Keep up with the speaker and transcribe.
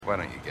Why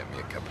don't you get me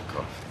a cup of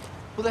coffee?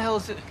 Who the hell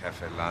is it?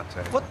 Cafe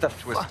latte. What the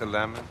Twist of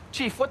lemon.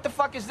 Chief, what the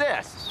fuck is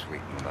this? Sweet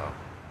and low.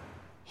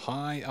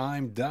 Hi,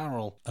 I'm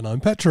Daryl. And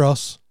I'm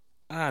Petros.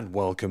 And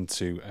welcome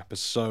to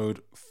episode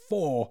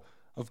 4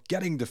 of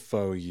Getting to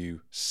Know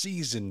You,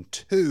 Season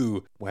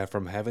 2, where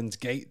from Heaven's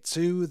Gate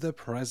to the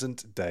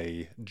present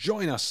day.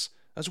 Join us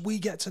as we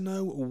get to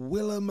know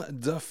Willem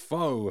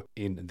Dafoe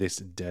in this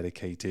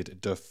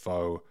dedicated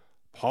Dafoe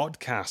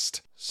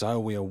podcast. So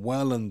we are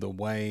well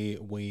underway.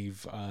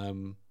 We've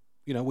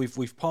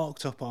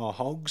parked up our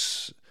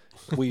hogs.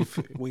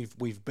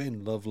 We've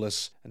been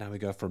loveless, and now we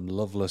go from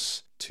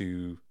loveless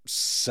to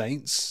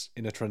saints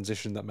in a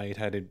transition that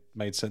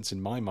made sense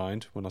in my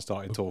mind when I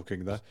started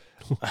talking there.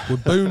 We're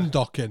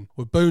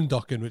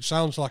boondocking, which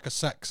sounds like a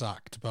sex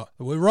act, but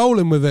we're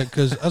rolling with it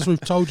because, as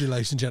we've told you,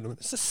 ladies and gentlemen,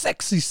 it's a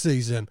sexy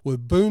season. We're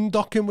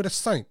boondocking with the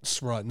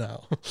saints right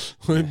now.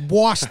 We're in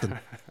Boston.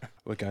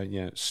 We're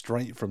going,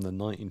 straight from the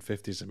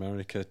 1950s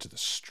America to the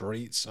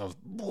streets of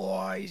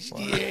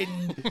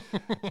Boston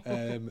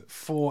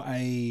for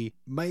a,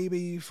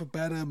 maybe for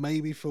better,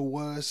 maybe for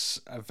worse,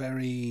 a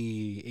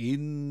very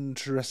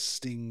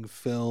interesting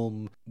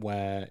film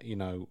where,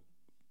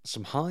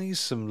 some highs,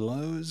 some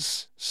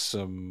lows,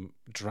 some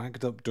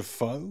dragged up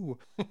Dafoe.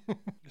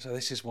 So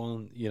this is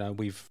one,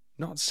 we've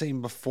not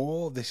seen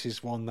before. This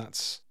is one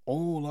that's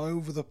all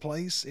over the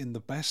place in the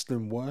best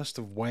and worst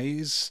of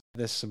ways.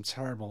 There's some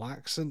terrible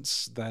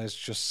accents. There's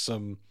just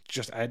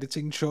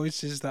editing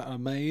choices that are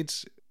made.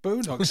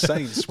 Boondock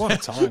Saints, what a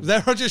time.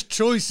 There are just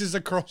choices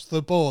across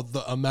the board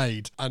that are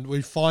made, and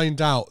we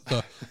find out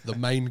the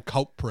main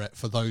culprit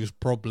for those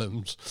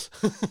problems.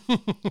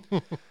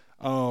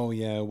 Oh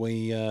yeah,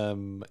 we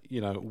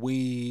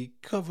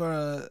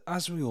cover,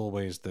 as we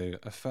always do,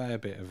 a fair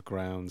bit of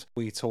ground.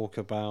 We talk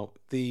about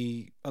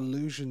the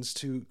allusions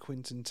to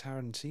Quentin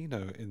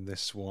Tarantino in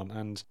this one,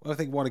 and I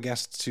think what a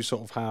guest to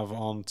sort of have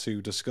on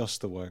to discuss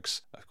the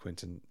works of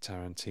Quentin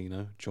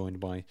Tarantino, joined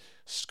by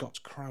Scott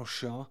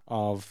Crouchar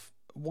of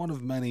one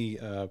of many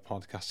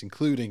podcasts,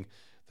 including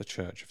the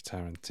Church of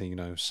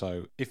Tarantino.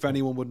 So if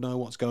anyone would know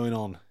what's going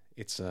on,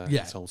 it's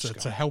old Scott.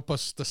 To help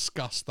us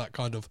discuss that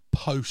kind of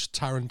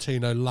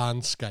post-Tarantino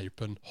landscape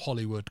and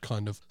Hollywood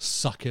kind of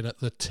sucking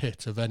at the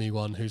tit of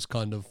anyone who's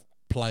kind of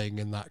playing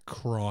in that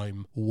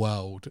crime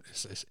world.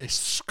 It's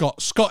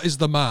Scott. Scott is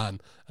the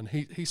man, and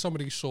he's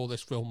somebody who saw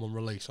this film on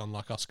release,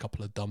 unlike us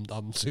couple of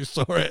dum-dums who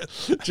saw it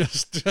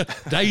just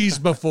days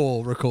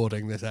before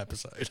recording this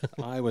episode.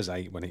 I was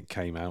 8 when it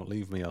came out,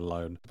 leave me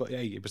alone. But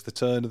hey, it was the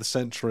turn of the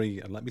century,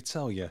 and let me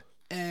tell you,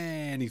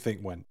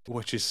 anything went,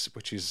 which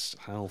is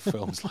how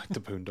films like the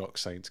Boondock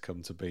Saints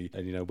come to be.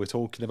 And we're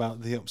talking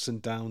about the ups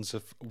and downs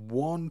of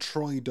one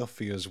Troy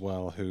Duffy as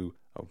well, who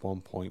at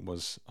one point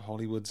was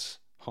Hollywood's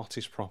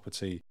hottest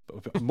property,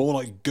 but more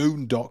like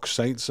Goondock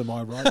Saints, am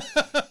I right?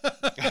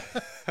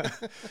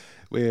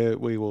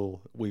 we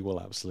will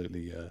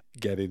absolutely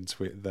get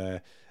into it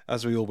there,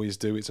 as we always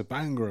do. It's a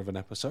banger of an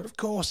episode, of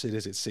course it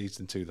is. It's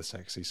season 2, the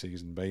sexy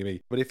season,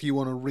 baby. But if you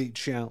want to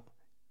reach out,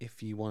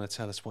 if you want to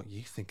tell us what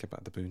you think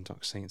about the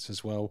Boondock Saints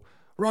as well,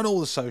 run all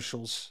the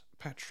socials.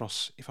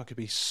 Petros, if I could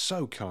be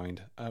so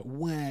kind,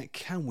 where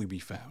can we be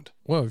found?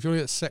 Well, if you want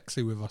to get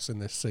sexy with us in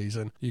this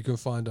season, you can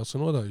find us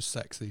on all those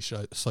sexy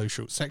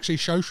socials. Sexy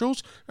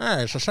socials?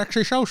 Yeah, it's a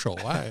sexy social.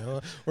 Hey,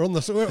 we're on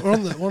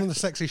one of the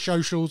sexy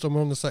socials, and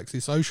we're on the sexy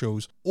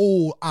socials,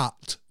 all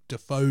at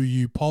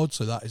DefoeUPod,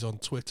 so that is on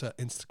Twitter,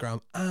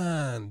 Instagram,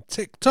 and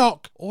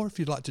TikTok. Or if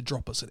you'd like to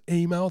drop us an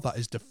email, that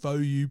is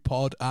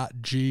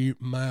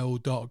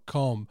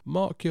DefoeUPod@gmail.com.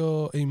 Mark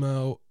your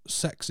email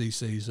sexy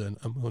season,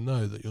 and we'll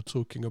know that you're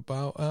talking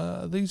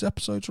about these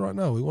episodes right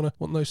now. We want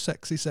those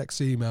sexy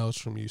emails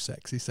from you,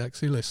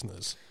 sexy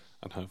listeners.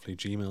 And hopefully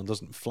Gmail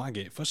doesn't flag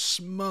it for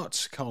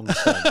smut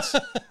content.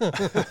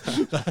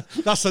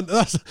 That's a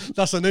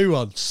new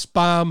one.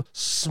 Spam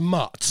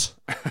smut.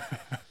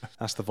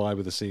 That's the vibe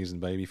of the season,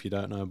 baby. If you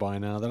don't know by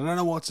now, then I don't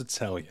know what to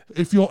tell you.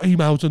 If your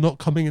emails are not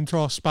coming into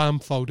our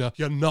spam folder,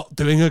 you're not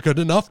doing a good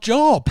enough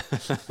job.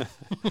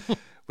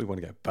 We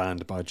want to get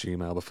banned by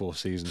Gmail before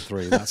season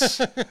 3.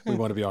 We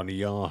want to be on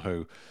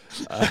Yahoo.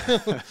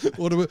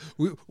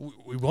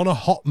 We want a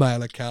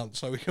Hotmail account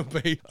so we can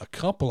be a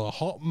couple of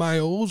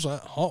Hotmails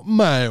at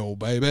Hotmail,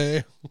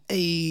 baby.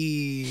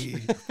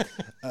 Hey.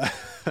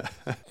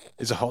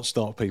 It's a hot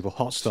start, people.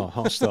 Hot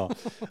start.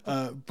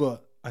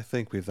 But I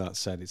think with that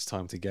said, it's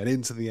time to get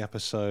into the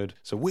episode.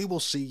 So we will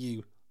see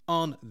you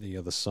on the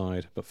other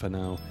side. But for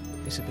now,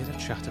 it's a bit of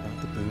chat about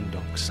the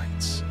Boondock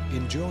Saints.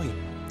 Enjoy.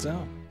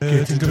 So.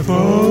 Getting to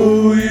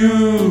know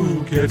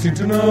you, getting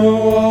to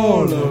know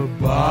all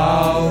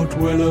about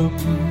Willem.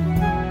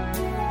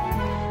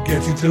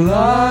 Getting to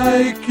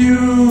like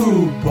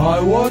you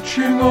by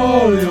watching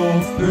all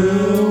your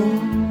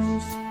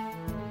films.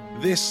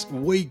 This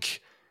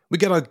week, we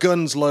get our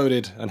guns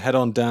loaded and head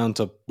on down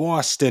to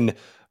Boston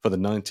for the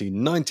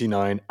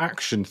 1999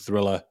 action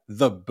thriller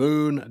The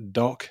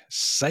Boondock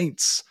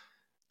Saints.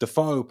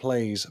 Dafoe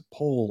plays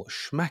Paul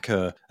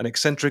Schmecker, an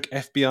eccentric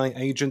FBI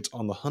agent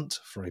on the hunt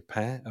for a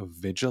pair of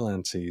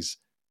vigilantes.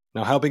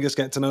 Now, helping us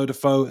get to know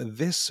Defoe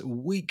this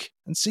week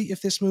and see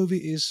if this movie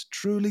is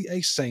truly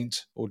a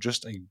saint or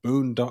just a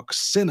Boondock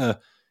sinner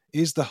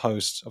is the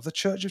host of the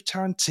Church of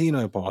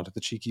Tarantino pod, the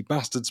Cheeky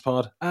Bastards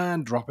pod,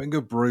 and Dropping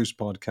a Bruise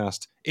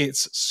podcast.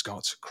 It's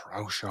Scott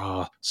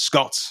Crouchar.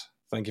 Scott,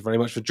 thank you very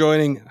much for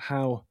joining.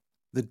 How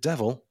the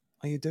devil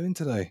are you doing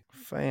today?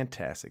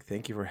 Fantastic.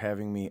 Thank you for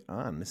having me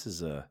on. This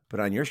is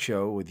been on your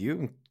show with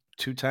you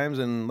 2 times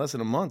in less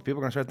than a month. People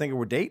are going to start thinking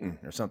we're dating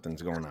or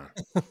something's going on.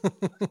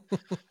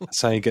 That's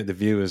how you get the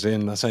viewers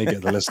in. That's how you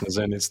get the listeners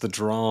in. It's the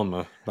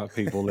drama that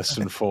people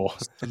listen for.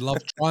 It's the love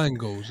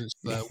triangles. It's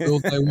the will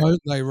they,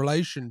 won't they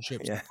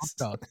relationships. Yes.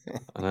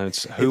 I know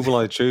it's who will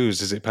I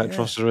choose? Is it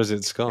Petros or is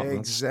it Scott?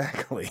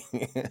 Exactly.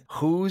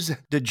 Whose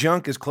the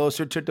junk is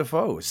closer to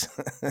Defoe's?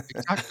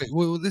 Exactly.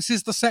 Well, this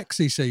is the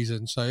sexy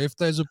season, so if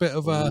there's a bit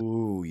of a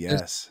Ooh,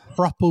 yes.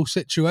 throuple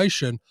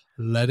situation,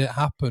 let it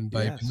happen,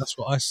 baby. Yes. That's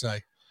what I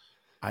say.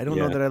 I don't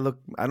know that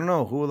I don't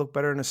know who will look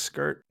better in a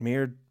skirt, me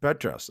or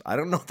Petros. I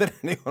don't know that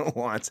anyone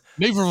wants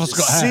Neither of us to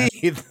got hair.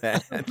 see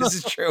that. This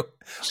is true.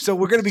 So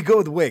we're going to be good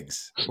with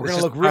wigs. We're going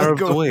to look really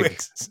good with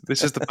wigs.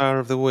 This is the power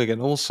of the wig.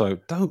 And also,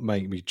 don't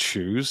make me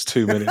choose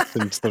 2 minutes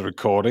into the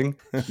recording.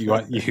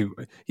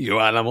 You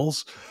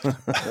animals.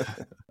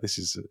 This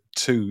is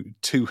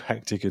too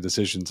hectic a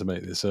decision to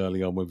make this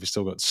early on when we've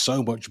still got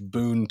so much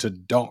boon to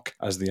dock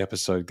as the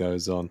episode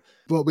goes on.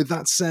 But with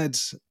that said,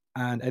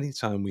 and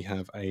anytime we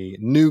have a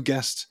new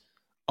guest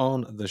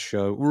on the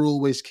show, we're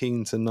always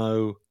keen to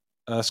know,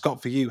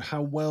 Scott, for you,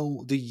 how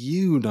well do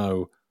you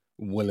know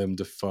Willem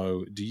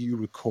Dafoe? Do you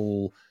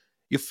recall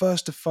your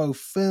first Dafoe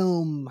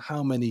film?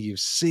 How many you've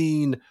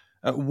seen?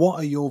 What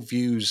are your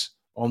views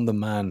on the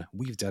man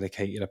we've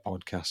dedicated a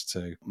podcast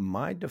to?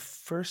 My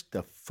first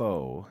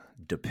Dafoe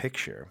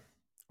picture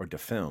or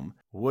film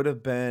would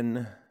have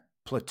been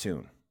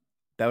Platoon.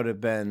 That would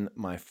have been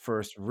my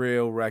first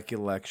real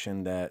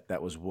recollection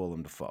that was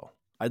Willem Dafoe.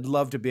 I'd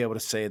love to be able to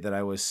say that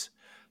I was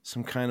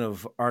some kind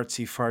of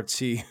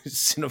artsy-fartsy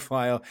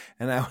cinephile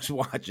and I was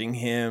watching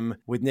him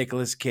with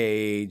Nicolas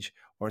Cage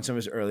or in some of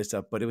his early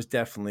stuff, but it was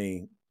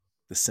definitely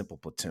the simple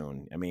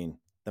Platoon. I mean,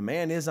 the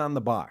man is on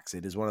the box.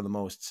 It is one of the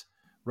most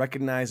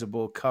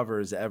recognizable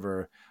covers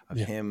ever of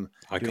him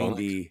doing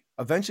the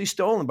eventually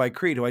stolen by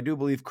Creed, who I do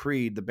believe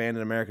Creed, the band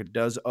in America,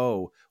 does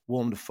owe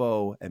Willem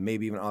Dafoe and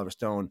maybe even Oliver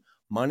Stone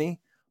money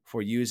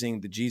for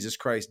using the Jesus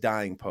Christ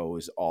dying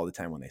pose all the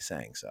time when they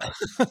sang. So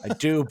I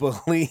do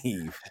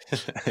believe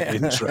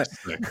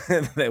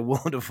that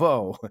Willem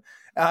Dafoe,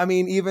 I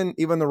mean, even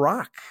The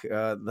Rock,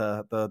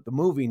 the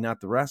movie, not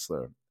the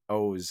wrestler,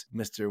 owes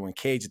Mr. when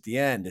Cage at the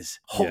end is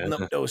holding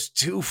up those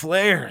 2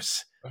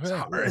 flares as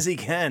hard as he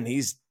can.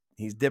 He's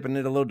dipping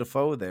it a little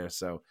Dafoe there.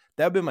 So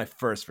that would be my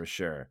first for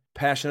sure.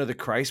 Passion of the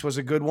Christ was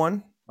a good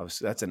one.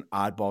 That's an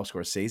oddball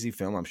Scorsese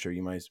film I'm sure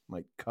you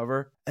might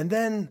cover. And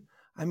then,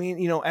 I mean,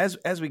 you know,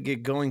 as we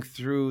get going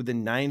through the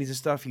 90s and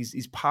stuff,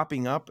 he's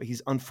popping up.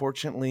 He's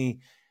unfortunately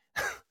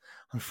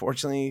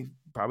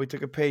probably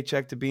took a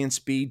paycheck to be in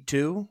Speed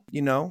 2,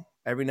 you know.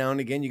 Every now and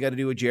again, you got to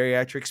do a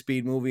geriatric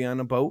speed movie on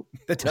a boat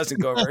that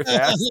doesn't go very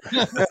fast.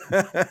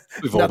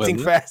 Nothing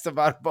fast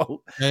about a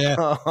boat. Yeah.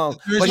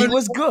 But he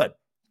was good.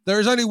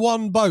 There is only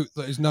one boat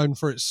that is known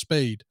for its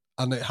speed,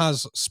 and it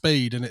has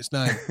speed in its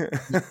name.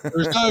 There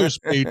is no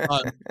speed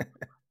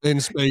in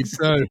Speed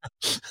 2.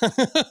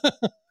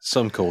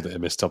 Some called it a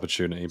missed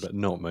opportunity, but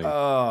not me.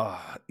 Oh,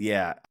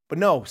 yeah. But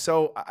no,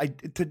 so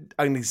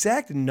an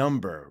exact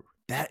number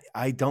that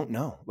I don't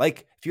know.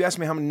 Like, if you ask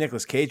me how many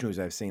Nicolas Cage movies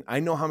I've seen, I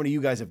know how many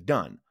you guys have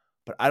done,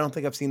 but I don't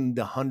think I've seen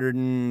the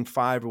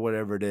 105 or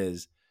whatever it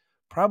is.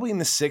 Probably in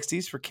the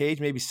 60s for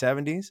Cage, maybe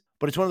 70s.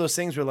 But it's one of those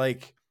things where,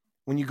 like,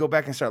 when you go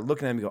back and start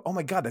looking at him, you go, oh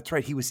my God, that's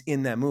right. He was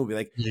in that movie.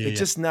 Like, it's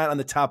just not on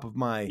the top of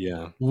my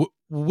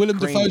Willem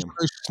Dafoe's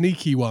those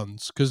sneaky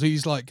ones, because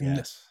he's like,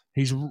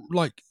 he's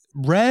like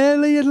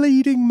rarely a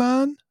leading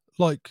man.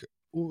 Like,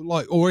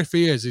 or if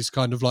he is, he's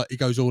kind of like, he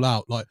goes all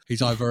out. Like,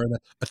 he's either in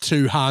a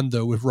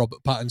 2-hander with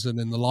Robert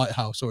Pattinson in The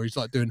Lighthouse, or he's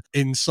like doing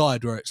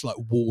Inside, where it's like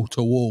wall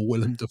to wall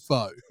Willem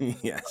Dafoe.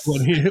 Yes.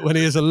 When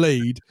he is a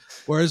lead.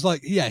 Whereas,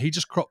 like, he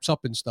just crops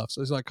up in stuff.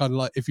 So it's like kind of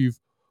like if you've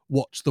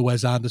watched the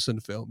Wes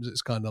Anderson films,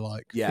 it's kind of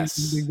like ding,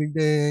 ding, ding,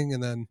 ding,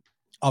 and then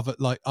other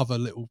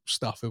little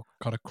stuff will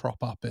kind of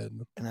crop up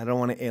in. And I don't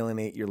want to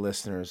alienate your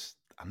listeners.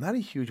 I'm not a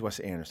huge Wes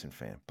Anderson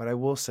fan, but I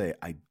will say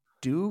I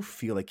do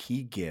feel like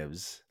he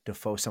gives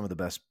Dafoe some of the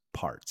best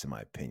parts, in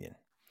my opinion.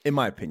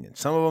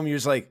 Some of them you're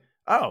just like,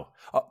 oh,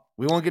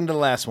 we won't get into the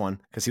last one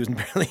because he was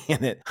barely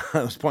in it.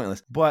 It was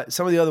pointless. But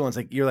some of the other ones,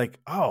 like, you're like,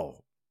 oh,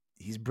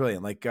 he's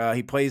brilliant. Like,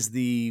 he plays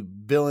the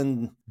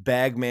villain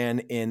bagman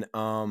in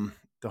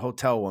the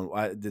hotel one.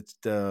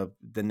 The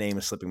name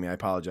is slipping me. I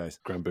apologize.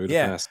 Grand Budapest.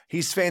 Yeah,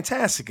 he's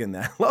fantastic in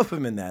that. I love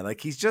him in that.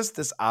 Like, he's just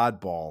this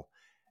oddball.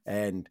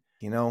 And,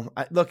 you know,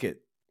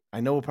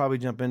 I know we'll probably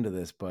jump into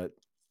this, but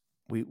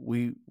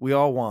we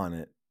all want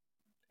it.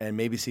 And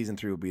maybe season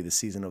 3 will be the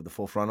season of the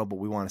full frontal, but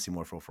we want to see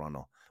more full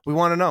frontal. We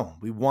want to know.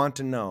 We want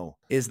to know,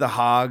 is the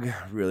hog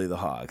really the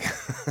hog?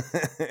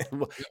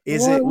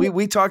 Is it?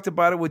 We talked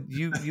about it with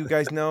you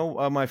guys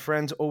know, my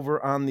friends over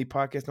on the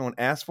podcast No One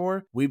Asked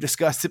For. We've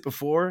discussed it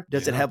before.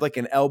 Does it have like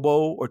an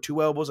elbow or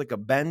 2 elbows, like a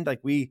bend? Like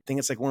we think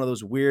it's like one of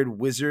those weird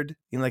wizard,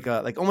 like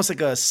almost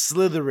like a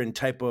Slytherin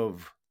type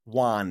of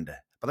wand.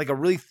 But like a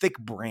really thick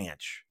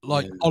branch.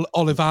 Like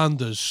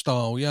Ollivander's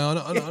style,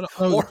 I know.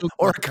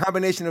 Or a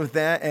combination of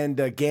that and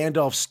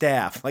Gandalf's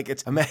staff. Like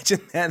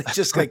imagine that, it's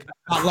just like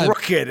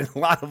crooked and a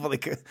lot of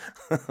like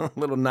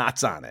little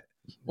knots on it.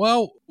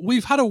 Well,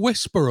 we've had a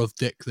whisper of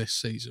Dick this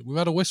season. We've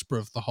had a whisper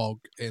of the hog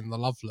in The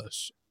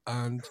Loveless,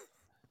 and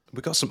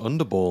we got some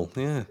underball.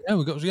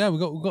 we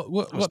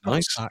got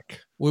nice.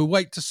 back. We're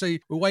waiting to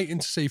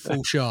see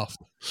full shaft.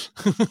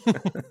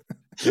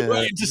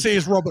 Waiting to see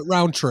his Robert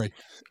Roundtree.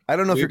 I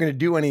don't know if you're going to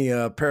do any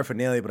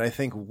paraphernalia, but I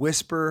think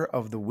Whisper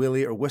of the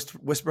Willie or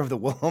Whisper of the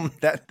Willem,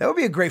 that would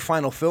be a great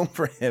final film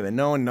for him, and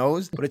no one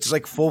knows, but it's just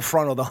like full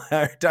frontal the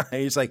entire time.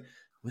 He's like,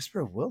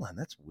 Whisper of Willem,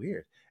 that's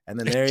weird. And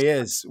then there he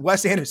is.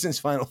 Wes Anderson's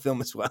final film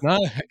as well. No,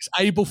 it's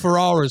Abel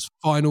Ferrara's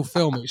final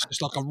film. It's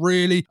just like a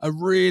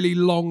really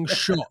long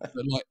shot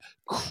that like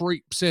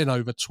creeps in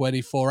over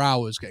 24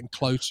 hours, getting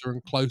closer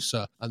and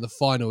closer. And the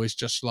final is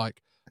just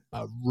like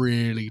a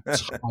really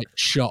tight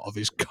shot of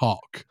his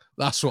cock.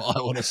 That's what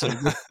I want to see.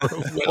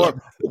 Or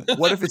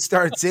what if it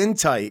starts in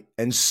tight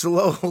and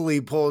slowly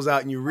pulls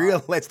out and you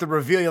realize the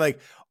reveal, you're like,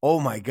 oh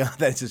my God,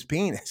 that's his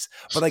penis.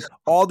 But like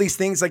all these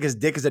things, like his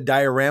dick is a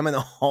diorama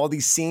and all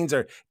these scenes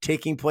are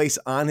taking place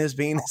on his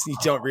penis and you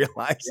don't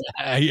realize.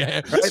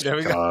 Yeah. Right, there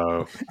we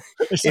go.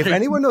 If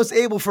anyone knows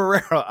Abel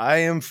Ferrara, I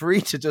am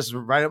free to just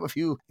write up a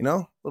few,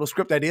 little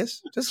script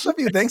ideas. Just a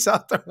few things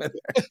out there.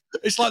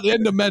 It's like the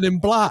end of Men in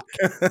Black.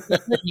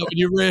 When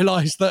you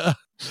realize that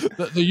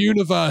the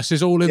universe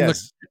is all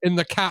in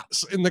the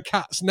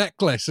cat's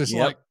necklace. It's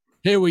like,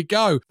 here we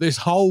go. This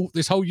whole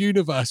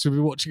universe we've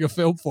been watching a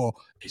film for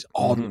is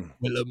on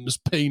Willem's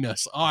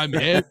penis. I'm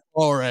here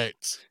for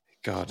it.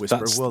 God,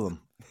 Whisper Willem.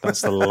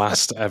 That's the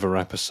last ever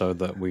episode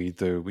that we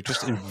do. We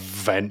just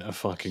invent a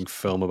fucking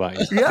film about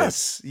it.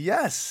 Yes.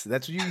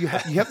 That's what you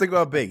have to go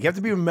out big. You have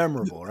to be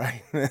memorable,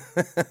 right?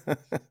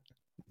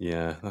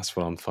 Yeah, that's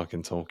what I'm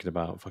fucking talking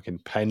about. Fucking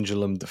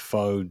Pendulum,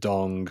 Defoe,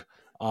 Dong.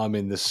 I'm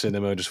in the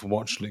cinema just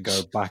watching it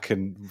go back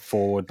and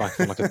forward, back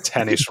like a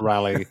tennis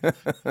rally.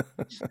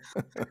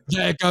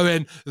 They're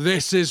going,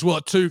 this is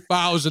what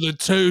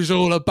 2002's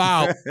all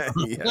about.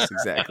 Yes,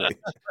 exactly.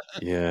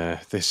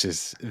 Yeah,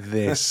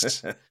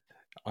 this.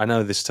 I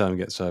know this term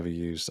gets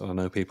overused, and I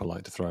know people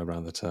like to throw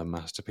around the term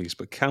masterpiece,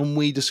 but can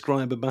we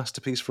describe a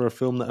masterpiece for a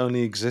film that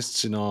only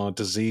exists in our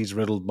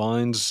disease-riddled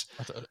minds?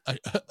 I'm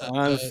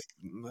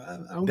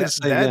going to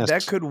say yes.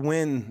 That could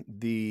win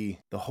the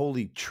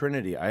Holy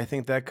Trinity. I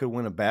think that could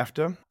win a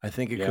BAFTA. I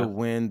think it could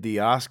win the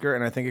Oscar,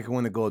 and I think it could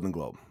win the Golden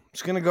Globe.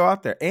 It's going to go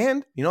out there.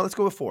 And, let's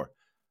go with 4.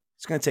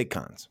 It's going to take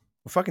cons.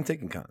 We're fucking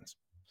taking cons.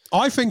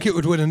 I think it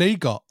would win an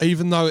EGOT,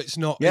 even though it's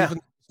not. Yeah. Even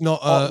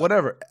not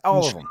whatever.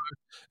 All of them.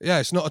 Yeah,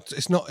 it's not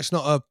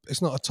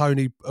a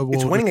Tony Award.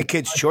 It's winning a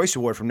Kids' Choice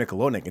Award from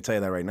Nickelodeon. I can tell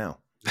you that right now.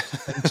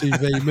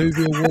 MTV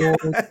Movie Award.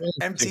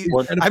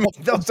 I mean,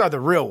 those are the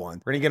real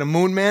ones. We're gonna get a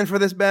Moon Man for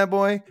this bad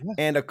boy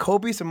and a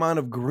copious amount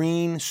of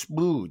green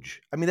splooge.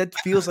 I mean, that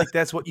feels like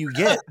that's what you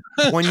get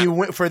when you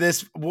went for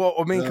this. Well,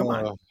 I mean, come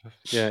on.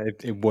 Yeah,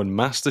 it won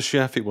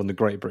MasterChef. It won the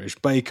Great British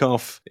Bake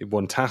Off. It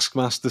won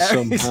Taskmaster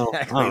somehow.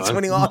 Exactly. It's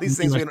winning all these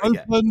things. Do you know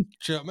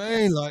what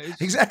I mean?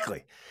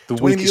 Exactly.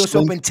 It's winning the US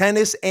Open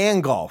tennis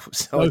and golf.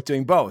 So he's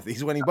doing both.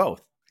 He's winning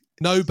both.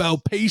 Nobel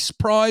Peace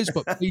Prize,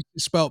 but peace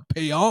is spelled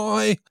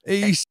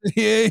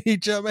P-I-E-C-E. Do you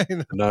know what I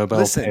mean? Nobel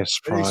Peace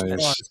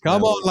Prize.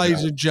 Come on,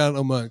 ladies and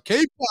gentlemen.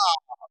 Keep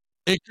up.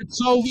 It could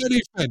solve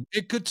anything.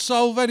 It could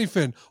solve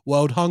anything.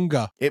 World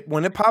hunger.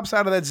 When it pops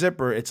out of that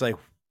zipper, it's like,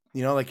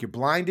 like you're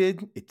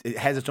blinded. It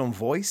has its own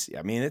voice.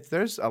 I mean,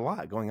 there's a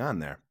lot going on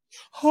there.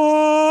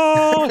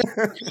 A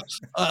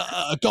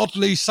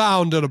godly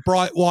sound and a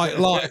bright white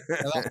light.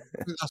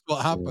 That's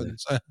what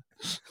happens.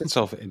 Can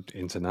solve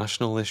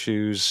international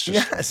issues,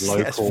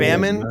 local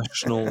famine,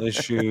 national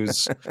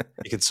issues.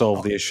 You could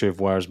solve the issue of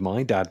where's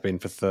my dad been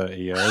for 30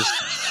 years.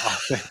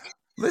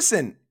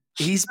 Listen,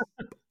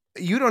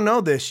 you don't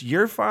know this.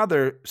 Your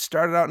father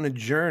started out in a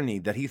journey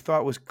that he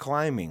thought was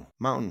climbing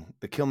mountain,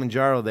 the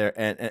Kilimanjaro there,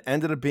 and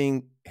ended up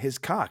being his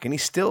cock, and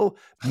he's still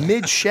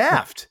mid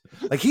shaft.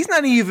 Like he's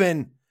not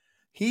even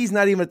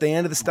at the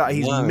end of the stop.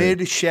 He's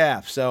mid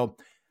shaft. So,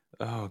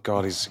 oh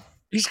God, he's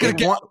gonna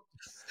get.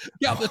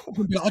 Yeah,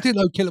 I didn't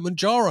know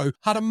Kilimanjaro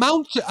had a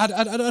mountain, had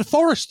a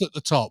forest at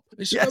the top.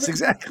 Yes,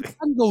 exactly.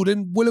 Tangled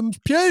in Willem's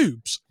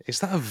pubes. Is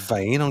that a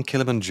vein on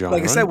Kilimanjaro?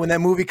 Like I said, when that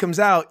movie comes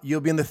out,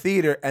 you'll be in the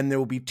theater and there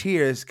will be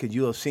tears because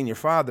you'll have seen your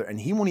father, and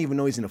he won't even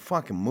know he's in a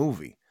fucking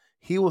movie.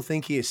 He will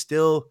think he is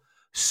still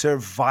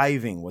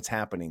surviving what's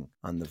happening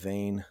on the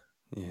vein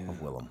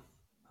of Willem.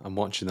 I'm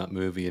watching that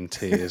movie in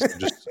tears,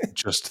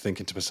 just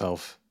thinking to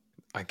myself,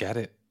 I get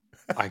it.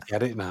 I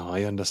get it now.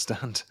 I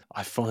understand.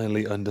 I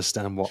finally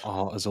understand what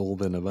art has all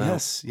been about.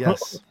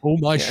 Yes. All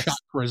my Yes.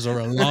 chakras are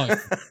aligned.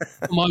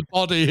 My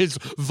body is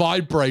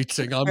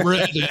vibrating. I'm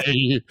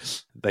ready.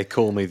 They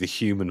call me the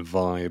human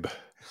vibe.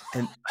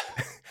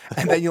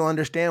 And then you'll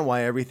understand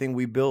why everything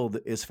we build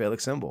is phallic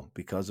symbol,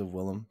 because of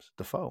Willem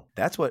Dafoe.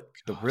 That's what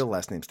the real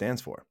last name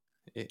stands for.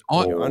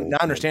 You're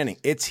not understanding.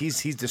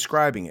 He's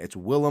describing it. It's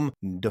Willem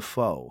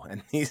Dafoe,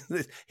 and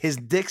his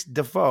dick's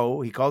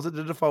Dafoe. He calls it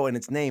the Dafoe, and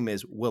its name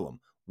is Willem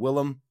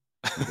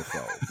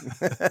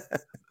Dafoe.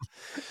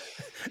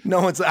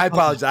 No, I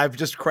apologize. I've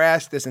just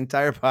crashed this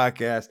entire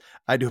podcast.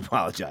 I do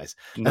apologize.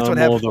 That's what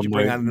happens when you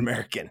bring on an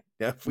American.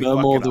 No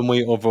more than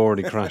we have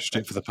already crashed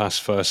it for the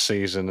past first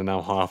season and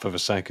now half of a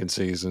second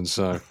season.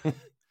 So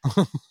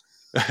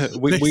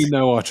we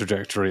know our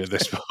trajectory at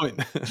this point.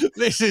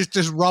 This is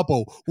just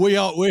rubble. We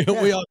are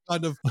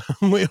kind of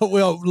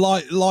we are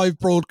live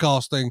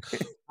broadcasting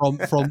from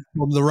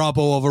the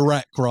rubble of a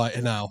wreck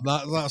right now.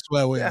 That's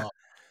where we are.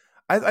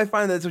 I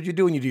find that's what you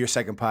do when you do your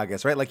second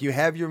podcast, right? Like you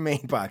have your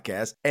main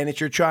podcast and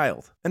it's your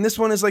child. And this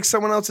one is like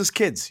someone else's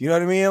kids. You know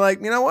what I mean? You're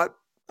like, you know what?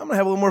 I'm gonna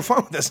have a little more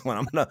fun with this one.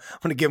 I'm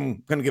gonna give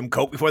them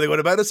Coke before they go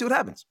to bed. Let's see what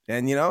happens.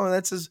 And you know,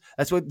 that's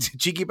what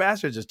Cheeky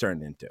Bastards just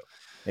turned into.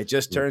 It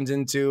just turns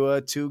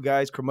into two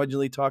guys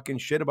curmudgeonly talking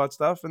shit about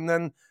stuff, and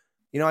then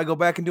you know, I go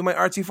back and do my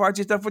artsy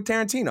fartsy stuff with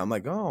Tarantino. I'm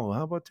like, oh,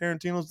 how about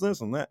Tarantino's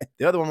this and that?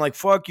 The other one, I'm like,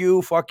 fuck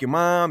you, fuck your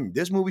mom.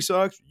 This movie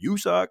sucks. You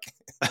suck.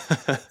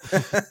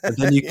 And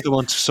then you go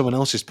on to someone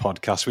else's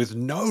podcast with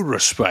no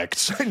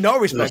respect. No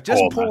respect.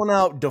 Just pulling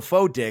out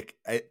Dafoe dick.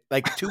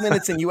 Like 2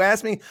 minutes in, you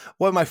asked me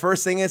what my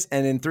first thing is,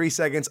 and in 3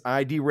 seconds,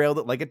 I derailed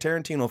it like a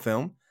Tarantino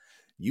film.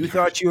 You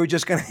thought you were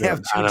just going to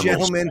have two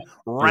gentlemen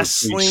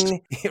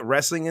wrestling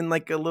in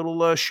like a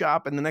little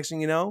shop, and the next thing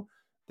you know,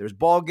 there's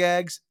ball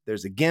gags,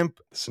 there's a gimp.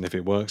 And if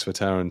it works for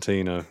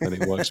Tarantino, then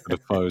it works for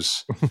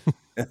Dafoe's.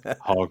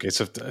 Hog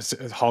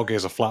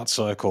is a flat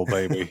circle,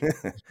 baby.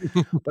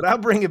 But I'll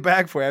bring it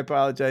back for you. I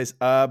apologize.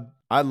 I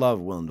love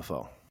Willem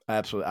Dafoe.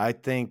 Absolutely.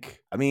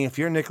 I mean, if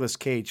you're a Nicolas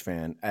Cage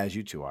fan, as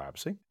you two are,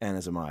 obviously, and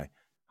as am I,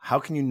 how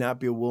can you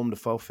not be a Willem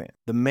Dafoe fan?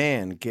 The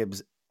man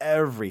gives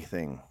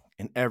everything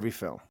in every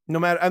film. No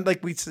matter, I'm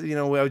like, we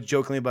was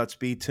jokingly about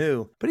Speed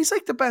 2, but he's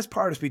like the best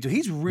part of Speed 2.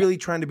 He's really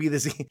trying to be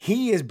this,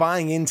 he is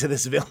buying into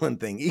this villain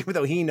thing, even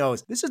though he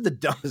knows this is the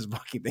dumbest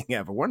fucking thing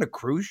ever. We're on a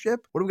cruise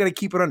ship. What are we going to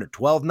keep it under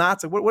 12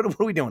 knots? Like, what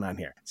are we doing on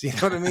here? So you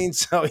know what I mean?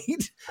 So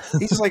he's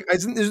just like,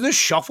 is this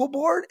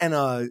shuffleboard and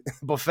a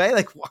buffet?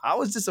 Like,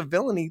 how is this a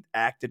villainy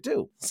act to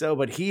do? So,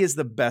 but he is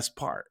the best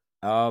part.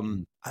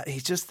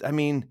 He's just, I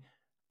mean,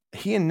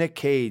 he and Nick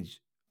Cage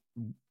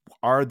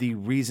are the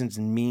reasons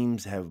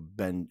memes have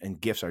been and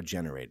GIFs are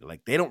generated.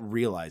 Like they don't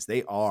realize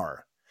they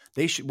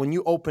should, when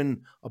you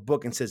open a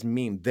book and says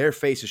meme, their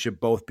faces should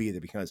both be there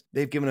because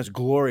they've given us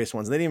glorious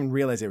ones. They didn't even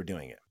realize they were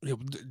doing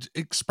it.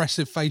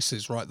 Expressive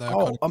faces right there.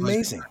 Oh,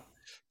 amazing.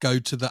 Go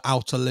to the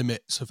outer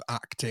limits of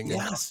acting.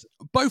 Yes.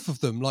 Both of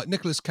them, like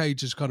Nicolas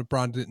Cage has kind of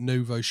branded it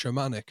nouveau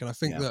shamanic. And I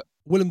think that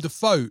Willem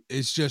Dafoe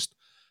is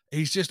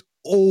he's just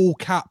all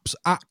caps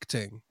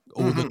acting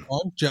all the time. Do you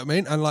know what I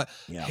mean? And like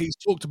he's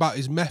talked about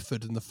his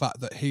method and the fact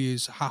that he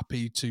is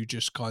happy to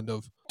just kind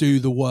of do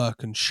the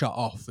work and shut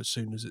off as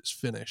soon as it's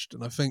finished.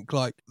 And I think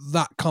like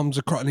that comes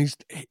across, and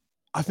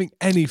I think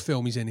any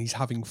film he's in, he's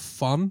having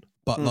fun,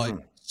 but like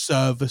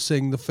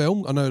servicing the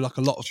film. I know like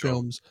a lot of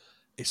films,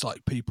 it's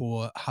like people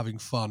are having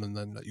fun and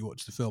then you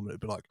watch the film and it'd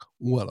be like,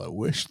 well, I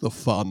wish the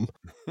fun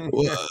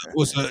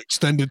was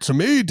extended to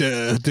me,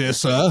 dear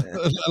sir.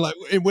 Like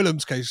in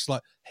Willem's case, it's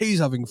like he's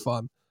having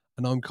fun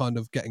and I'm kind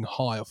of getting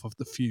high off of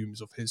the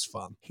fumes of his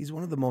fun. He's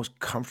one of the most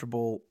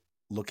comfortable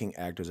looking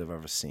actors I've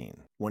ever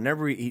seen.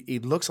 Whenever he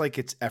looks like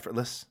it's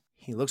effortless.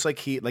 He looks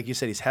like like you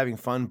said, he's having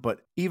fun.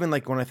 But even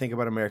like when I think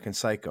about American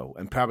Psycho,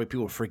 and probably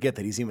people forget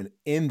that he's even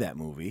in that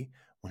movie,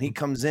 when he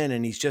comes in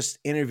and he's just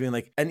interviewing,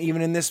 like, and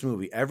even in this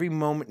movie, every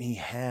moment he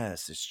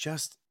has,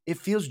 it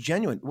feels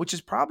genuine, which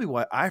is probably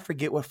why I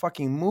forget what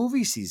fucking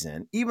movies he's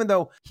in. Even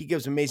though he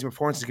gives amazing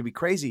performances, it could be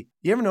crazy.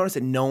 You ever notice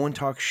that no one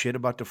talks shit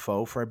about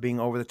Dafoe for being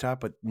over the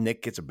top, but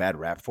Nick gets a bad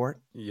rap for it?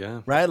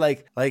 Yeah. Right?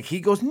 Like he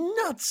goes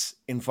nuts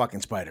in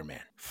fucking Spider-Man.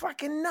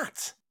 Fucking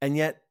nuts. And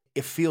yet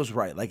it feels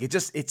right. Like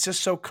it's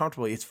just so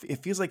comfortable.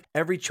 It feels like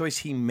every choice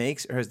he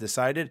makes or has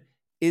decided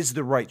is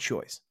the right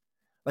choice.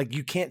 Like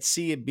you can't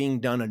see it being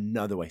done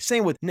another way.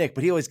 Same with Nick,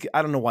 but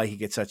I don't know why he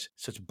gets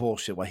such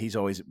bullshit, why he's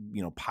always,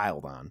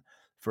 piled on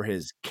for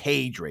his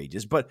Cage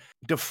rages. But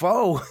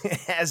Dafoe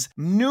has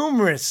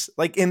numerous,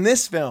 like in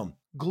this film,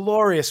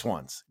 glorious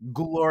ones.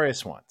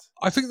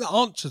 I think the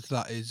answer to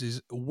that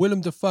is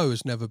Willem Dafoe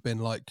has never been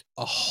like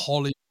a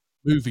Hollywood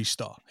movie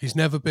star. He's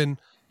never been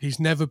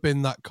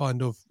that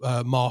kind of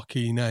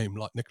marquee name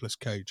like Nicolas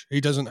Cage.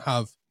 He doesn't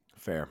have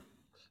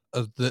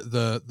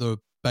the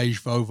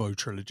Beige Volvo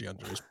trilogy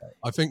under his belt.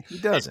 I think he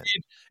doesn't.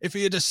 If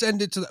he had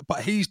ascended to that,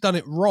 but he's done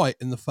it right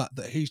in the fact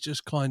that he's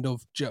just kind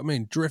of, do you know what I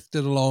mean,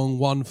 drifted along,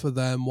 one for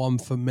them, one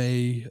for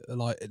me,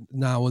 like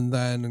now and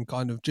then, and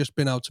kind of just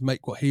been able to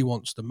make what he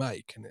wants to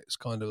make. And it's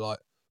kind of like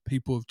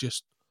people have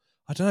just,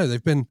 I don't know,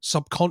 they've been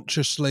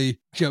subconsciously,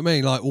 do you know what I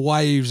mean? Like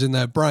waves in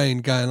their brain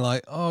going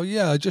like, oh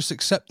yeah, just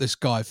accept this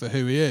guy for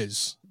who he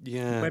is.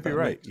 Yeah, You might be that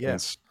right. makes Yeah.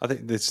 sense. I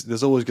think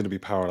there's always going to be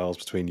parallels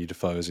between your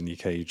Defoes and your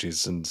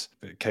Cages, and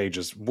Cage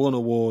has won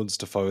awards.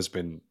 Defoe's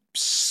been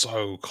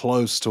so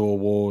close to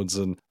awards,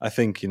 and I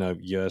think,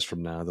 years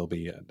from now there'll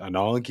be an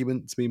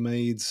argument to be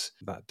made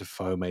that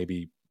Defoe may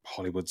be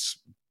Hollywood's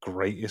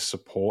greatest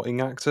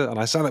supporting actor, and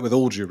I say that with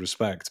all due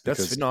respect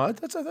because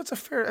That's a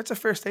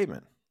fair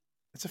statement.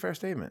 That's a fair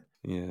statement.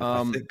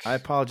 yeah, I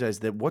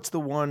apologize. What's the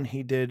one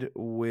he did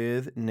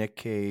with Nick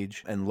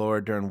Cage and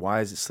Laura Dern?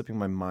 Why is it slipping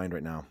my mind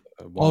right now?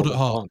 Wild at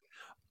Heart.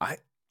 I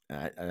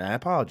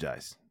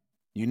apologize.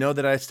 You know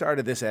that I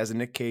started this as a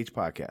Nick Cage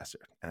podcaster,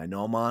 and I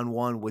know I'm on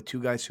one with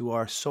two guys who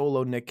are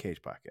solo Nick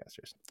Cage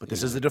podcasters. But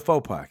this is a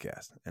Defoe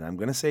podcast, and I'm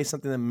going to say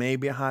something that may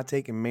be a hot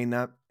take and may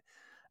not,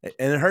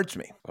 and it hurts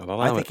me.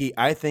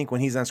 I think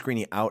when he's on screen,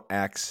 he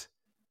outacts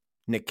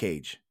Nick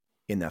Cage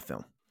in that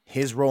film.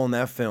 His role in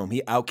that film,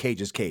 he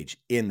outcages Cage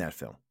in that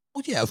film.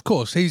 Well, yeah, of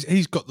course.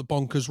 He's got the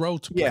bonkers role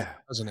to play,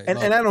 hasn't he?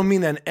 And I don't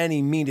mean that in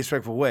any mean,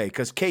 disrespectful way,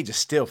 because Cage is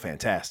still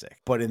fantastic.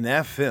 But in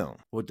that film,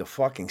 with the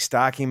fucking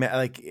stocking,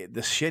 like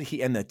the shit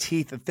and the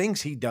teeth, the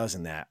things he does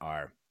in that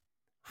are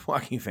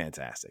fucking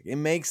fantastic. It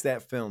makes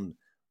that film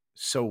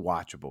so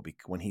watchable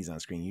when he's on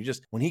screen.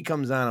 When he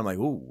comes on, I'm like,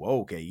 ooh,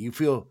 okay. You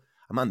feel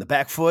I'm on the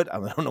back foot. I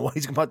don't know what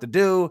he's about to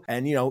do.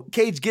 And,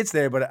 Cage gets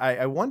there, but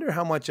I wonder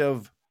how much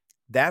of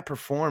that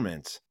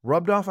performance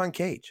rubbed off on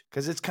Cage,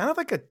 because it's kind of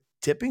like a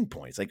tipping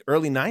point. It's like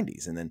early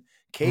 90s, and then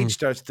Cage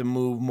starts to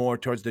move more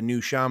towards the new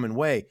shaman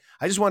way.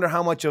 I just wonder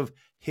how much of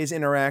his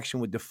interaction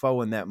with Defoe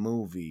in that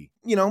movie,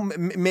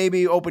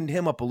 maybe opened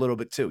him up a little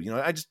bit too.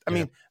 I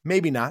mean,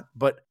 maybe not,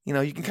 but you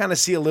can kind of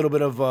see a little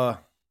bit of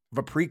a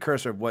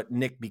precursor of what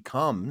Nick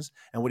becomes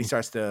and what he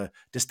starts to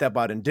step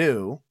out and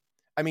do.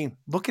 I mean,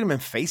 look at him in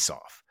Face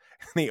Off.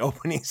 In the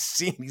opening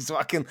scene, he's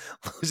fucking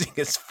losing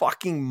his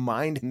fucking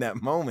mind in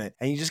that moment.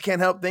 And you just can't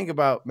help think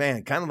about,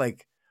 man, kind of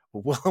like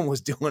what Willem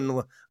was doing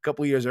a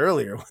couple years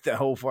earlier with that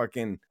whole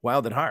fucking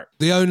Wild at Heart.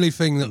 The only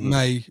thing that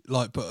may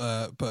put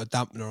a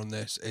dampener on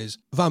this is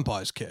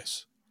Vampire's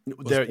Kiss. You're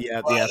true.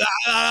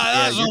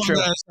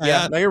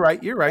 Yeah, no, you're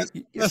right. You're right.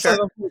 That's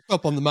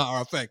up on the matter,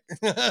 I think.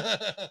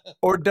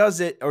 Or does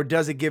it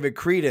give it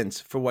credence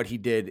for what he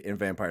did in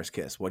Vampire's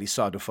Kiss, what he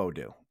saw Defoe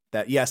do?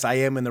 That yes, I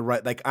am in the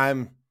right. Like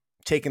I'm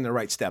taking the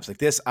right steps. Like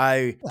this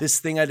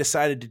thing I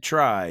decided to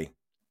try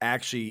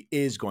actually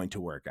is going to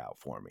work out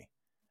for me,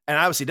 and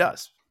obviously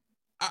does.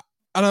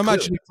 And I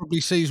imagine he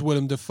probably sees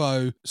Willem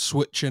Dafoe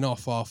switching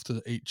off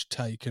after each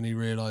take, and he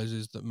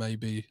realizes that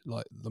maybe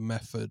like the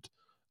method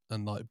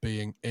and like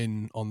being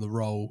in on the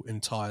role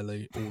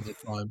entirely all the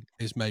time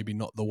is maybe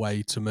not the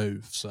way to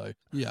move. So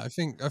yeah, I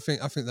think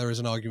there is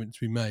an argument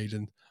to be made,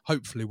 and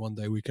hopefully one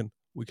day we can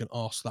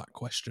ask that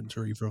question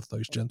to either of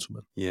those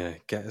gentlemen. Yeah,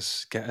 get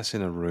us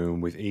in a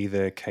room with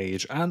either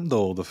Cage and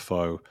or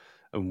Defoe,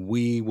 and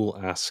we will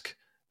ask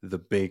the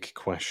big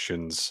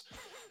questions.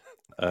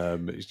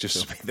 It's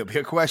just there'll be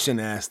a question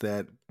asked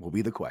that will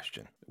be the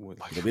question.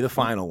 It'll be the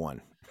final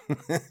one.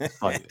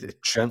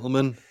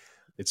 Gentlemen,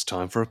 it's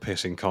time for a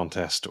pissing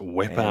contest.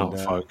 Whip out,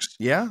 folks.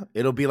 Yeah,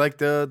 it'll be like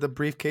the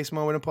briefcase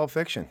moment in Pulp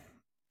Fiction.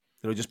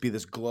 It'll just be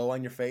this glow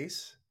on your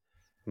face.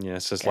 Yeah,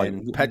 so it's like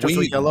Petros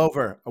will yell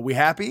over, "Are we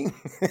happy?"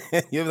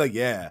 You'll be like,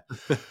 "Yeah,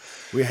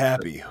 we're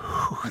happy."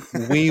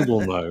 We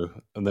will know,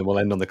 and then we'll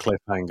end on the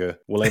cliffhanger.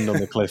 We'll end on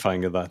the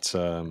cliffhanger that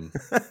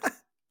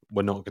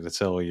we're not going to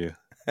tell you.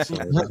 So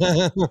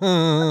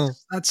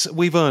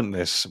we've earned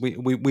this.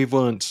 We've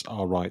earned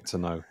our right to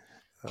know.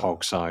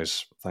 Hog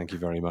size. Thank you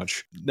very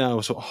much.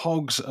 Now, so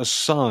hogs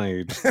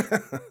aside,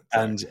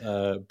 and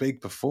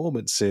big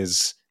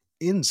performances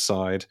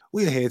inside,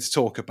 we're here to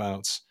talk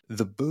about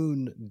the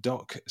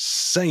Boondock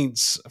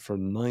Saints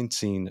from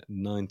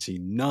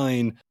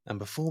 1999. And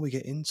before we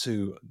get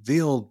into the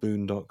old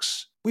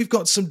Boondocks, we've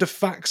got some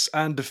defacts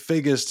and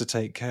defigures to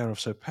take care of.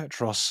 So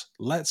Petros,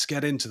 let's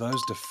get into those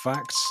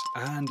defacts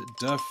and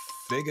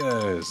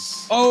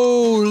defigures.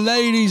 Oh,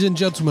 ladies and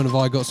gentlemen, have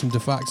I got some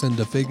defacts and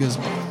defigures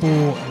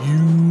for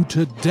you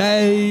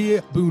today.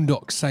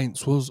 Boondock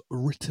Saints was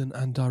written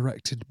and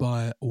directed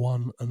by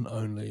one and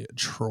only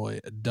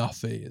Troy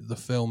Duffy. The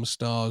film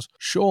stars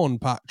Sean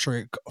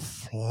Patrick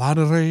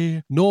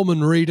Flannery, Norman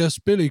Reedus,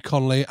 Billy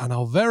Connolly, and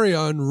our very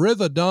own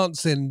river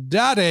dancing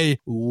daddy,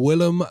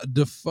 Willem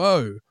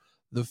Dafoe.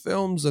 The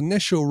film's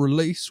initial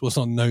release was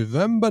on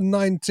November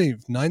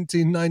 19th,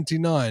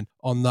 1999,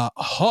 on the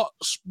hot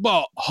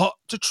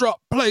to trot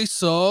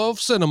place of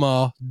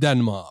cinema,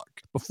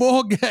 Denmark,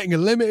 before getting a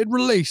limited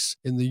release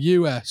in the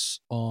US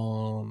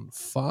on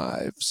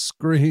 5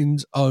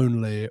 screens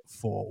only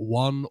for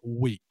 1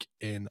 week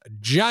in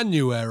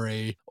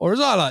January, or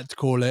as I like to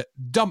call it,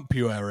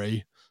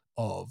 Dumpuary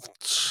of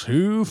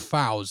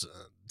 2000.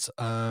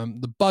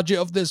 The budget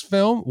of this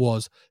film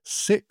was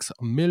 $6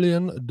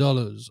 million.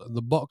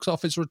 The box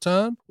office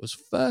return was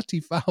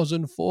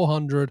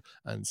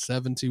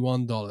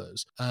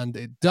 $30,471, and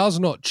it does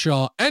not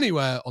chart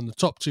anywhere on the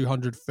top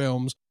 200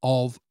 films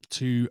of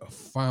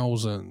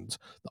 2000.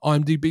 The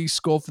IMDb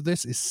score for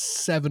this is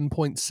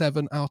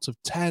 7.7 out of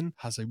 10,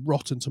 has a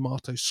Rotten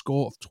Tomatoes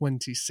score of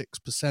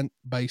 26%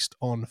 based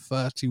on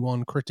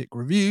 31 critic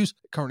reviews.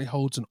 It currently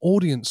holds an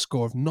audience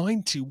score of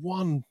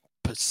 91%.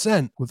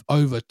 With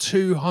over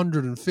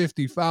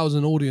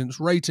 250,000 audience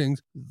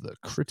ratings. The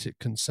critic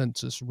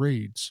consensus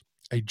reads,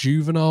 a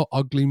juvenile,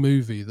 ugly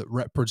movie that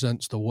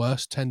represents the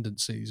worst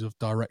tendencies of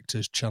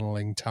directors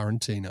channeling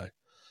Tarantino.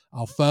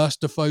 Our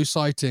first Dafoe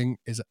sighting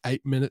is at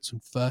 8 minutes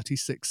and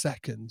 36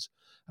 seconds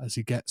as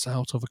he gets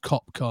out of a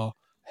cop car,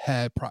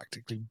 hair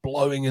practically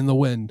blowing in the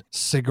wind,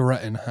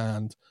 cigarette in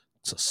hand,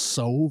 to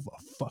solve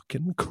a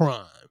fucking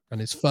crime.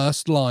 And his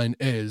first line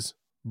is,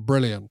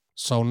 brilliant.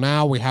 So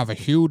now we have a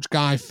huge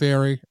guy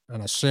theory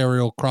and a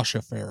serial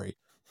crusher theory.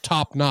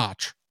 Top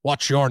notch.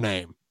 What's your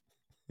name?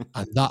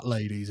 And that,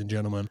 ladies and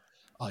gentlemen,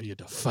 are your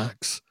the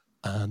facts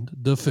and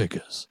the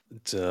figures.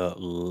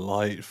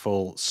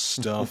 Delightful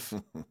stuff.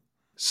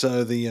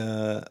 So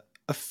the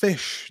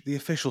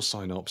official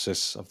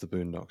synopsis of the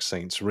Boondock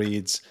Saints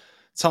reads,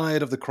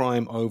 tired of the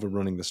crime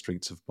overrunning the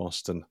streets of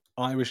Boston,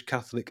 Irish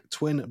Catholic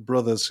twin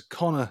brothers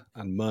Connor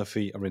and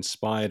Murphy are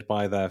inspired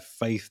by their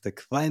faith to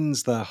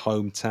cleanse their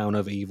hometown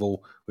of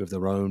evil with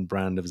their own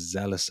brand of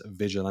zealous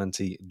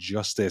vigilante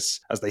justice.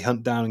 As they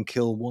hunt down and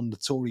kill one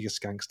notorious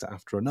gangster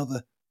after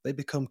another, they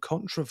become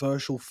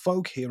controversial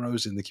folk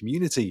heroes in the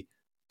community.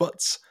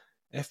 But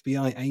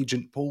FBI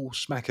agent Paul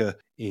Smecker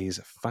is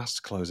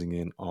fast closing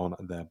in on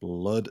their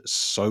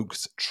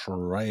blood-soaked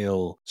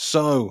trail.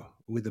 So,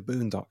 with the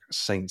Boondock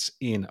Saints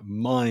in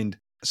mind,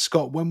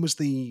 Scott, when was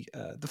the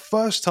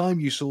first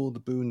time you saw the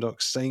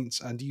Boondock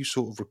Saints, and do you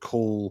sort of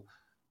recall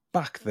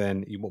back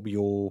then what were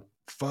your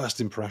first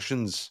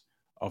impressions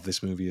of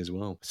this movie as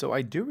well? So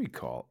I do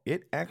recall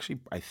it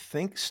actually, I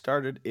think,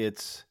 started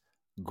its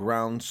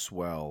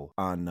groundswell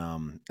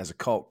on as a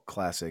cult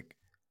classic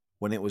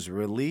when it was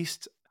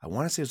released. I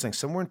want to say it was like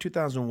somewhere in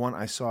 2001.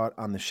 I saw it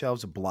on the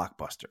shelves of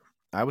Blockbuster.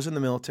 I was in the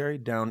military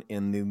down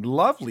in the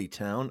lovely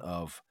town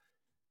of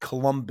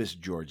Columbus,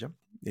 Georgia.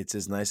 It's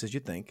as nice as you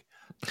think.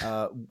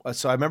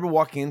 So I remember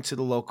walking into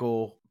the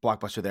local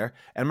Blockbuster there,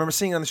 and I remember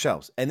seeing it on the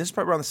shelves. And this is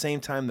probably around the same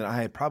time that I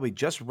had probably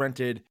just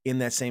rented in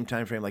that same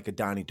time frame, like a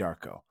Donnie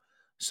Darko.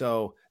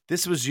 So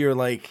this was your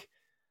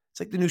it's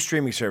like the new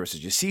streaming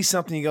services. You see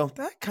something, you go,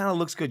 that kind of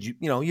looks good.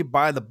 You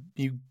buy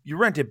you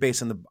rent it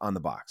based on the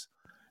box.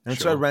 And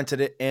Sure. so I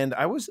rented it, and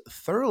I was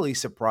thoroughly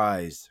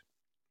surprised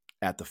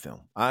at the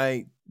film.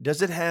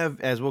 Does it have,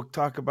 as we'll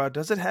talk about,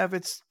 does it have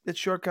its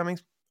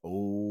shortcomings?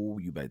 Oh,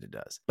 you bet it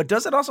does. But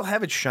does it also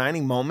have its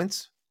shining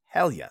moments?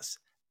 Hell yes.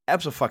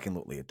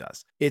 Absolutely it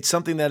does. It's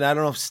something that, I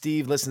don't know if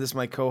Steve listened to this,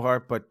 my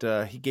cohort,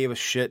 but he gave us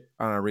shit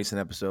on our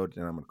recent episode,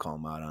 and I'm going to call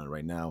him out on it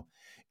right now.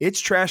 It's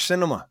trash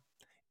cinema.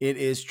 It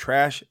is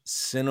trash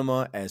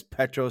cinema, as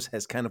Petros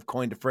has kind of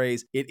coined a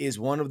phrase. It is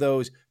one of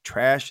those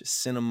trash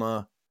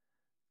cinema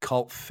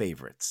cult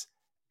favorites.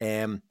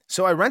 And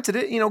so I rented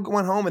it,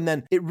 went home, and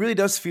then it really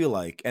does feel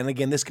like, and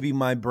again, this could be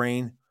my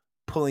brain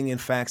pulling in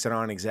facts that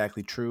aren't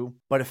exactly true,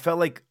 but it felt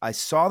like I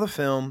saw the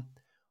film,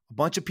 a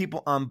bunch of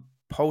people on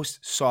post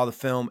saw the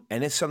film,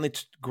 and it suddenly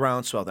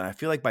groundswelled. And I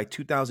feel like by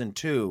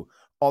 2002,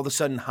 all of a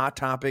sudden Hot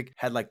Topic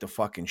had like the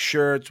fucking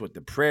shirts with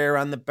the prayer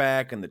on the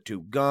back and the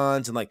two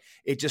guns, and like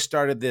it just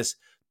started this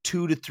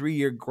 2 to 3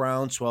 year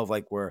groundswell of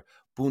like where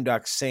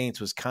Boondock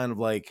Saints was kind of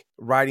like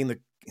riding the,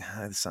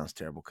 this sounds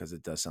terrible because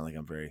it does sound like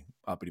I'm very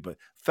uppity, but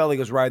felt like it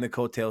was riding the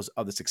coattails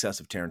of the success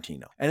of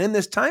Tarantino. And in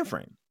this time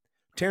frame,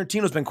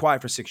 Tarantino's been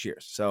quiet for 6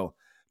 years. So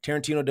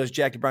Tarantino does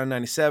Jackie Brown in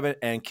 97,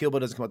 and Kill Bill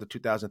doesn't come out to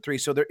 2003.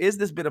 So there is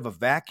this bit of a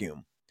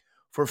vacuum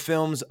for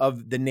films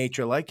of the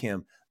nature like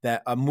him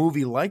that a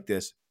movie like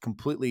this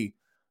completely,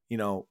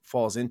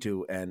 falls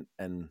into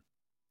and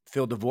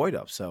filled the void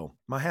of. So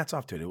my hat's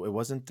off to it. It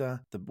wasn't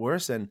the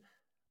worst, and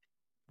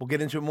we'll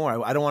get into it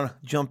more. I don't want to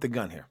jump the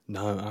gun here.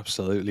 No,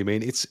 absolutely. I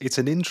mean, it's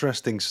an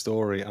interesting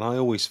story, and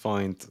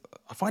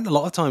I find a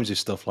lot of times with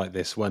stuff like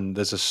this when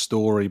there's a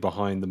story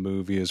behind the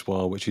movie as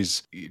well, which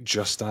is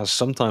just as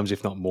sometimes,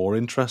 if not more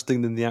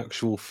interesting than the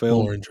actual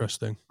film. More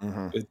interesting.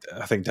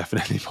 Mm-hmm. I think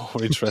definitely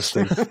more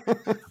interesting.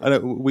 I know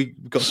we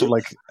got sort of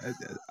like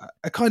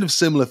a kind of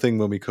similar thing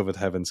when we covered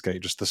Heaven's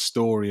Gate. Just the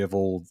story of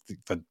all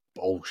the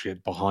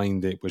bullshit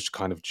behind it was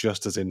kind of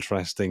just as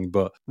interesting.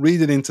 But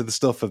reading into the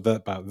stuff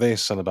about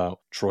this and about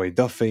Troy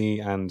Duffy,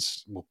 and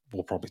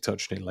we'll probably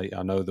touch on it later.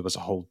 I know there was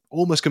a whole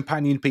almost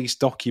companion piece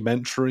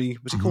documentary.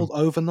 Was it called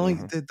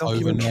Overnight? The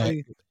documentary.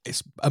 Overnight.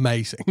 It's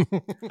amazing.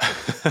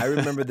 I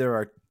remember there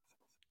are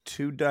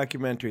 2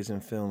 documentaries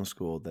in film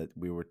school that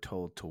we were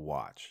told to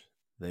watch.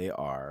 They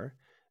are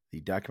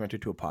the documentary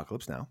to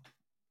Apocalypse Now,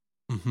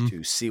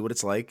 to see what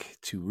it's like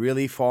to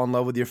really fall in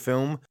love with your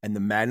film and the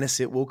madness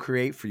it will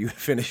create for you to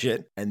finish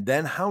it, and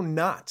then How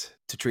Not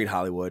to Treat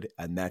Hollywood,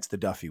 and that's the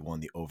Duffy one,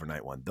 the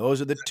Overnight one.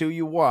 Those are the two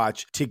you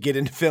watch to get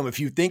into film. If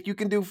you think you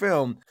can do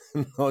film,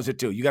 those are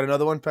two. You got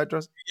another one,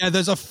 Petros? Yeah,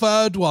 there's a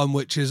third one,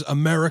 which is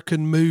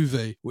American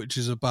Movie, which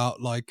is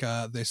about like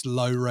this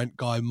low rent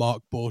guy,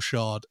 Mark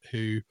Borchardt,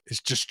 who is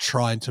just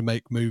trying to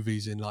make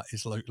movies in like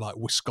his like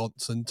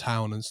Wisconsin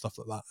town and stuff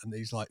like that. And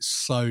he's like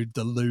so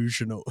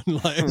delusional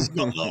and like he's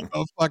got like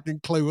no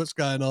fucking clue what's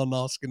going on,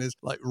 asking his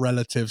like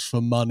relatives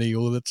for money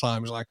all the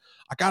time. He's like,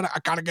 I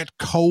gotta get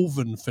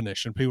Colvin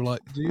finished. And people are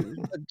like, do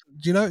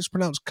you know it's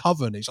pronounced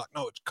Coven? He's like,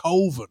 no, it's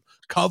Colvin.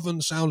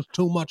 Coven sounds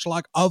too much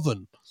like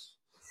oven.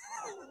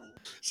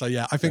 So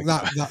yeah, I think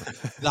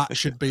that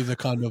should be the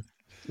kind of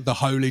the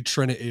holy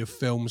trinity of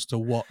films to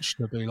watch,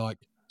 to be like,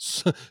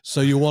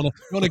 so you want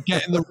to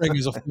get in the ring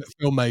as a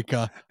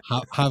filmmaker,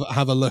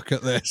 have a look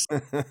at this.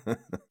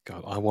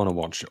 God, I want to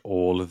watch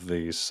all of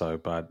these so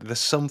bad. There's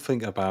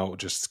something about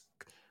just,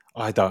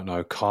 I don't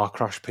know, car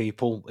crash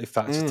people, if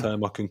that's a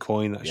term I can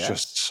coin, that's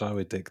just so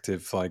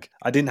addictive. Like,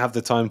 I didn't have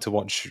the time to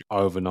watch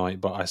Overnight,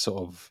 but I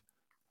sort of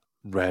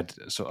read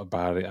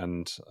about it,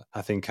 and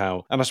I think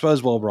how, and I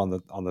suppose while we're on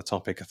the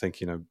topic, I think,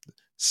 you know,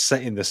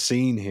 setting the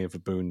scene here for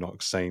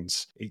Boondock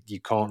Saints,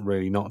 you can't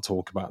really not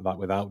talk about that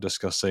without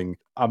discussing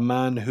a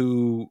man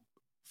who,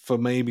 for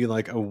maybe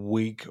like a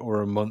week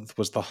or a month,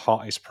 was the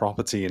hottest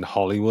property in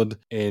Hollywood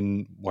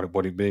in what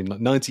would it been, like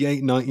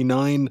 98,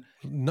 99?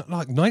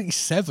 Like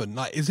 97.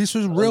 Like this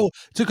was real.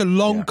 It took a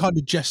long kind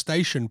of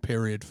gestation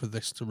period for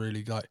this to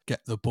really like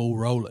get the ball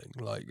rolling.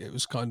 Like it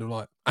was kind of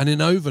like, and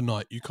in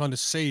Overnight you kind of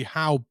see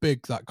how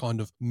big that kind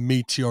of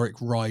meteoric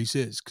rise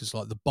is, because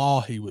like the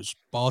bar he was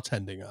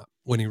bartending at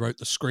when he wrote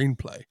the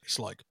screenplay, it's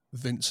like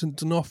Vincent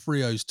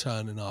D'Onofrio's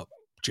turning up,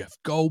 Jeff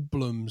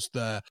Goldblum's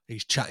there,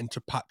 he's chatting to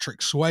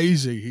Patrick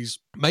Swayze, he's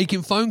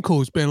making phone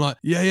calls being like,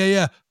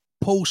 yeah,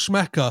 Paul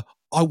Schmecker,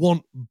 I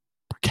want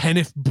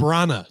Kenneth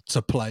Branagh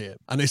to play it.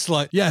 And it's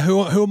like, yeah,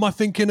 who am I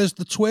thinking as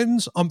the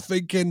twins? I'm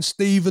thinking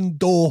Stephen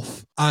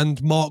Dorff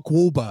and Mark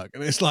Wahlberg.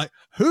 And it's like,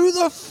 who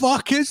the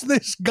fuck is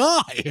this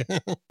guy?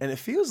 And it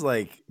feels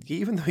like,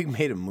 even though he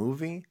made a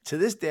movie, to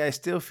this day I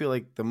still feel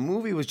like the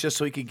movie was just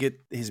so he could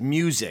get his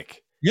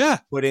music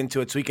put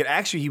into it, so he could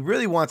actually, he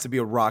really wants to be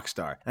a rock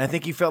star. And I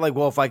think he felt like,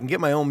 well, if I can get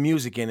my own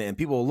music in it and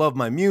people will love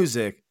my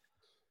music,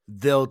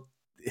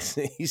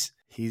 he's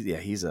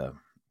a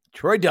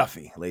Troy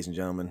Duffy, ladies and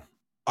gentlemen.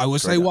 I will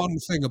say one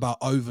thing about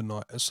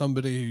Overnight, as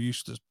somebody who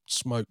used to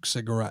smoke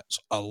cigarettes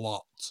a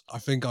lot, I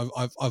think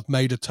I've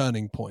made a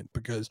turning point,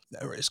 because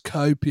there is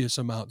copious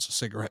amounts of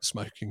cigarette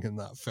smoking in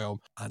that film,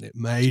 and it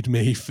made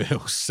me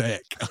feel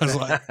sick. I was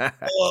like,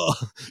 oh.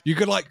 You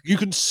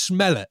can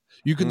smell it.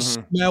 You can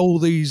smell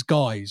these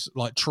guys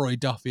like Troy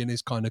Duffy and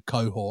his kind of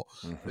cohort.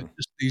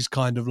 Just these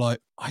kind of like,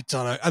 I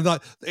don't know. And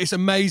like, it's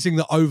amazing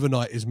that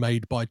Overnight is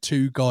made by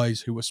two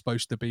guys who were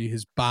supposed to be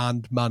his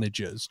band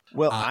managers.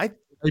 Well,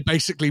 they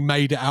basically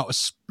made it out of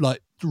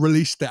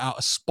released it out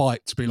of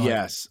spite to be like,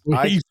 yes,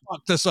 he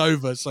fucked us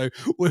over, so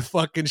we're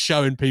fucking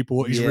showing people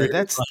what he's really.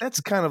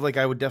 That's kind of like,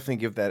 I would definitely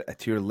give that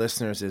to your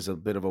listeners as a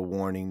bit of a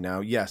warning.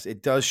 Now, yes,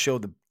 it does show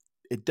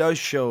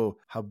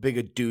how big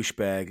a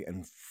douchebag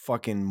and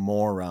fucking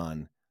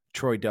moron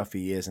Troy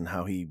Duffy is, and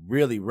how he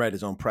really read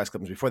his own press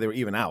clippings before they were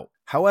even out.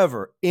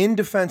 However, in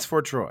defense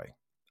for Troy,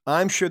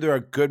 I'm sure there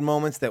are good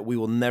moments that we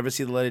will never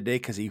see the light of day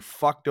because he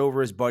fucked over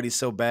his buddy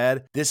so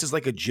bad. This is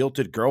like a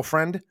jilted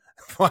girlfriend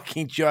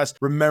fucking just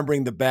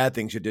remembering the bad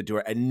things you did to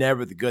her and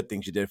never the good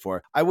things you did for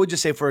her. I would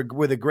just say,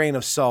 with a grain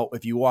of salt,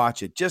 if you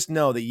watch it, just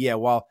know that, yeah,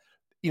 while,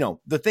 you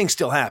know, the thing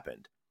still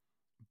happened,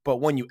 but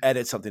when you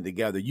edit something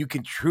together, you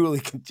can truly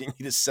continue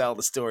to sell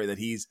the story that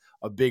he's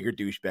a bigger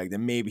douchebag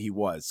than maybe he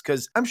was.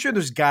 Because I'm sure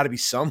there's got to be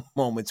some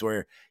moments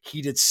where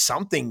he did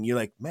something you're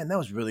like, man, that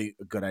was really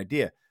a good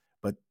idea.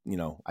 But, you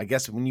know, I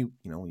guess when you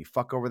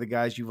fuck over the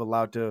guys you've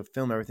allowed to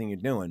film everything you're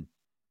doing,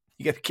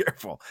 you got to be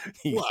careful.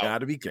 You got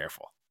to be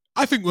careful.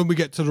 I think when we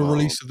get to the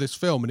release of this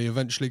film, and he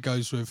eventually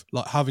goes with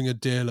like having a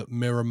deal at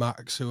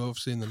Miramax, who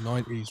obviously in the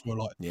 90s were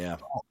like,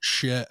 hot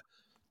shit,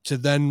 to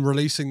then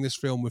releasing this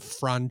film with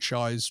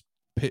Franchise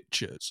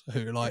Pictures,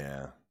 who like,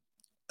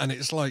 and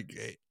it's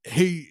like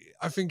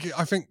I think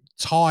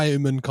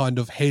time and kind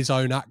of his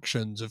own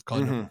actions have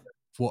kind of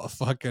what a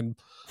fucking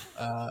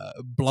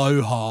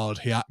blowhard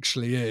he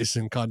actually is,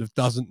 and kind of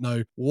doesn't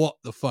know what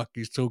the fuck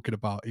he's talking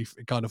about. He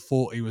kind of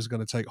thought he was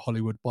going to take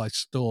Hollywood by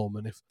storm,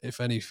 and if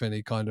anything,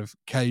 he kind of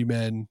came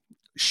in,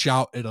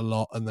 shouted a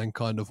lot, and then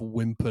kind of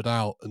whimpered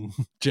out, and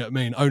do you know what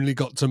I mean? Only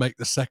got to make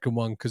the second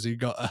one because he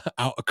got an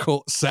out of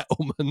court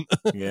settlement.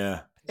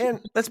 Yeah,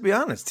 and let's be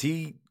honest,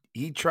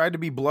 he tried to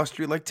be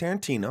blustery like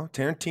Tarantino.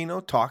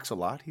 Tarantino talks a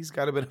lot. He's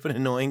got a bit of an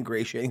annoying,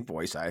 ingratiating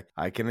voice. I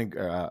can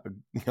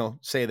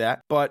say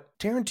that. But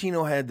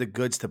Tarantino had the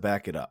goods to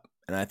back it up.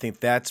 And I think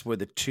that's where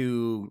the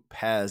two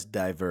paths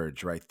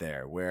diverge right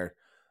there. Where,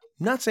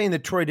 I'm not saying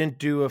that Troy didn't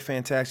do a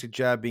fantastic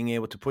job being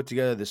able to put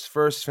together this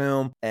first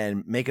film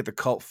and make it the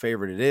cult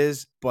favorite it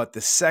is. But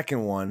the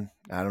second one,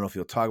 I don't know if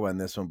you'll talk about in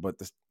this one, but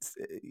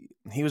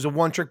he was a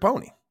one-trick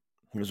pony.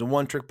 He was a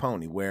one-trick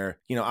pony where,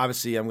 you know,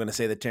 obviously I'm going to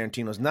say that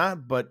Tarantino's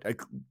not, but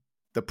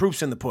The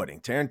proof's in the pudding.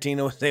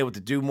 Tarantino was able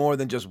to do more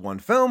than just one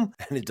film,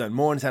 and he's done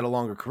more and has had a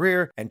longer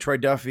career. And Troy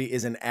Duffy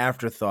is an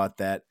afterthought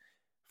that,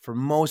 for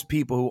most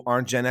people who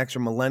aren't Gen X or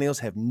millennials,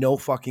 have no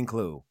fucking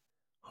clue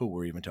who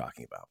we're even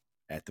talking about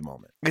at the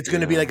moment. It's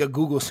going to be like a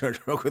Google search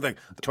real quick, like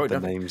Troy The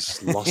Duffy.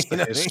 name's lost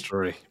to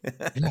history.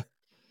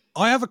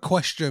 I have a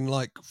question,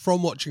 like,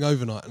 from watching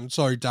Overnight, and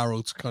sorry,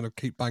 Daryl, to kind of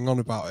keep bang on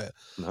about it.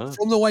 No.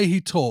 From the way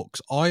he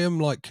talks, I am,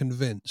 like,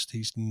 convinced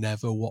he's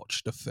never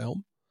watched a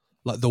film.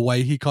 Like, the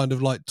way he kind of,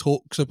 like,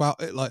 talks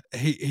about it, like,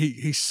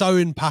 he's so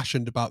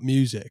impassioned about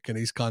music, and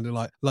he's kind of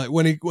like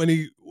when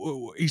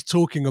he's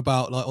talking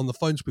about, like, on the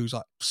phone speak, he's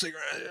like,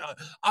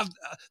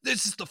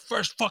 this is the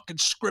first fucking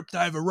script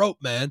I ever wrote,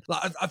 man.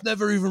 Like, I've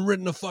never even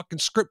written a fucking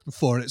script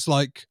before, and it's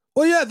like,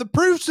 well, yeah, the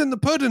proof's in the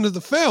pudding of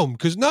the film,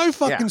 because no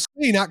fucking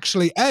scene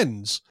actually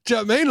ends. Do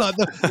you know what I mean?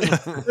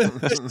 Like,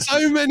 there's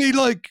so many,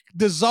 like,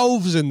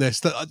 dissolves in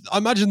this that I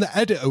imagine the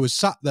editor was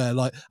sat there,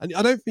 like, and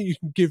I don't think you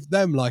can give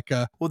them, like,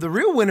 a... Well, the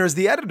real winner is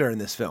the editor in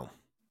this film.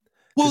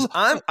 Well,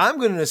 I'm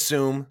going to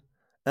assume,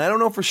 and I don't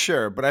know for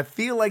sure, but I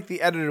feel like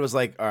the editor was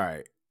like, all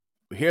right,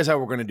 here's how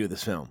we're going to do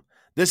this film.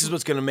 This is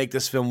what's going to make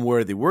this film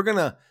worthy. We're going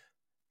to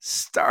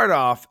start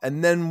off,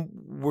 and then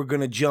we're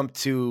going to jump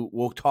to,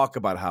 we'll talk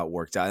about how it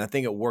works out. And I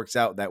think it works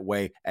out that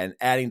way. And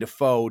adding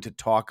Defoe to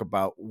talk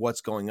about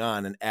what's going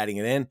on and adding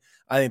it in,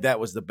 I think that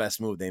was the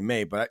best move they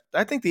made. But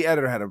I think the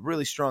editor had a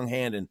really strong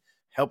hand in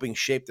helping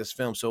shape this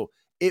film. So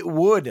it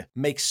would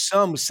make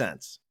some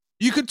sense.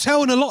 You could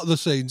tell in a lot of the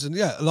scenes, and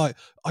yeah, like,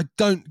 I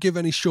don't give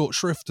any short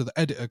shrift to the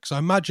editor, because I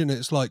imagine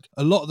it's like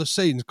a lot of the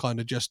scenes kind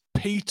of just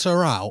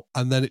peter out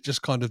and then it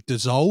just kind of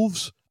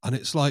dissolves. And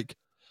it's like,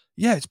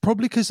 yeah, it's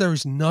probably because there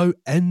is no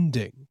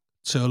ending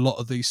to a lot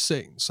of these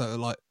scenes. So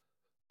like,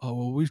 oh,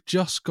 well, we've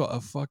just got to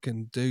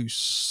fucking do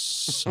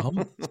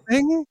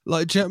something.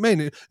 Like, do you know what I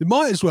mean? It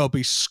might as well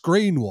be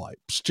screen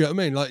wipes. Do you know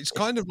what I mean? Like, it's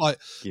kind of like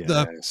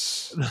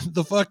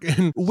the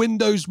fucking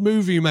Windows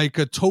Movie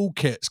Maker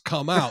toolkits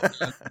come out.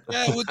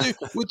 Yeah,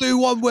 we'll do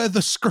one where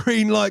the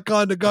screen like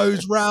kind of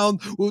goes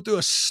round. We'll do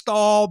a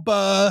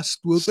starburst.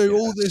 We'll do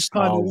all this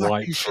kind of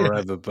wipe shit.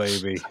 Forever,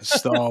 baby.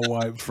 Star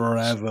wipe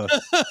forever.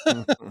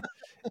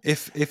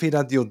 If he'd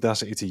had the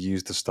audacity to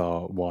use the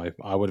star wipe,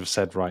 I would have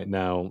said right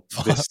now,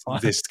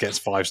 this gets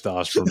 5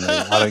 stars from me.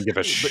 I don't give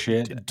a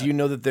shit. Do you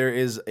know that there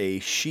is a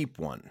sheep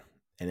one?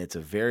 And it's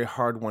a very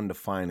hard one to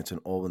find. It's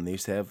an old one. They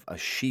used to have a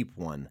sheep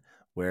one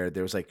where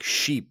there was like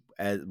sheep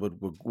would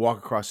walk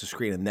across the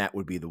screen, and that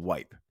would be the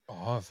wipe. Oh,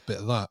 I have a bit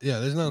of that. Yeah,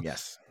 there's no...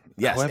 Yes.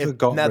 Now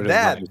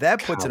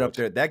that puts it up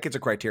there. That gets a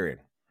criterion.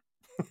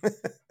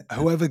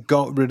 Whoever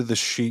got rid of the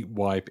sheep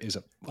wipe is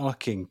a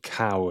fucking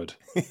coward.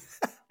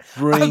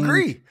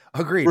 Agreed.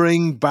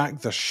 Bring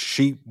back the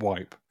sheep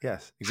wipe.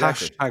 Yes,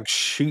 exactly. #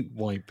 sheep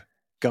wipe.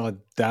 God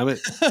damn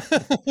it.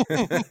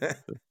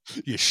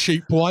 You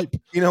sheep wipe.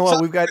 You know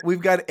what?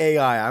 We've got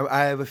AI.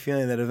 I have a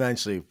feeling that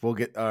eventually we'll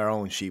get our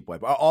own sheep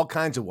wipe. All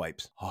kinds of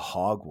wipes. A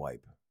hog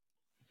wipe.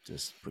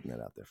 Just putting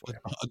that out there for you.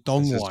 A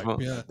dong wipe,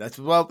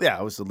 yeah.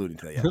 I was alluding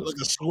to that. Yeah, like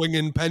a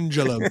swinging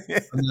pendulum. And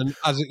then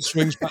as it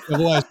swings back the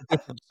other way, it's a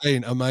different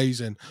scene.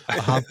 Amazing. I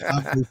have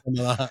some of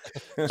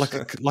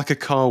that. Like a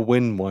car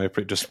wind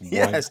wiper, it just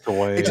wipes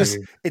away.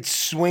 It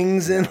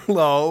swings in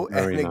low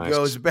and it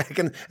goes back,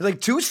 and it's like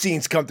 2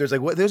 scenes come through. It's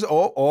like, what? There's we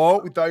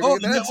thought you were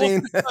getting that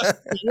scene.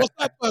 What's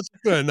that person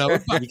doing now?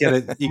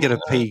 You get a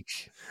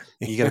peek.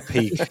 You get a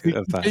peek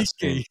of that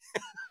scene.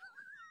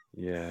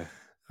 Yeah.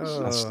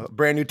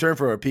 Brand new term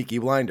for a peaky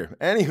blinder.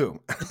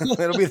 Anywho,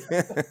 it'll be.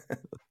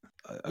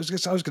 I was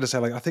going to say,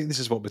 like, I think this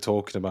is what we're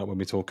talking about when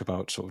we talk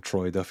about sort of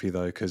Troy Duffy,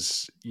 though,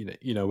 because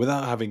you know,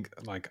 without having,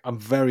 like, I'm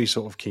very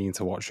sort of keen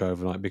to watch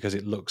Overnight because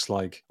it looks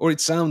like, or it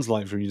sounds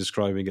like from you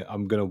describing it,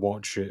 I'm going to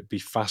watch it, be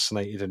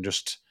fascinated, and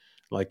just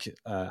like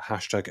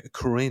hashtag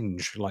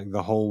cringe like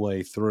the whole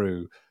way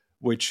through,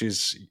 which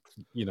is,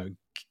 you know,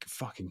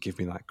 fucking give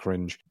me that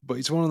cringe. But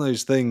it's one of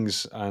those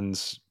things,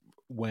 and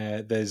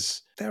where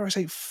there's, dare I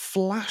say,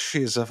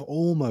 flashes of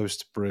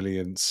almost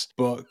brilliance,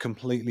 but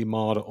completely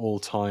marred at all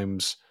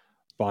times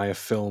by a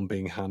film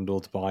being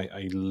handled by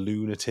a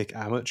lunatic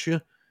amateur.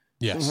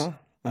 Yes.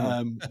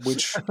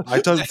 Which I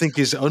don't think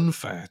is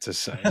unfair to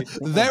say.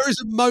 There is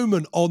a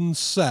moment on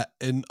set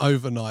in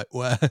Overnight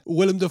where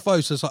Willem Dafoe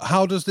says, like,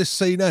 how does this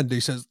scene end? He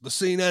says, the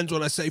scene ends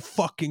when I say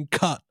fucking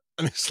cut.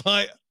 And it's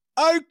like,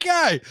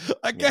 okay,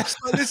 I guess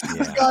this is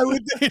the guy we're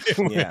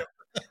dealing with.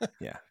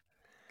 Yeah.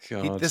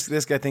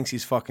 This guy thinks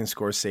he's fucking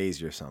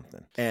Scorsese or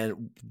something.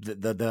 And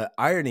the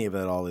irony of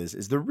it all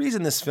is the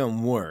reason this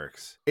film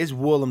works is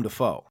Willem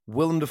Dafoe.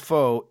 Willem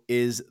Dafoe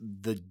is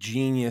the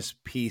genius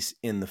piece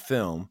in the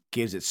film,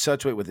 gives it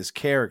such weight with his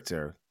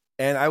character.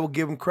 And I will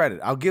give him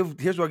credit.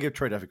 Here's what I'll give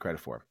Troy Duffy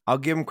credit for. I'll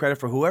give him credit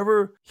for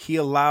whoever he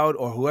allowed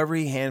or whoever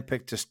he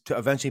handpicked to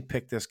eventually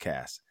pick this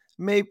cast.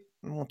 Maybe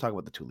we'll talk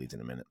about the 2 leads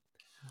in a minute.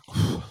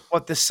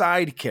 But the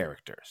side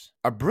characters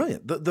are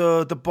brilliant.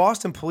 The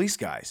Boston police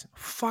guys,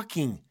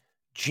 fucking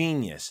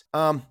Genius.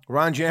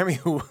 Ron Jeremy,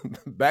 who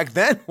back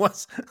then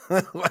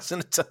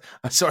wasn't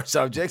a sore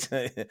subject.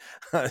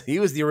 He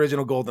was the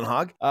original Golden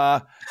Hog.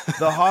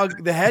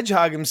 The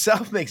hedgehog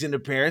himself makes an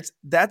appearance.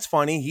 That's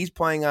funny. He's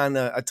playing on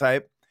a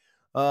type.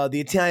 The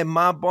Italian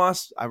mob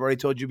boss, I've already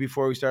told you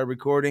before we started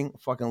recording.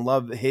 Fucking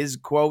love his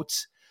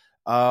quotes.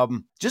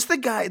 Just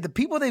the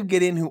people they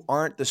get in who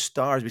aren't the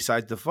stars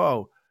besides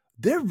Defoe,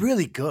 they're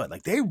really good.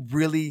 Like, they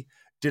really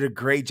did a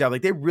great job.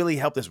 Like, they really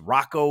helped us.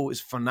 Rocco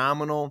is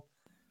phenomenal.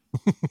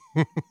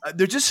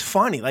 They're just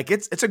funny. Like,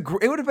 it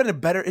would have been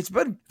if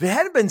it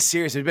hadn't been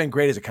serious, it'd been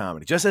great as a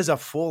comedy, just as a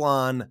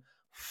full-on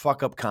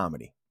fuck up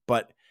comedy.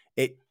 But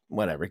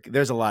whatever.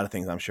 There's a lot of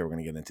things I'm sure we're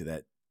going to get into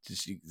that.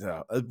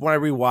 When I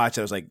rewatched,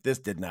 I was like, this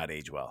did not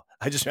age well.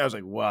 I was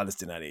like, wow, this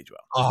did not age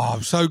well. Oh,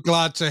 I'm so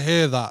glad to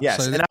hear that.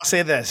 Yes, and I'll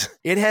say this.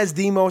 It has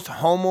the most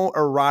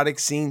homoerotic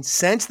scene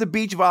since the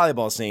beach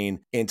volleyball scene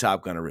in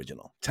Top Gun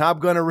Original. Top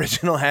Gun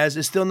Original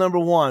is still number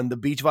one. The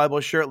beach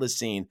volleyball shirtless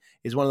scene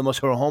is one of the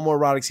most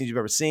homoerotic scenes you've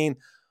ever seen.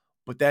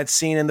 But that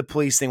scene in the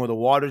police thing where the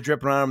water's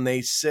dripping on them,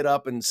 they sit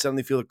up and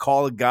suddenly feel the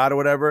call of God or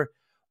whatever.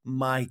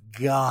 My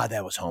God,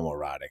 that was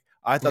homoerotic.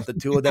 I thought the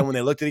two of them, when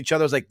they looked at each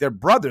other, I was like, they're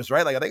brothers,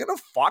 right? Like, are they going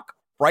to fuck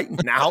right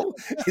now?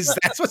 Is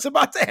that what's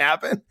about to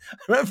happen? I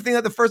remember thinking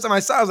that the first time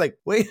I saw it, I was like,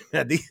 wait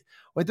a minute,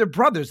 they're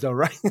brothers though,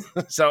 right?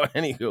 So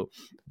anywho,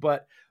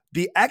 but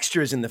the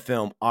extras in the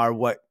film are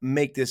what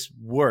make this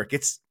work.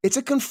 It's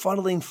a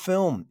confuddling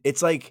film.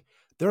 It's like,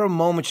 there are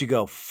moments you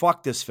go,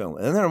 fuck this film.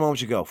 And then there are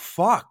moments you go,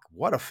 fuck,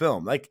 what a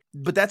film. Like,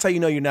 but that's how you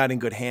know you're not in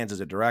good hands as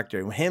a director.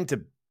 And him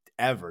to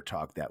ever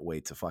talk that way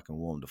to fucking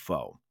Willem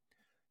Dafoe.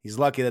 He's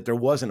lucky that there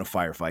wasn't a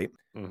firefight.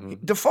 Mm-hmm.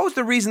 Dafoe's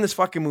the reason this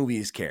fucking movie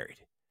is carried.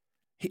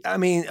 He's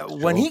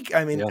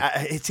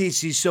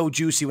so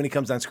juicy when he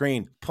comes on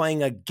screen,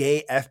 playing a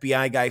gay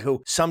FBI guy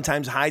who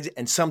sometimes hides it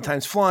and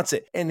sometimes flaunts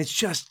it. And it's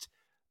just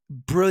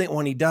brilliant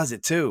when he does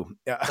it too.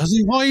 Does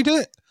he hide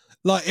it?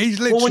 Like, he's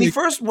literally...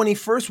 Well, when he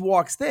first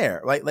walks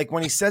there, like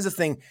when he says a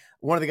thing,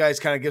 one of the guys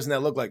kind of gives him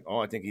that look like, oh,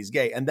 I think he's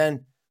gay. And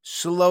then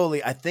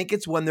slowly, I think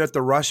it's when they're at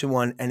the Russian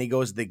one and he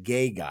goes, the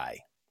gay guy.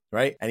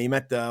 Right. And he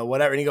met the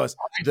whatever. And he goes,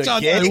 the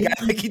gay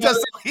guy. Like,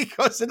 he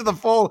goes into the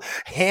full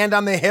hand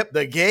on the hip,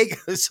 the gay.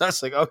 So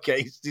it's like,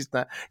 okay, he's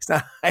not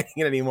hiding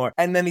it anymore.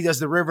 And then he does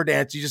the river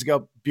dance. You just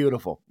go,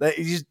 beautiful.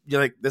 You're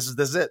like, this is it.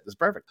 This is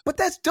perfect. But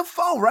that's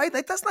Dafoe, right?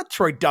 Like, that's not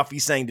Troy Duffy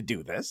saying to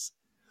do this.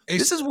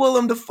 This is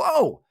Willem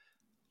Dafoe.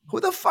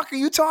 Who the fuck are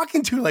you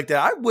talking to like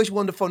that? I wish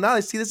Willem Dafoe, now I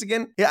see this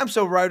again. Yeah, I'm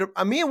so right.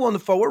 Me and Willem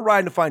Dafoe, we're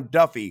riding to find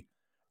Duffy.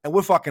 And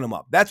we're fucking him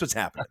up. That's what's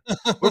happening.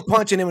 We're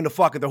punching him in the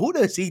fucking throat. Who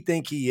does he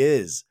think he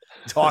is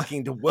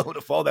talking to Willem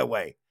Dafoe that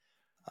way?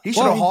 He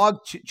should have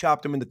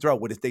chopped him in the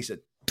throat with it. They said,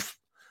 just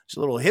a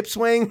little hip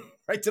swing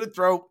right to the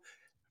throat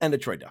and a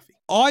Troy Duffy.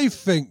 I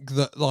think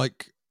that,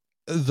 like,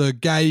 the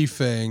gay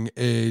thing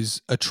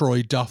is a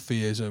Troy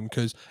Duffyism,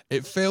 because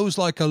it feels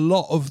like a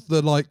lot of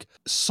the, like,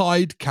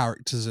 side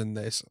characters in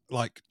this,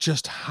 like,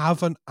 just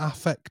have an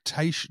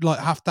affectation, like,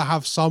 have to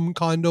have some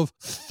kind of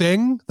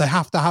thing. They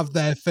have to have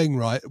their thing,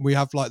 right? We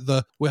have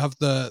the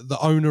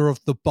owner of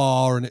the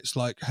bar, and it's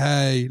like,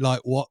 hey, like,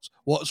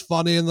 what's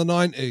funny in the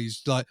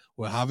 90s? Like,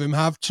 we'll have him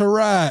have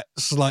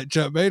Tourette's. Like, do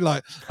you know what I mean?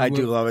 Like, I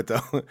do love it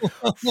though.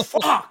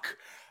 Fuck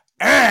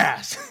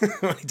ass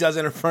when he does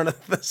it in front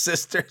of the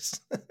sisters.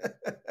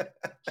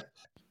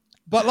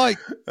 But like,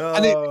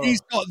 and he's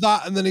got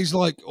that, and then he's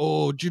like,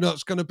 oh, do you know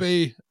it's going to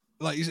be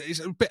like, he's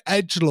a bit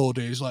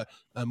edgelordy. He's like,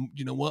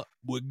 you know what,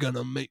 we're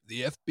gonna make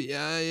the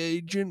FBI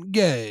agent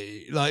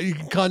gay. Like, you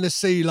can kind of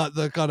see like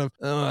the kind of,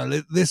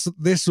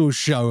 this will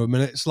show him.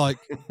 And it's like,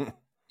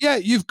 yeah,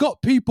 you've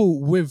got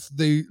people with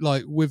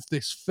with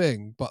this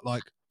thing, but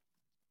like,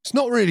 it's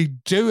not really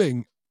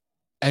doing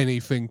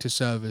anything to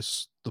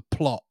service the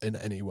plot in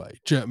any way.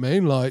 Do you know what I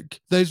mean?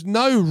 Like, there's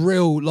no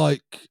real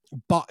like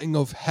butting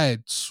of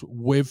heads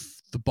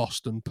with the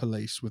Boston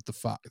police with the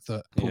fact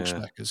that Paul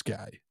Schmecker's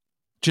gay.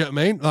 Do you know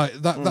what I mean? Like,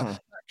 that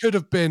could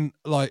have been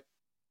like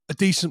a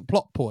decent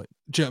plot point.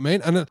 Do you know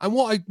what I mean? And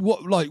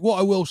what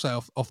I will say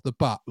off the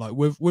bat, like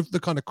with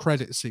the kind of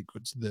credit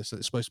sequence of this,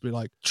 it's supposed to be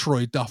like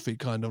Troy Duffy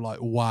kind of like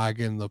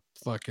wagging the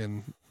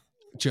fucking,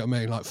 do you know what I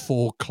mean? Like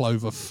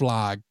 4-clover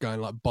flag,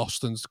 going like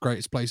Boston's the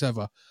greatest place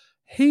ever.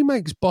 He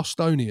makes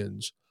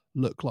Bostonians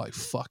look like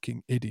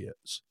fucking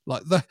idiots.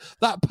 Like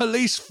that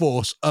police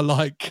force are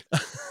like,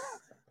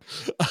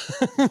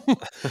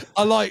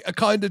 are like a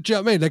kind of, do you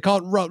know what I mean? They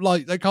can't run,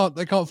 like they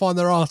can't find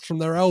their ass from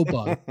their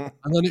elbow.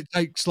 And then it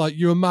takes like,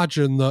 you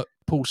imagine that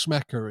Paul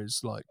Schmecker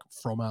is like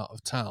from out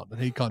of town,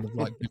 and he kind of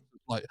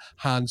like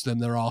hands them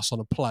their ass on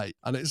a plate,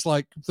 and it's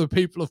like the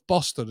people of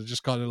Boston are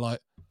just kind of like,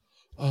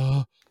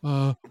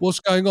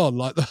 what's going on?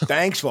 Like,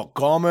 thanks for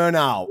coming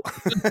out.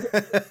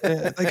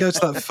 They go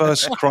to that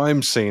first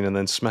crime scene, and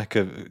then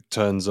Smecker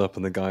turns up,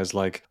 and the guy's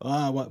like,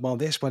 well,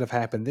 this would have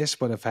happened. This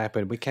would have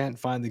happened. We can't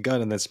find the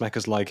gun. And then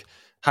Smecker's like,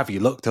 have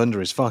you looked under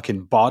his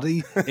fucking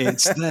body?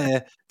 It's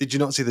there. Did you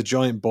not see the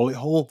giant bullet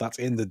hole? That's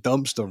in the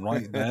dumpster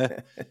right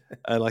there.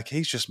 Like,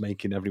 he's just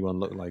making everyone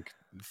look like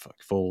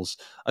fools.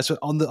 So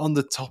on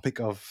the topic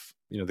of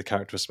the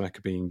character of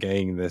Smecker being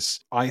gay in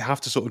this, I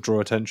have to sort of draw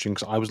attention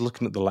because I was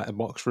looking at the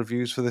Letterboxd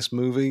reviews for this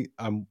movie,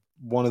 and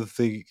one of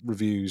the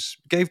reviews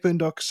gave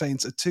Boondock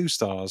Saints 2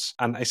 stars,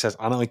 and it says,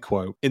 and I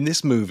quote, "In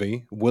this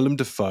movie, Willem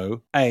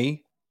Dafoe,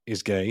 A,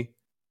 is gay,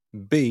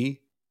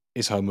 B,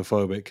 is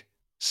homophobic,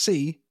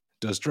 C,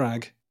 does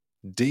drag,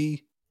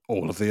 D,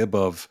 all of the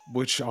above,"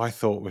 which I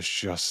thought was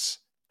just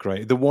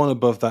great. The one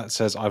above that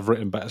says, "I've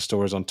written better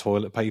stories on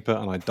toilet paper,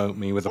 and I don't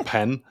mean with a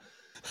pen."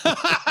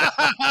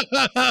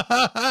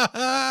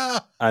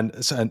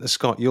 And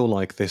Scott, you'll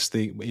like this.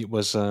 It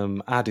was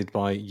added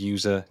by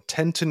user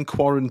Tenton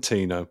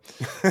Quarantino,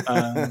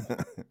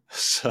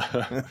 so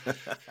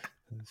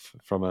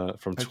from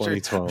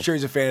 2012. I'm sure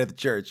he's a fan of the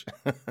church.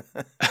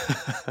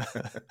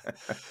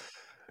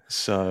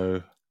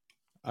 So,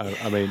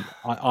 I mean,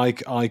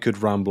 I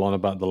could ramble on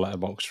about the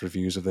Letterboxd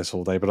reviews of this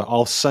all day, but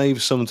I'll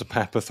save some to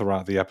pepper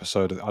throughout the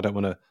episode. I don't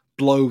want to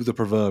blow the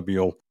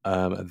proverbial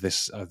at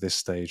this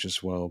stage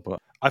as well. But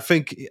I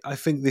think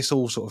this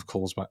all sort of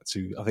calls back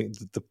to, I think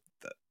the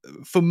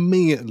for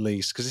me at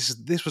least, because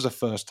this was a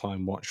first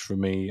time watch for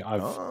me.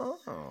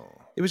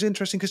 It was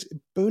interesting because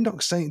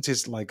Boondock Saints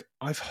is like,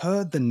 I've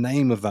heard the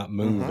name of that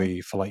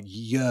movie for like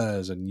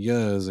years and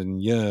years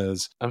and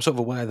years. I'm sort of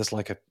aware there's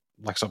like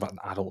sort of an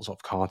adult sort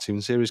of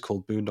cartoon series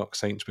called Boondock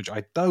Saints, which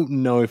I don't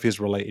know if is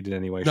related in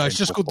any way. No, it's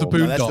just called the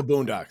No, that's the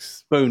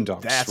Boondocks.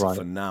 Boondocks. That's right.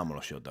 a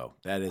phenomenal show, though.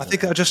 That is. I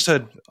think I just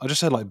said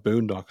like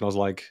Boondock, and I was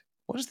like,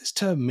 what does this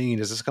term mean?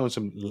 Is this kind of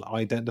some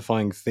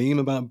identifying theme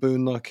about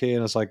Boondock here?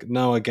 And I was like,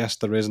 no, I guess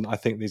there isn't. I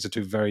think these are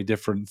two very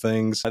different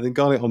things. I then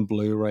got it on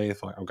Blu-ray.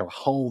 Like, I'm going to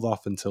hold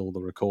off until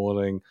the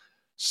recording,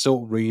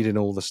 still reading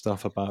all the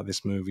stuff about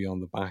this movie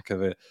on the back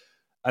of it,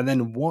 and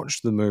then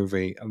watch the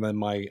movie. And then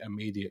my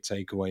immediate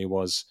takeaway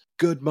was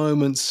good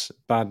moments,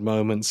 bad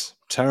moments,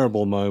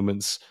 terrible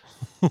moments.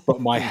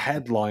 But my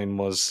headline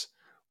was,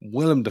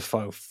 Willem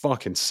Dafoe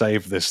fucking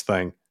saved this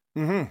thing.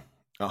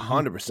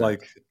 100%.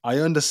 Like, I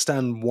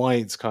understand why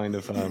it's kind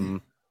of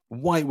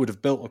why it would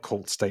have built a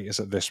cult status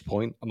at this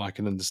point, and I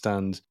can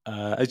understand,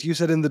 as you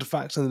said in the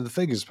facts and the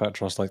figures,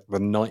 Petros, like the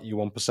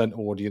 91%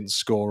 audience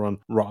score on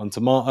Rotten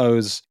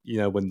Tomatoes.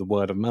 When the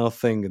word of mouth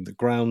thing and the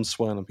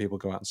groundswell and people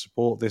go out and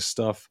support this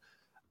stuff,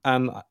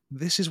 and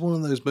this is one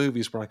of those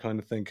movies where I kind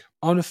of think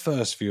on a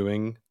first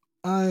viewing,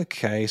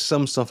 okay,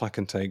 some stuff I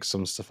can take,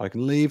 some stuff I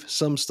can leave,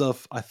 some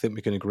stuff I think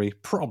we can agree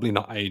probably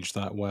not aged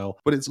that well.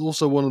 But it's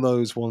also one of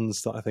those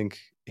ones that I think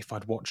if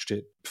I'd watched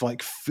it for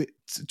like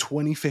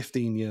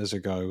 15 years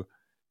ago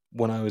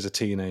when I was a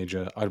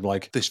teenager, I'd be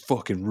like, this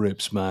fucking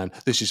rips, man.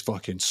 This is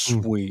fucking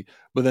sweet.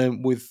 But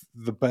then with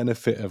the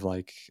benefit of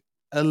like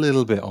a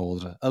little bit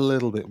older, a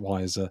little bit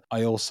wiser,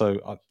 I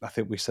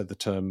think we said the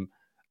term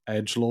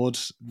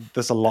edgelord.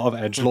 There's a lot of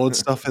edgelord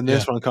stuff in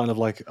this where I'm kind of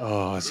like,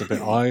 oh, it's a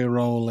bit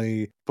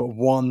eye-rolly. But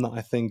one that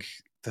I think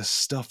there's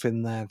stuff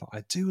in there that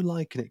I do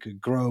like, and it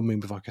could grow me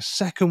with like a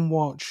second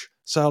watch.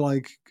 So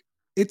like,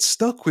 it's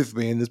stuck with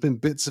me, and there's been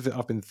bits of it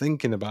I've been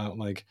thinking about,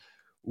 like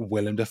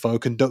Willem Dafoe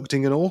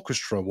conducting an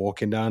orchestra,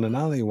 walking down an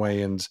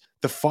alleyway, and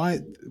the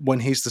fight when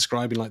he's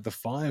describing like the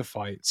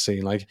firefight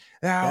scene, like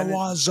there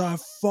was a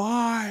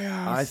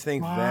fire. I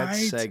think that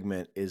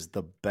segment is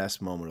the best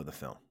moment of the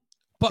film.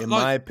 But in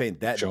my opinion,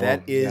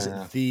 that is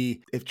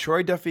if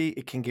Troy Duffy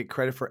can get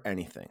credit for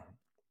anything,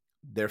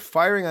 they're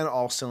firing on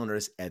all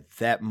cylinders at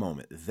that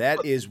moment.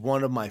 That is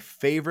one of my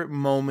favorite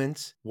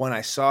moments when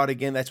I saw it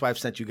again. That's why I've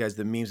sent you guys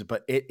the memes,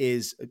 but it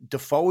is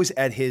Dafoe is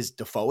at his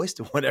Dafoeist,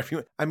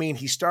 whatever. I mean,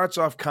 he starts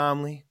off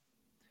calmly,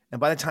 and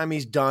by the time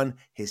he's done,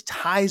 his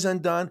tie's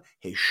undone,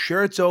 his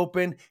shirt's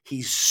open,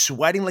 he's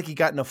sweating like he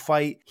got in a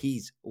fight,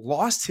 he's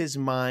lost his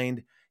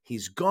mind.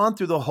 He's gone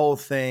through the whole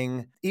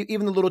thing,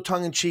 even the little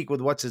tongue-in-cheek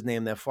with what's his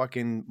name, that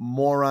fucking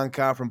moron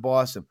cop from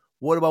Boston.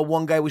 What about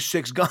one guy with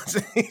 6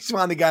 guns? He's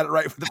finally got it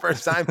right for the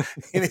first time.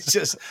 And it's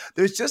just,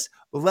 there's just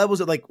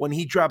levels of like when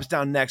he drops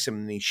down next to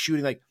him and he's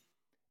shooting, like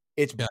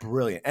it's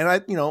brilliant. And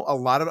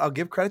I'll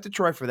give credit to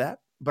Troy for that,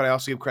 but I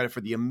also give credit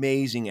for the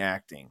amazing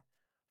acting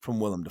from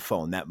Willem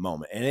Dafoe in that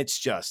moment. And it's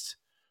just,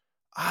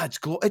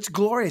 it's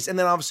glorious. And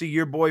then obviously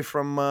your boy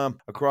from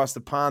across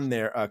the pond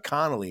there,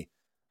 Connolly.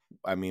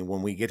 I mean,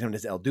 when we get him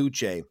to El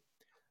Duce,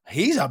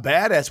 he's a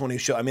badass when he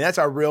shows. I mean, that's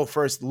our real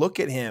first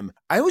look at him.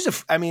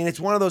 It's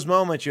one of those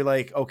moments you're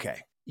like, okay,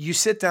 you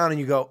sit down and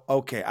you go,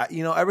 okay,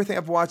 everything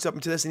I've watched up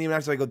until this, and even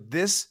after I go,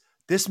 this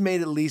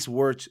made at least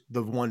worth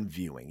the one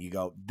viewing. You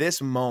go,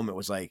 this moment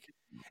was like,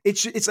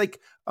 it's like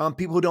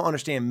people who don't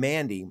understand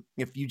Mandy.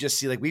 If you just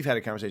see, like we've had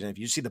a conversation, if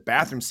you see the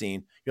bathroom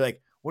scene, you're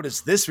like, what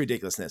is this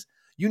ridiculousness?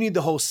 You need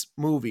the whole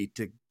movie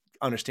to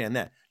understand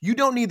that. You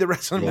don't need the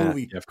rest of the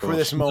movie for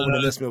this moment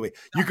in this movie.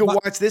 You can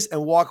watch this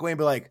and walk away and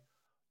be like,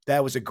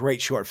 that was a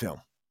great short film.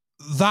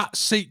 That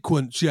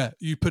sequence,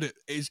 you put it,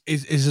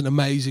 is an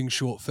amazing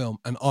short film,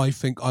 and I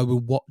think I will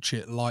watch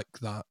it like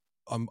that.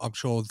 I'm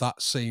sure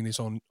that scene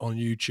is on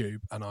YouTube,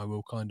 and I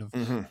will kind of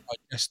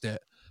digest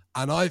it.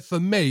 And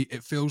for me,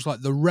 it feels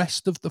like the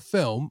rest of the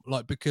film,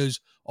 like, because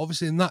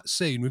obviously in that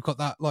scene, we've got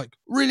that like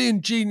really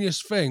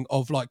ingenious thing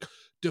of like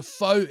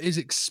Dafoe is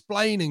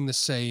explaining the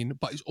scene,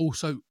 but he's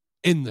also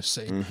in the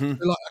scene. Mm-hmm.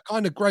 Like a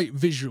kind of great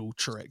visual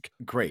trick.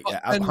 Great. But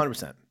Yeah,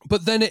 100%.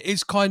 But then it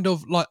is kind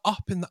of like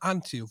up in the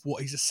ante of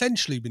what he's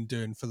essentially been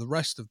doing for the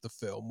rest of the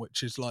film,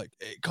 which is like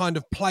it kind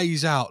of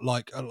plays out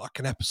like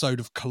an episode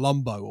of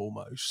Columbo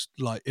almost.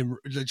 Like, do you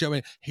know what I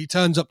mean? He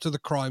turns up to the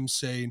crime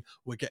scene.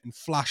 We're getting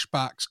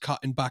flashbacks,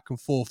 cutting back and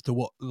forth to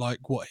what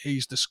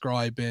he's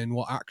describing,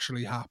 what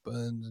actually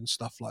happened, and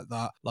stuff like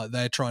that. Like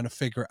they're trying to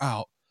figure it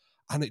out,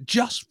 and it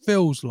just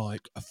feels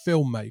like a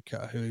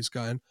filmmaker who is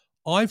going,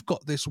 I've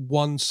got this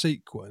one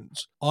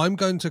sequence. I'm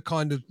going to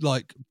kind of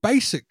like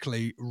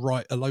basically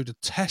write a load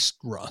of test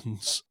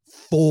runs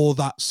for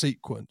that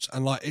sequence.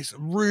 And like, it's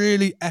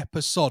really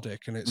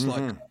episodic and it's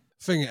like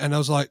thing. And I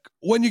was like,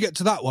 when you get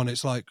to that one,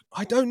 it's like,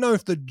 I don't know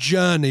if the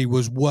journey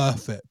was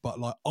worth it, but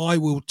like, I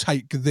will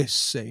take this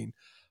scene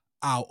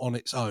out on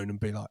its own and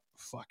be like,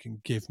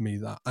 fucking give me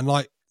that. And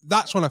like,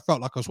 that's when I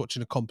felt like I was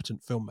watching a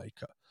competent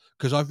filmmaker.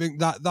 Because I think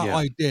that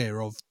idea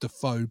of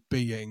Defoe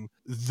being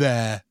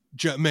there,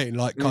 do you know what I mean?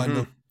 Like kind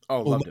of,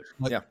 loved it.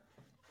 Like, yeah,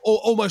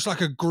 almost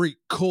like a Greek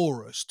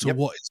chorus to Yep.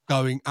 what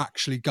is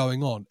actually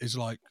going on is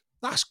like,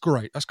 that's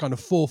great. That's kind of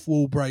fourth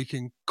wall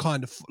breaking,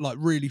 kind of like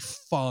really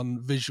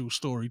fun visual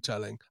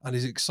storytelling and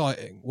is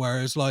exciting.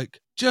 Whereas like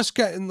just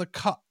getting the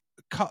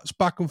cuts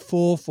back and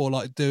forth or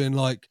like doing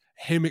like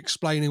him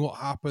explaining what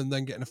happened,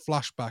 then getting a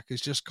flashback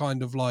is just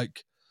kind of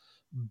like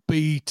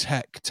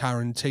B-tech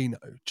Tarantino.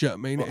 Do you know what I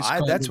mean?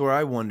 Well, that's where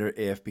I wonder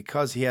if,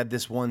 because he had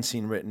this one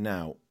scene written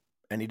out,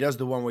 and he does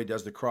the one where he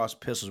does the cross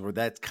pistols, where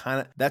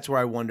that's where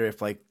I wonder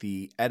if like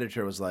the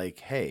editor was like,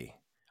 hey,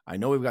 I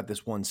know we've got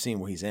this one scene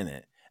where he's in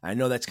it. I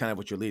know that's kind of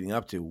what you're leading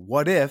up to.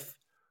 What if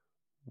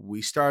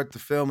we start the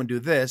film and do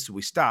this,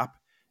 we stop,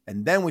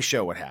 and then we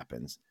show what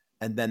happens,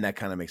 and then that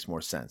kind of makes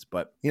more sense.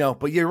 But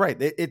but you're right.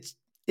 It's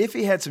if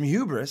he had some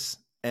hubris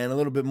and a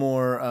little bit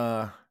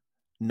more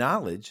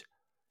knowledge,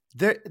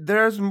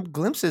 there's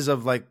glimpses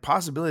of like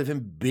possibility of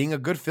him being a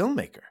good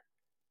filmmaker.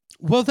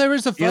 Well, there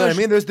is a version. You know what I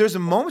mean? There's a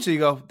moment where you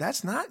go,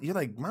 you're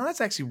like, wow,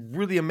 that's actually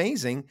really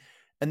amazing.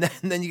 And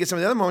then you get some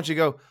of the other moments you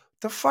go,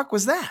 the fuck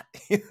was that?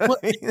 You know what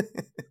I mean?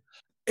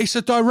 It's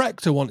a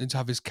director wanting to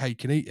have his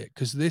cake and eat it,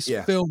 because this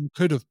film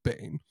could have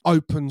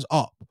opens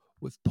up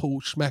with Paul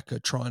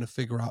Schmecker trying to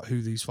figure out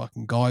who these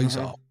fucking guys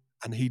are.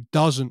 And he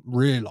doesn't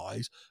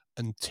realize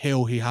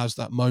until he has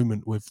that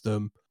moment with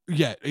them.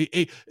 Yeah,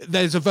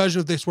 there's a version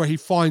of this where he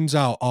finds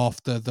out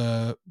after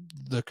the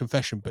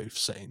confession booth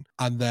scene,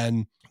 and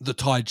then the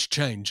tides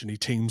change and he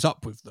teams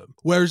up with them.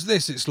 Whereas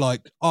this, it's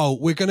like, oh,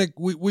 we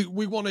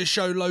want to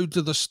show loads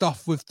of the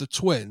stuff with the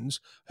twins,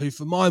 who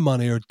for my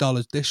money are dull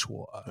as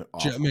dishwater. Do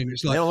you know what I mean?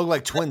 It's like, they don't look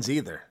like twins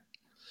either.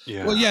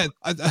 Yeah. Well, yeah,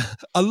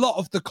 a lot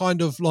of the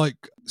kind of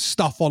like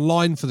stuff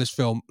online for this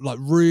film like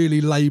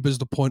really labors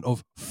the point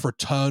of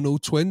fraternal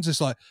twins. It's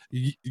like,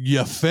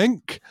 you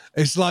think?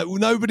 It's like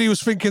nobody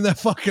was thinking they're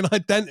fucking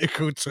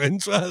identical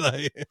twins, were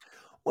they?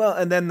 Well,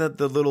 and then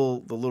the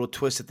little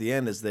twist at the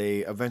end is they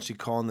eventually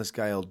call in this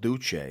guy El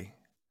Duce,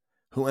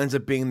 who ends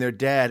up being their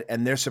dad,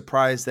 and they're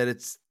surprised that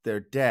it's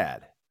their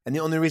dad. And the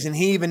only reason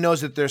he even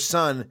knows that their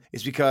son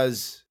is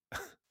because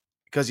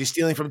he's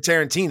stealing from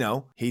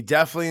Tarantino. He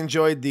definitely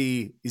enjoyed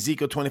the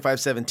Ezekiel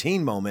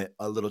 25:17 moment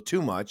a little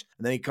too much.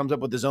 And then he comes up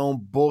with his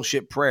own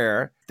bullshit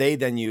prayer they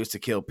then use to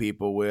kill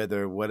people with,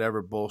 or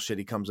whatever bullshit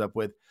he comes up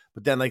with.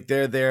 But then like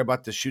they're there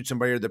about to shoot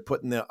somebody, or they're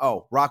putting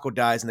Rocco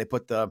dies and they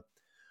put the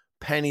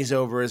pennies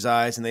over his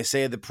eyes and they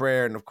say the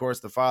prayer. And of course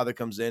the father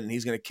comes in and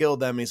he's going to kill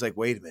them. And he's like,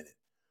 wait a minute.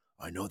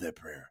 I know that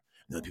prayer.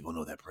 And the people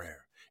know that prayer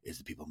is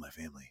the people of my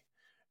family.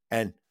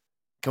 And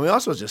can we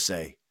also just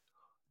say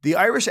the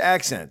Irish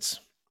accents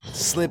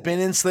slip in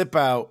and slip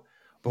out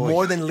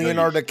more than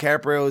Leonardo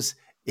DiCaprio's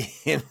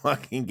in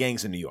fucking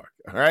Gangs of New York.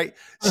 All right.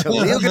 So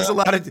Leo gets a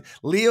lot of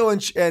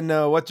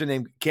and what's her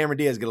name? Cameron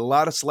Diaz get a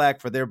lot of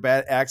slack for their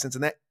bad accents,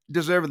 and that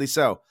deservedly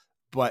so.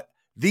 But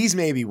these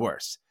may be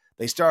worse.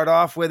 They start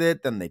off with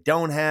it, then they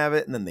don't have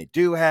it, and then they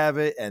do have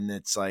it, and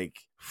it's like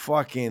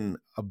fucking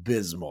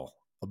abysmal.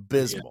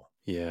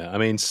 Yeah, I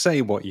mean,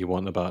 say what you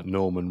want about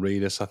Norman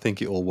Reedus. I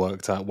think it all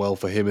worked out well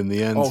for him in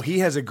the end. Oh, he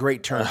has a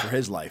great turn for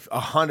his life.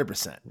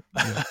 100%.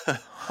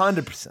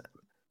 100%.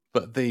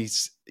 But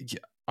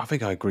I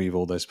think I agree with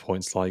all those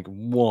points. Like,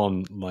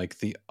 one, like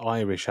the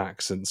Irish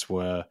accents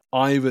were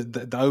either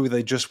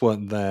they just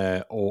weren't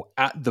there, or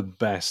at the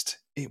best,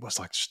 it was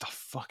like just a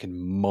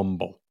fucking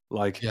mumble.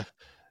 Like,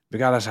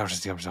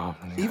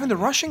 even the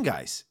Russian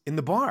guys in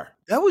the bar.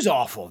 That was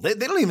awful. They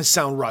don't even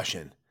sound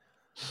Russian.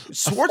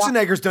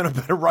 Schwarzenegger's done a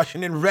better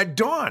Russian in Red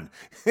Dawn.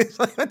 It's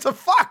like, what the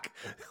fuck?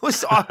 It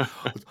was,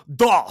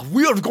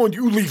 we are going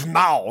to leave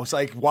now. It's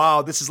like,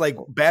 wow, this is like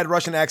bad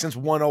Russian accents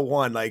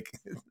 101. Like,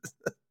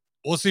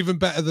 what's even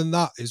better than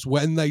that is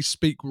when they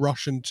speak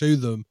Russian to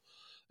them,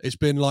 it's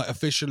been like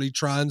officially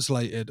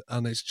translated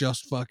and it's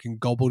just fucking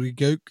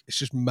gobbledygook. It's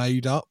just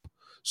made up.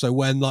 So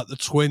when like the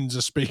twins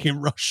are speaking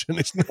Russian,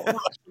 it's not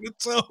Russian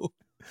at all.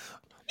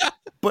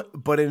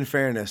 But in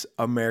fairness,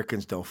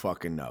 Americans don't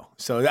fucking know.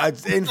 So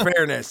in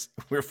fairness,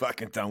 we're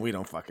fucking dumb. We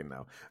don't fucking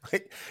know.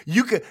 Like,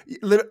 you could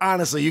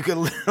honestly, you could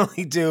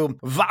literally do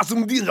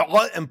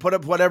and put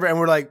up whatever, and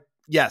we're like,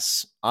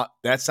 yes,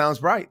 that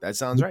sounds right. That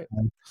sounds right.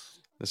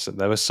 Listen,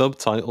 there were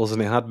subtitles,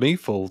 and it had me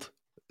fooled.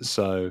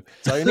 So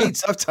that's all you need,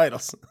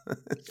 subtitles.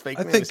 Fake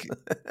news.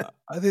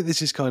 I think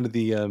this is kind of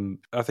the.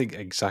 I think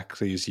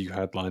exactly as you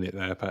headline it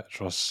there,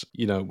 Petros.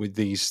 You know, with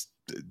these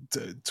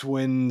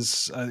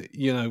twins.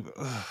 You know,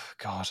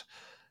 God,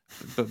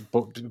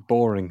 but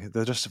boring.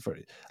 They're just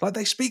very like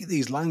they speak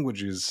these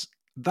languages.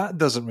 That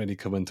doesn't really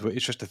come into it.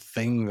 It's just a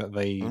thing that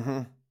they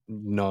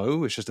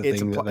know. It's just a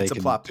thing that they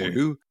can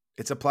do.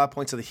 It's a plot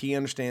point so that he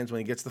understands when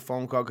he gets the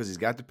phone call because he's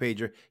got the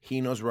pager.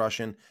 He knows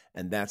Russian,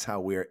 and that's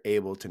how we're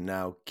able to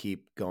now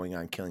keep going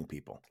on killing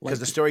people. Because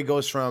the story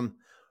goes from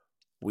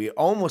we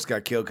almost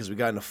got killed because we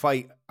got in a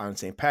fight on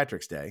St.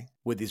 Patrick's Day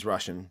with these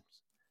Russians,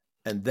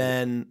 and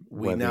then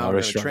we now are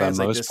going to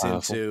translate this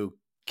into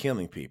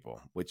killing people.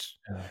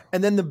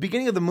 And then the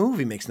beginning of the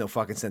movie makes no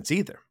fucking sense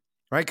either,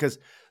 right? Because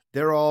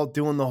they're all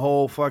doing the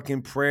whole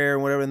fucking prayer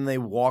and whatever, and they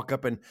walk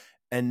up and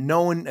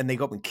no one, and they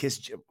go up and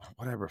kiss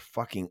whatever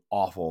fucking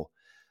awful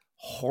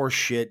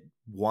horseshit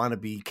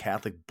wannabe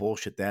Catholic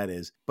bullshit that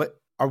is. But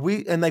are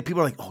we? And like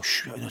people are like, oh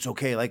shit, it's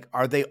okay. Like,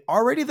 are they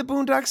already the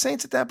Boondock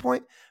Saints at that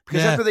point?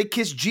 Because after they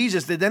kiss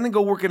Jesus, they then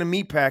go work in a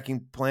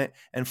meatpacking plant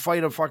and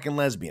fight a fucking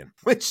lesbian.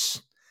 Which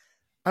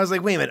I was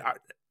like, wait a minute.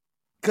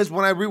 Because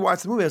when I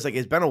rewatched the movie, I was like,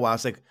 it's been a while.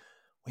 It's like,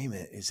 wait a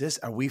minute,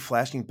 are we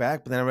flashing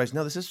back? But then I realized,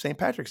 no, this is St.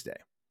 Patrick's Day.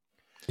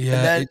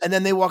 Yeah, and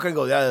then they walk in and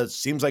go, yeah, it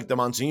seems like the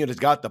Monsignor has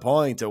got the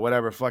point, or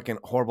whatever fucking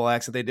horrible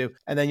accent they do.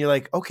 And then you're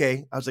like,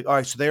 okay. I was like, all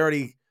right, so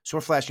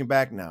we're flashing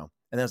back now.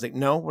 And then I was like,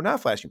 no, we're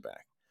not flashing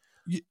back.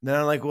 And then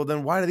I'm like, well,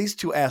 then why do these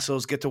two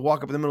assholes get to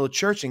walk up in the middle of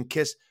church and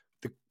kiss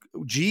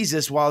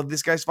Jesus while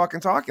this guy's fucking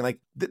talking? Like,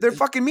 they're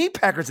fucking meat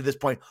packers at this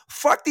point.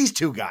 Fuck these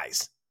two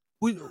guys.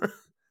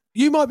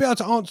 You might be able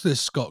to answer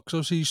this, Scott, because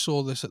obviously you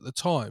saw this at the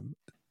time.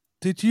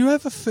 Did you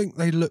ever think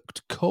they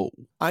looked cool?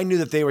 I knew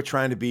that they were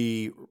trying to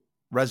be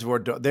Reservoir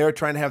Dogs. They were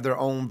trying to have their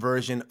own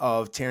version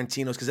of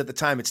Tarantino's because at the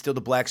time it's still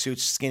the black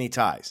suits, skinny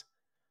ties.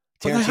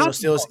 Tarantino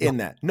still is in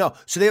that. No,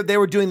 so they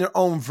were doing their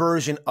own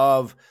version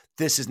of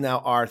this is now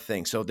our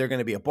thing. So they're going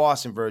to be a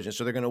Boston version.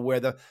 So they're going to wear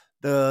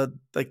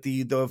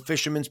the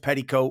fisherman's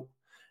petticoat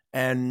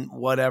and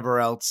whatever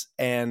else,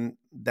 and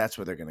that's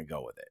where they're going to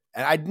go with it.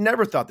 And I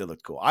never thought they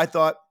looked cool. I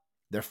thought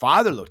their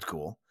father looked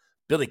cool.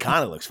 Billy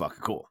Connor looks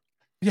fucking cool.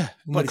 Yeah,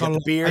 but he's got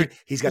the beard.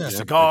 He's got the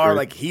cigar.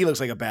 Like, he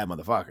looks like a bad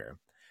motherfucker.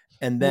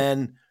 And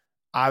then,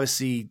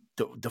 obviously,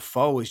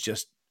 Defoe is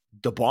just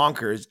the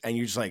bonkers, and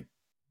you're just like,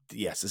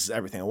 yes, this is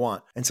everything I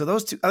want. And so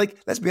those two, like,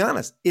 let's be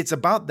honest, it's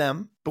about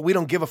them, but we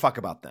don't give a fuck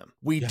about them.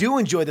 We do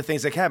enjoy the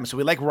things that happen. So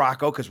we like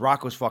Rocco because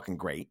Rocco's fucking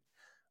great.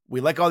 We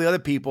like all the other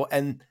people,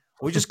 and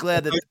we're just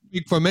glad that. Don't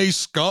speak for me,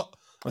 Scott.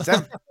 What's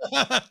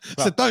that?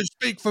 So don't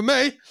speak for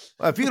me.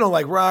 Well, if you don't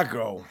like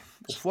Rocco,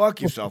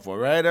 fuck yourself, all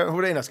right?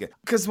 Who they not scared?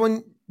 Because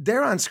when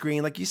they're on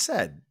screen, like you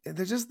said,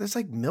 there's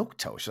like milk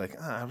toast. You're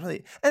like,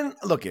 really? And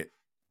look,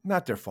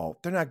 not their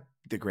fault. They're not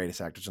the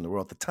greatest actors in the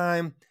world at the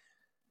time.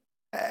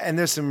 And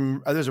there's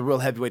a real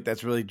heavyweight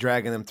that's really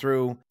dragging them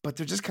through, but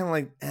they're just kind of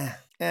like,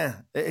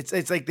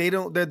 It's like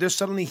they're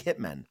suddenly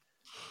hitmen.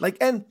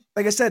 And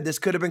like I said, this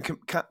could have been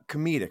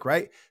comedic,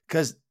 right?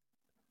 Because,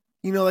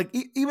 like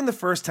even the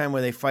first time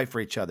where they fight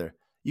for each other,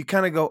 you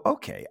kind of go,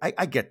 okay,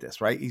 I get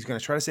this, right? He's going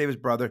to try to save his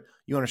brother.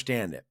 You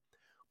understand it.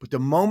 But the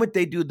moment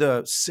they do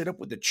the sit up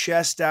with the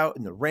chest out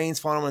and the rain's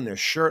falling and they're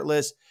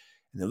shirtless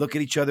and they look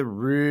at each other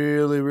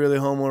really, really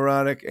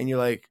homoerotic, and you're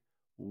like,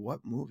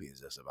 what movie is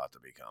this about to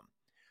become?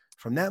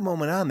 From that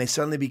moment on, they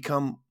suddenly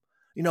become,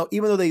 even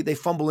though they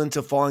fumble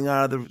into falling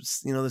out of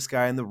the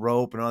sky and the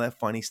rope and all that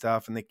funny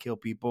stuff, and they kill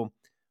people.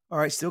 All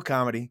right, still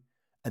comedy.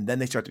 And then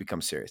they start to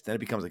become serious. Then it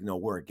becomes like, no,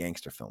 we're a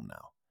gangster film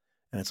now.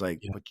 And it's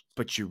like,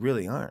 but you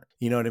really aren't.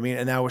 You know what I mean?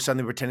 And now we're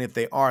suddenly pretending that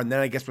they are. And then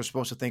I guess we're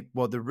supposed to think,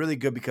 well, they're really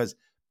good because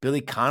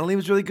Billy Connolly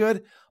was really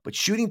good. But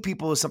shooting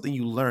people is something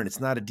you learn. It's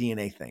not a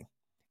DNA thing.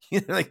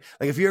 Like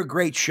if you're a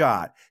great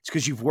shot, it's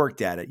because you've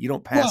worked at it. You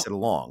don't pass it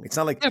along. It's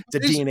not like it's a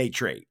DNA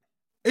trait.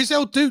 Is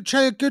El Duce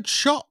a good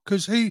shot?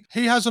 Because he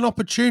has an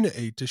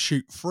opportunity to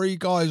shoot 3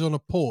 guys on a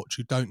porch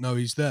who don't know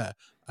he's there,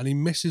 and he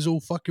misses all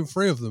fucking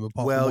 3 of them.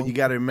 You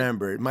got to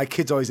remember, my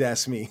kids always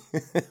ask me,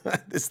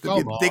 this is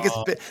going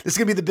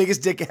to be the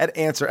biggest dickhead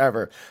answer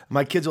ever.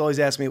 My kids always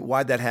ask me,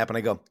 why'd that happen?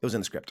 I go, it was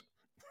in the script.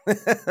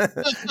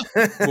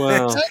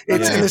 Well,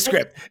 it's in the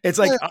script. It's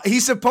like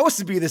he's supposed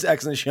to be this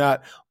excellent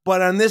shot,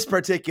 but on this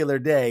particular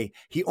day,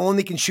 he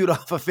only can shoot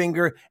off a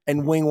finger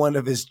and wing one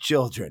of his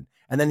children,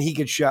 and then he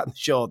gets shot in the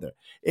shoulder.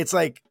 It's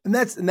like, and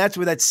that's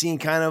where that scene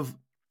kind of,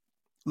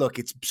 look,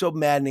 it's so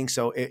maddening.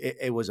 So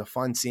it was a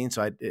fun scene.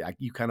 So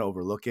you kind of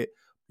overlook it,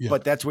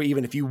 but that's where,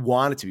 even if you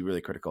want it to be really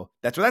critical,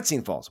 that's where that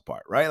scene falls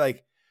apart, right?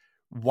 Like,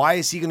 why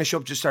is he going to show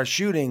up to start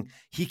shooting?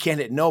 He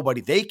can't hit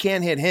nobody. They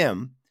can't hit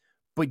him.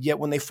 But yet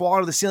when they fall out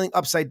of the ceiling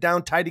upside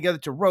down, tied together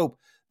to rope,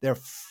 they're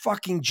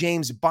fucking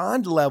James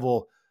Bond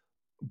level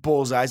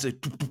bullseyes.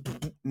 Like,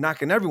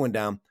 knocking everyone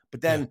down.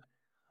 But then,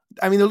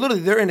 I mean,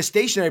 they're in a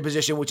stationary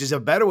position, which is a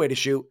better way to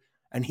shoot.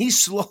 And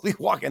he's slowly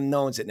walking.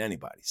 No one's hitting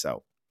anybody.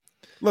 So,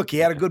 look, he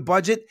had a good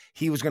budget.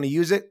 He was going to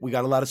use it. We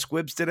got a lot of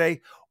squibs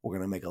today. We're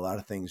going to make a lot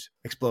of things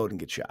explode and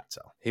get shot.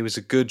 So he was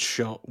a good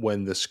shot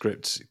when the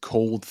script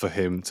called for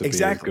him to be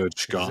a good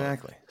shot.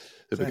 Exactly.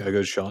 A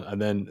good shot.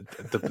 And then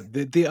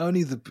the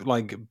only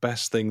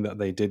best thing that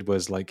they did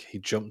was like he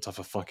jumped off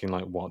a fucking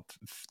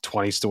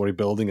 20-story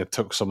building and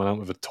took someone out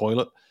with a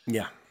toilet.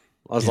 Yeah.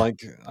 I was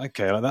like,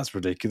 okay, that's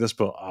ridiculous,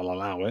 but I'll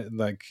allow it.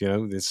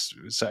 This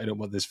setting up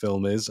what this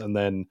film is, and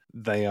then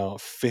they are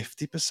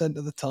 50%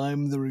 of the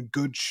time they're a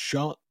good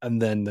shot,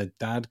 and then the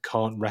dad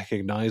can't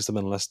recognize them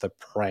unless they're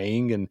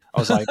praying. And I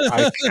was like,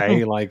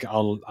 okay,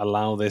 I'll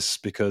allow this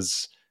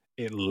because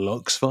it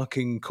looks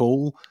fucking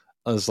cool.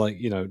 I was like,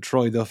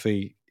 Troy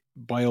Duffy,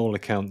 by all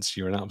accounts,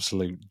 you're an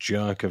absolute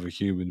jerk of a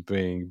human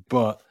being,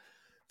 but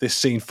this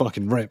scene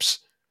fucking rips.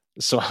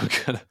 So I'm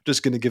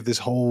just gonna give this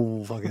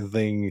whole fucking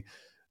thing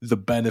the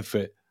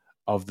benefit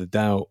of the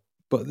doubt.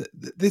 But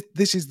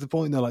this is the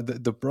point though. Like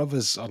the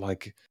brothers are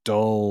like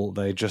dull.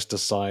 They just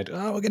decide,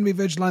 we're going to be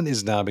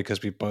vigilantes now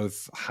because we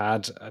both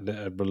had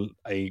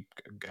a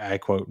air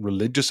quote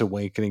religious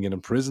awakening in a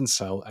prison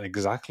cell at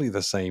exactly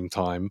the same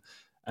time,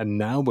 and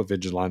now we're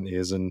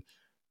vigilantes. And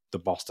the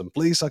Boston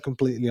police are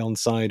completely on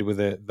side with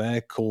it.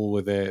 They're cool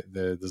with it.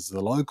 There's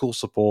the local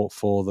support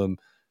for them,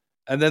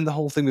 and then the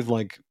whole thing with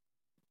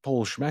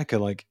Paul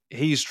Schmecker,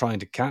 he's trying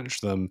to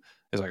catch them.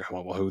 It's like,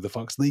 well, who the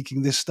fuck's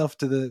leaking this stuff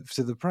to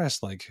the press?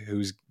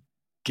 Who's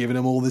giving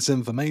him all this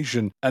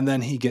information? And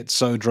then he gets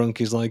so drunk,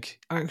 he's like,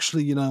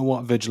 actually, you know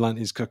what?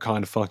 Vigilantes are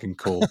kind of fucking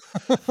cool.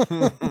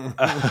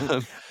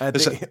 I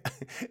think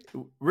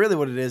really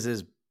what it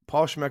is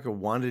Paul Schmecker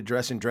wanted to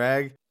dress in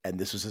drag, and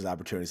this was his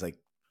opportunity. He's like,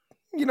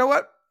 you know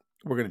what?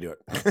 We're going to do it.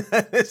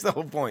 It's the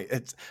whole point.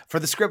 It's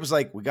for the script was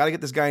like, we got to get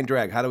this guy in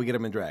drag. How do we get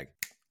him in drag?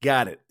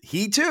 Got it.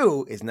 He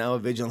too is now a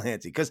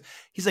vigilante because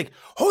he's like,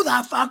 who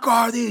the fuck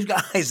are these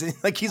guys?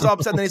 And he's all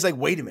upset. And then he's like,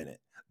 wait a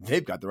minute.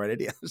 They've got the right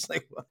idea. It's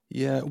like, what?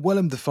 Yeah,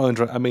 Willem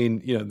Dafoe. I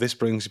mean, this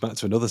brings you back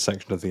to another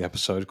section of the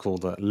episode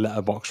called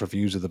Letterboxd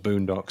Reviews of the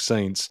Boondock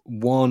Saints.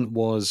 One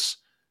was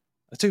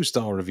a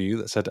 2-star review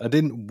that said, I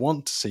didn't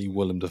want to see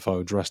Willem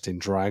Dafoe dressed in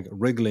drag,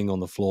 wriggling on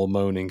the floor,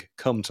 moaning,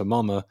 come to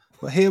mama.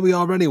 But here we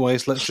are anyway,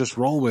 so let's just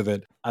roll with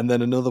it. And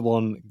then another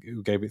one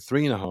who gave it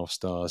 3.5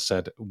 stars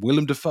said,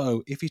 Willem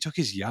Dafoe, if he took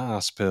his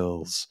Yas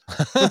pills.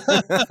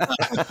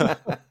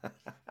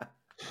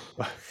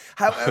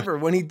 However,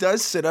 when he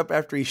does sit up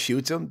after he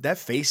shoots him, that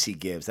face he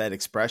gives, that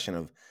expression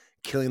of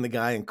killing the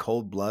guy in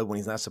cold blood when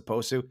he's not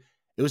supposed to,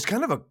 it was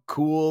kind of a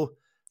cool,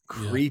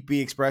 creepy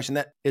expression.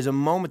 That is a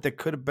moment that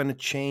could have been a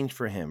change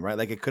for him, right?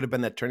 It could have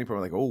been that turning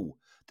point,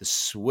 the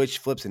switch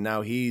flips and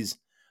now he's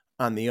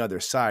on the other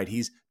side.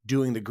 He's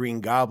doing the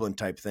Green Goblin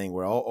type thing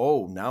where,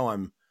 now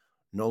I'm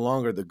no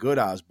longer the good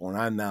Osborn.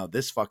 I'm now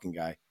this fucking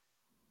guy.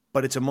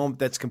 But it's a moment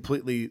that's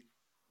completely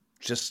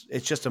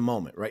it's just a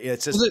moment, right?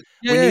 It's just,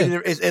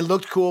 it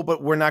looked cool,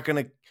 but we're not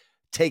going to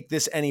take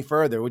this any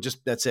further.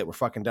 That's it. We're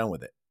fucking done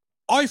with it.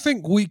 I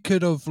think we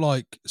could have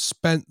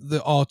spent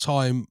our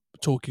time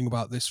talking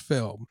about this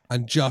film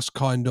and just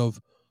kind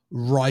of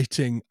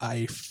writing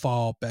a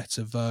far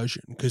better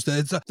version, because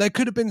there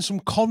could have been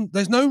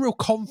there's no real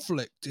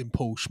conflict in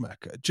Paul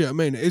Schmecker. Do you know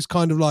what I mean? It's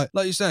kind of like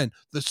you're saying,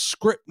 the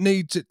script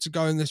needs it to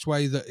go in this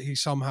way that he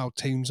somehow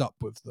teams up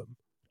with them.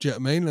 Do you know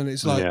what I mean? And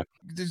it's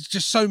there's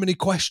just so many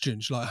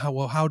questions,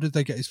 how did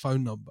they get his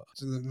phone number?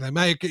 So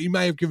you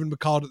may have given him a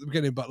card at the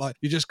beginning, but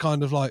you're just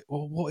kind of well,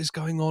 what is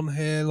going on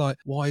here?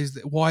 Why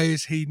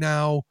is he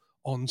now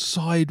on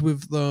side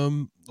with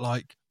them?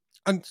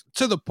 And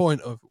to the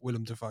point of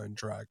Willem Dafoe in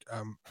drag,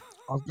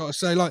 I've got to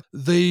say,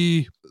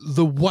 the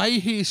way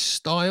he's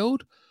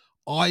styled,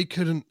 I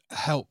couldn't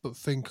help but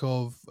think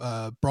of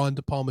Brian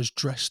De Palma's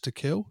Dress to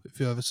Kill, if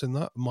you've ever seen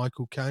that,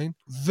 Michael Caine.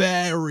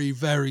 Very,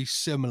 very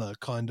similar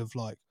kind of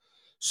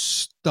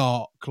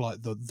stark,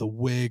 the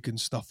wig and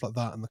stuff like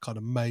that, and the kind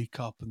of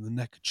makeup and the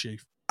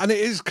neckerchief. And it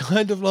is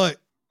kind of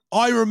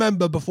I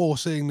remember before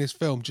seeing this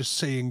film, just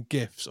seeing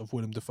GIFs of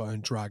Willem Dafoe in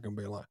drag and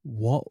being like,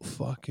 what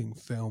fucking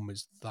film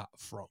is that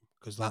from?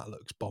 Because that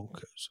looks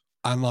bonkers.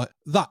 And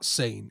that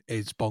scene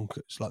is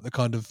bonkers. The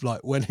kind of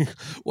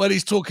when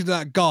he's talking to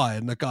that guy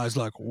and the guy's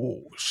like,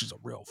 whoa, she's a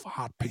real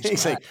hard piece of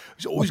he's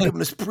he's always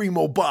giving us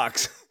primo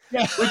box.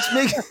 Yeah.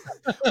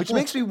 which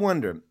makes me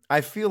wonder.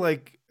 I feel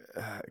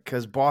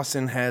because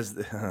Boston is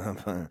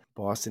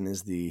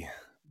the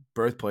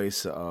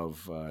birthplace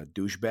of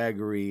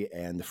douchebaggery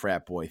and the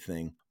frat boy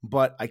thing.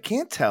 But I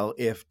can't tell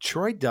if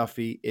Troy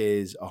Duffy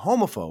is a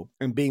homophobe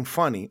and being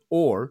funny,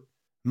 or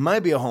might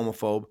be a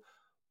homophobe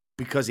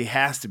because he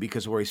has to,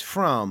 because of where he's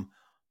from,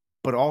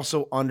 but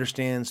also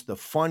understands the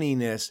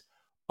funniness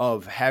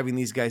of having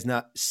these guys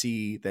not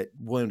see that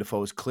William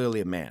Dafoe is clearly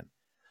a man.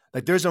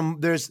 There's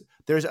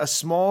a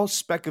small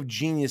speck of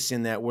genius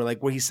in that where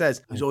what he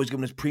says, he's always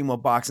giving us primo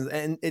boxes,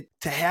 and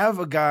to have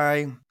a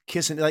guy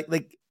kissing if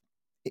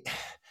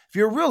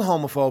you're a real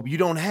homophobe, you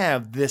don't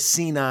have this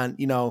scene on,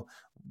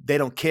 they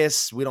don't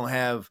kiss, we don't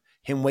have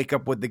him wake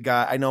up with the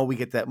guy. I know we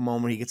get that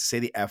moment. He gets to say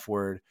the F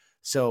word.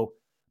 So,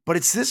 but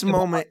it's this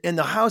moment in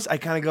the house. I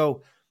kind of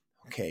go,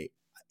 okay,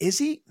 is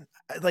he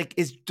like,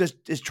 is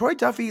Troy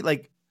Duffy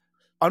like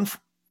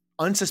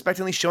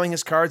unsuspectingly showing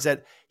his cards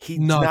that he's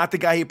not the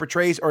guy he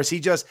portrays? Or is he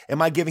just,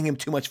 am I giving him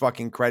too much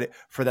fucking credit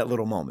for that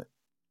little moment?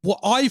 Well,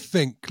 I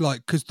think,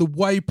 like, because the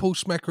way Paul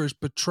Smecker is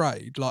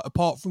portrayed, like,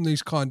 apart from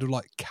these kind of,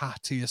 like,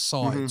 catty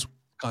asides,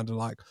 kind of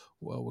like,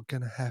 well, we're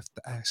going to have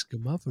to ask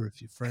your mother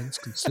if your friends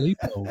can sleep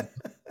over.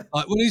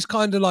 Like, when he's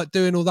kind of, like,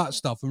 doing all that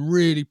stuff and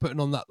really putting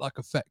on that, like,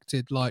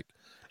 affected, like,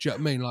 do you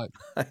know what I mean? Like,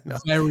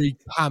 very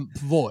pamp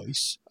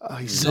voice. Oh,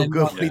 he's so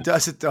good when he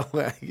does it, though.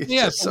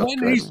 It's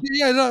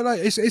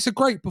a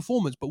great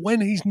performance, but when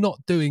he's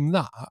not doing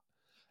that,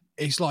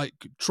 it's like,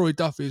 Troy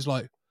Duffy is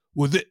like,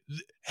 well,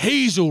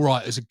 he's all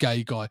right as a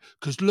gay guy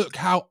because look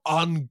how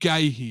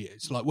ungay he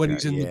is. Like when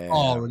he's in the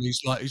bar and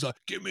he's like,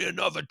 give me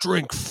another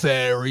drink,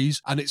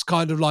 fairies. And it's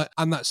kind of like,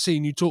 and that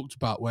scene you talked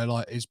about where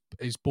like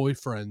his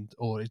boyfriend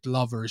or his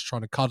lover is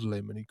trying to cuddle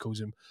him and he calls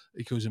him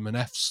an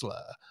F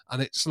slur.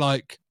 And it's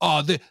like,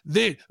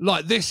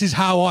 this is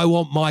how I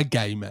want my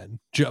gay men.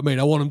 Do you know what I mean?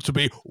 I want them to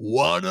be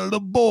one of the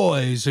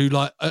boys who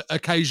like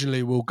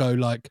occasionally will go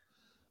like,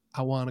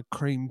 I want a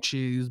cream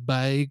cheese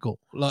bagel.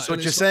 Like, so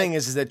what you're saying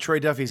is that Troy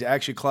Duffy's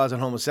actually a closet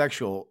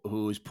homosexual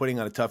who's putting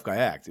on a tough guy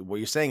act. What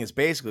you're saying is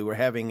basically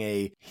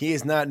he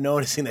is not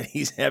noticing that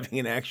he's having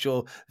an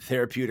actual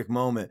therapeutic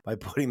moment by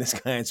putting this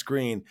guy on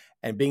screen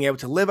and being able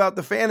to live out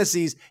the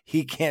fantasies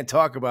he can't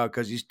talk about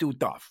because he's too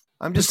tough.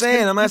 I'm just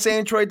saying, I'm not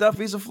saying Troy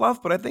Duffy's a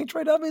fluff, but I think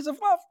Troy Duffy's a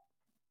fluff.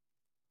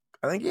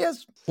 I think he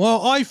is.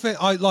 Well, I think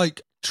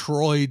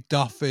Troy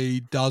Duffy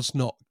does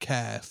not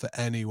care for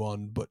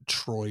anyone but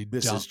Troy Duffy.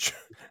 This is true.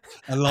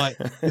 And like,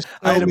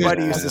 I had a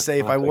buddy used to say,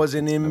 if I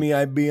wasn't in me,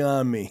 I'd be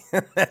on me.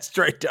 That's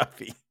Troy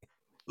Duffy.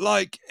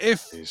 Like,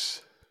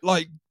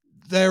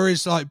 there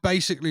is like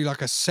basically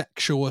like a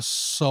sexual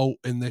assault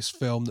in this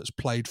film that's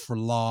played for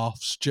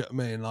laughs. Do you know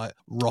what I mean? Like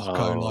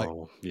Rocco,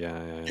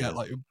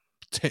 like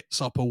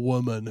tits up a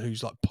woman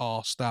who's like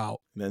passed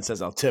out. And then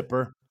says, I'll tip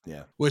her.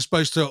 Yeah. We're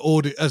supposed to,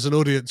 as an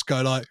audience,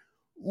 go like,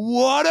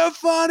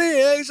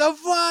 he's a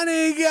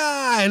funny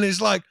guy. And it's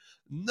like,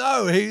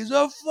 no, he's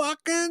a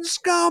fucking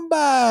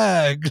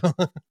scumbag.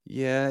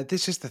 Yeah,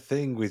 this is the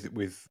thing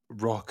with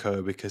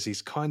Rocco, because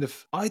he's kind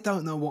of, I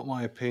don't know what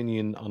my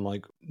opinion on,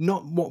 like,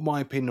 not what my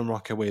opinion on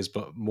Rocco is,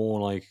 but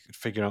more like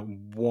figuring out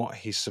what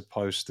he's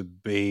supposed to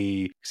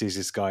be. Because he's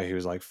this guy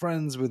who's like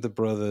friends with the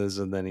brothers,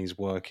 and then he's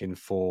working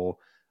for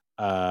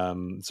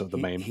sort of the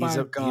main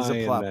bad guy. He's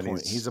a plot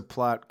point. He's a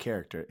plot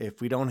character. If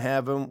we don't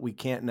have him, we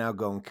can't now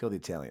go and kill the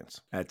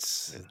Italians.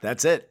 That's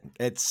it.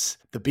 It's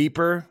the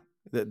beeper.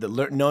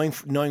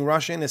 Knowing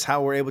Russian is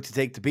how we're able to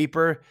take the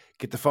beeper,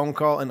 get the phone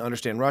call, and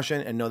understand Russian,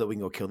 and know that we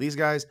can go kill these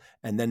guys.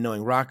 And then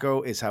knowing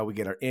Rocco is how we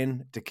get our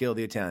in to kill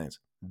the Italians.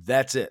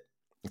 That's it.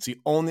 It's the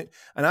only.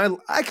 And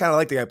I kind of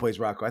like the guy who plays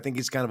Rocco. I think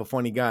he's kind of a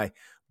funny guy.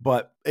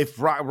 But if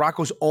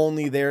Rocco's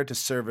only there to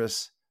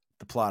service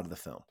the plot of the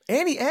film,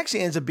 and he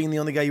actually ends up being the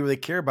only guy you really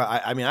care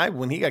about. I mean,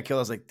 when he got killed,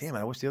 I was like, damn it,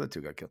 I wish the other two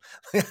got killed.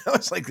 I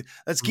was like,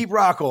 let's keep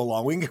Rocco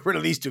along. We can get rid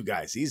of these two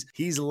guys.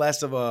 He's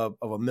less of a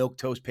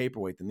milquetoast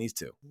paperweight than these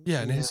two.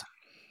 Yeah, and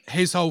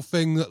his whole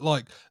thing that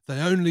like they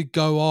only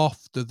go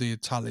after the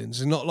Italians,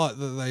 and not like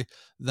that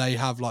they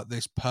have like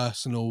this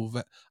personal.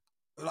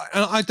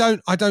 And I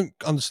don't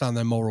understand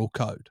their moral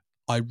code.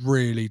 I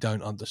really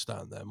don't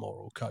understand their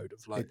moral code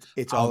of like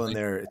it's all in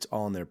there. It's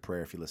all in their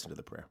prayer. If you listen to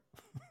the prayer.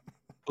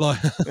 Like,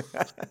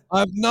 I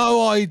have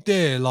no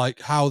idea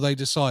like how they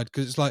decide,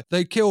 because it's like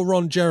they kill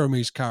Ron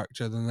Jeremy's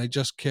character, then they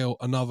just kill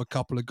another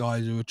couple of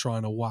guys who are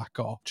trying to whack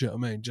off. Do you know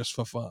what I mean? Just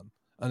for fun.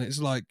 And it's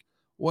like,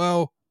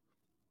 well,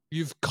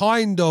 you've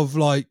kind of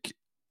like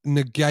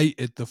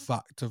negated the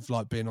fact of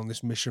like being on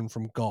this mission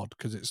from God,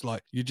 because it's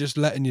like you're just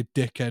letting your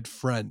dickhead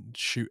friend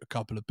shoot a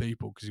couple of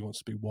people because he wants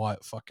to be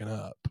Wyatt fucking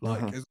Earp.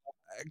 Like,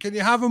 can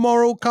you have a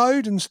moral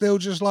code and still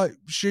just like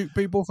shoot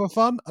people for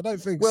fun? I don't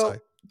think so.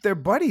 Their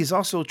buddy is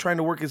also trying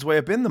to work his way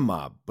up in the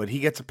mob, but he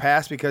gets a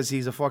pass because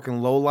he's a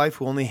fucking lowlife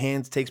who only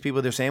takes people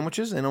their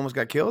sandwiches and almost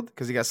got killed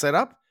because he got set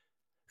up.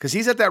 Because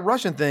he's at that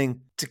Russian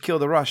thing to kill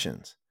the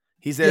Russians.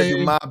 He's there to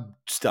do mob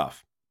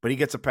stuff, but he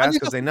gets a pass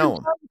because they know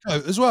him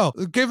as well.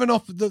 Given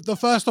off the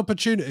first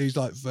opportunity, he's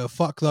like,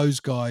 "Fuck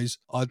those guys.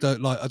 I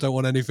don't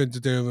want anything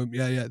to do with them."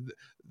 Yeah.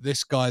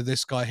 This guy,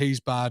 he's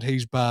bad.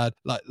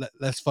 Like,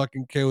 let's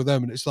fucking kill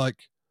them. And it's like,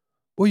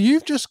 well,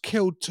 you've just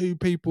killed 2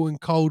 people in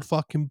cold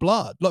fucking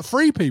blood. Like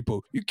 3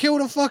 people. You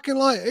killed a fucking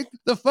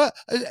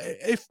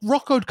if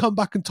Rocco had come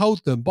back and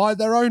told them by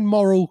their own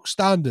moral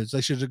standards,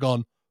 they should have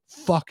gone,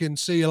 fucking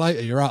see you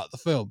later, you're out of the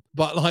film.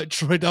 But like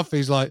Troy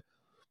Duffy's like,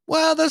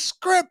 well, the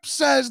script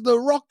says that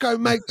Rocco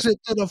makes it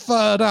to the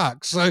 3rd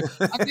act, so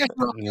I guess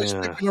Rocco's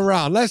sticking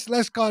around.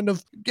 Let's kind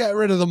of get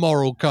rid of the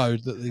moral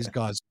code that these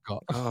guys have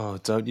got. Oh,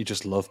 don't you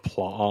just love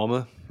plot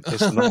armor?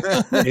 Isn't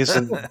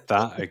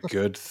that a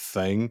good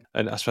thing?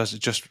 And I suppose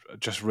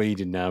just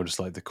reading now, just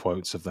like the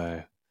quotes of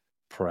their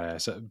prayer.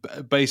 So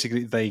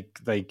basically,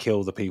 they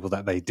kill the people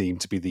that they deem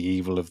to be the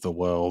evil of the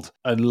world,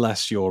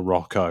 unless you're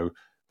Rocco,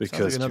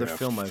 because another you're a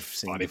film I've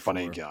seen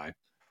funny before. guy.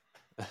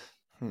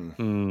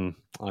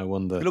 I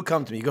wonder. It'll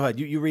come to me. Go ahead.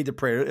 You read the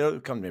prayer. It'll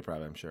come to me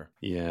probably, I'm sure.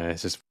 Yeah,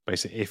 it's just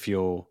basically if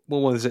you're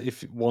what is it?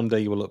 If one day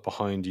you will look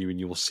behind you and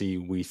you will see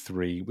we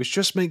three, which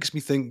just makes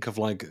me think of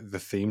like the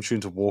theme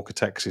tune to Walker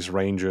Texas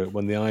Ranger.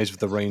 When the eyes of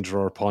the ranger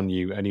are upon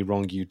you, any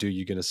wrong you do,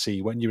 you're going to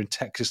see. When you're in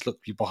Texas, look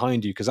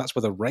behind you because that's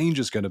where the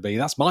ranger's going to be.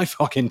 That's my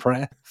fucking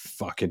prayer.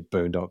 Fucking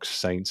Boondock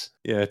Saints.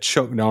 Yeah,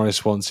 Chuck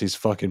Norris wants his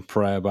fucking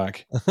prayer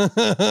back.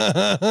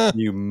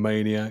 You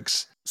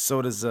maniacs.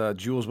 So does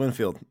Jules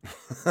Winfield.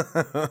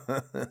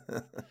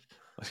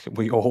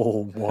 We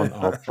all want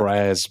our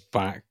prayers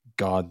back.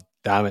 God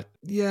damn it.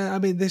 Yeah, I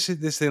mean, this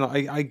thing.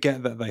 I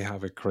get that they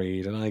have a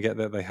creed, and I get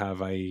that they have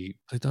They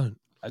don't.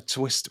 a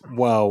twist.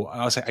 Well,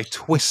 I'll say a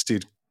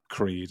twisted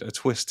creed, a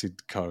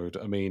twisted code.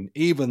 I mean,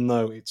 even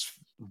though it's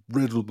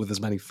riddled with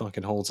as many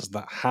fucking holes as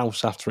that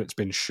house after it's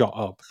been shot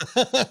up,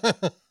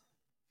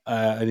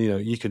 and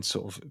you can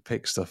sort of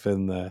pick stuff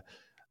in there.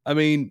 I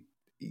mean,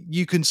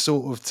 you can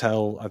sort of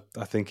tell.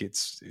 I think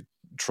it's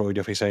Troy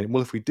Duffy saying,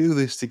 well, if we do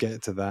this to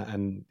get to that,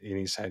 and in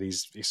his head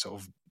he's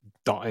sort of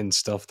dotting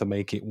stuff to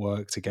make it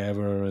work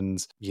together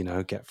and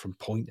get from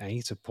point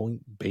A to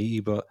point B.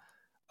 But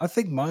I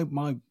think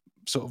my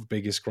sort of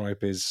biggest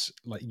gripe is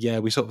like, yeah,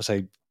 we sort of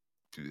say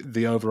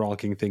the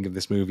overarching thing of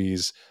this movie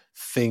is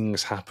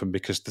things happen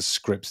because the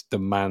script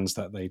demands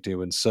that they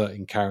do, and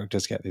certain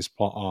characters get this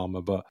plot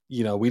armor. But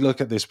we look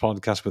at this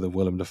podcast with a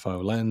Willem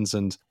Dafoe lens,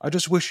 and I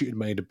just wish it had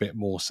made a bit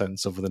more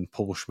sense other than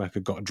Paul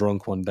Schmecker got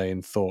drunk one day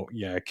and thought,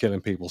 yeah,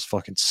 killing people's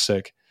fucking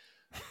sick.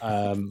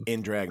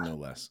 In drag, no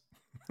less.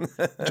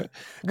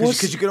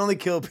 Because you can only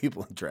kill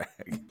people in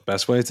drag.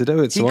 Best way to do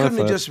it. He couldn't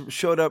have just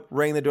showed up,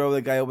 rang the door with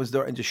the guy, opens the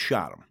door, and just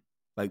shot him.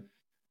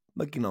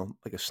 Like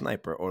a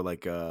sniper or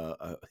like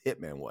a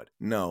hitman would.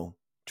 No,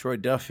 Troy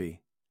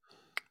Duffy,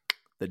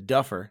 the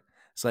duffer.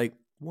 It's like,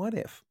 what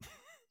if?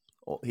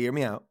 Oh, hear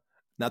me out.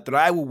 Not that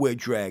I will wear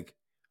drag,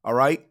 all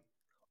right?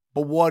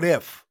 But what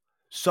if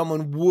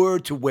someone were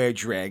to wear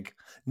drag?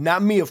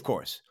 Not me, of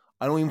course.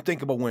 I don't even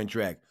think about wearing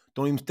drag.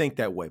 Don't even think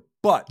that way.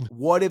 But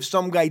what if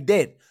some guy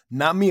did?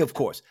 Not me, of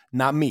course.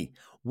 Not me.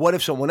 What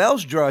if someone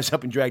else draws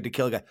up in drag to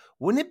kill a guy?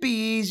 Wouldn't it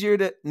be easier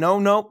to...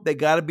 No, they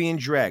got to be in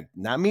drag.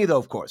 Not me, though,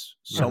 of course.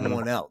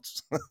 Someone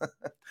else.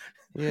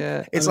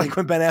 Yeah. It's like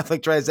when Ben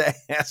Affleck tries to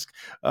ask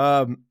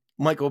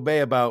Michael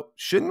Bay about,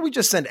 shouldn't we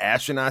just send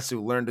astronauts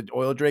who learn to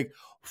oil drag?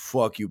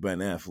 Fuck you, Ben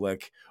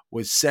Affleck.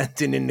 Was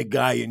sending in the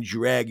guy in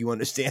drag, you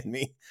understand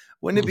me?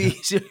 Wouldn't it be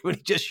easier when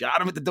he just shot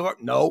him at the door?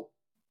 No.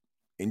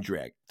 In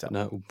drag.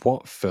 No,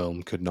 what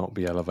film could not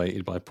be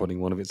elevated by putting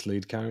one of its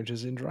lead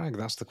characters in drag?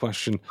 That's the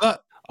question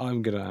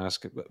I'm going to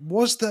ask.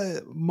 Was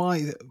there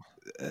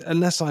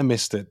unless I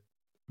missed it,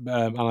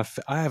 and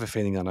I have a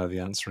feeling I know the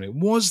answer.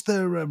 Was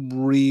there a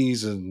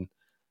reason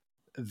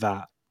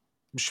that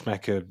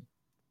Schmecker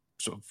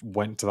sort of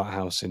went to that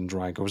house in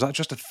drag, or was that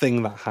just a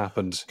thing that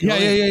happened? Yeah.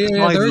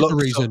 There is a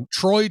reason.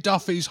 Troy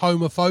Duffy's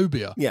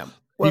homophobia. Yeah.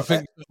 Well, he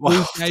thinks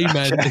all gay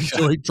men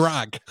enjoy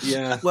drag.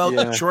 Yeah. Well,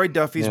 yeah. Troy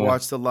Duffy's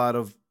watched a lot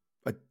of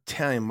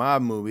Italian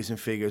mob movies and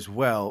figures,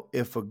 well,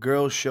 if a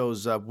girl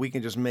shows up, we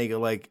can just make it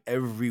like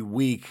every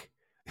week.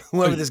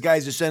 Whoever this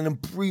guy's just sending him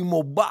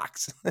primo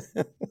box.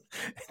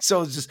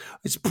 So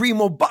it's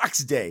primo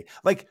box day.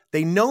 Like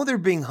they know they're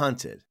being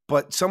hunted,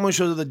 but someone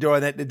shows at the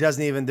door that it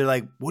doesn't even, they're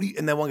like, what do you,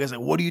 and that one guy's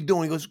like, what are you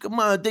doing? He goes, come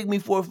on, take me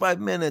 4 or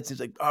 5 minutes. He's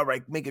like, all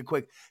right, make it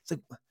quick. It's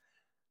like,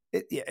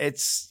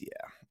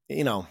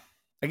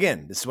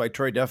 again, this is why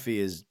Troy Duffy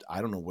is,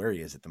 I don't know where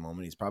he is at the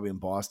moment. He's probably in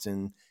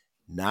Boston,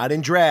 not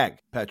in drag,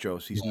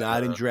 Petros. He's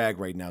not in drag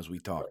right now as we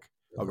talk.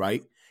 All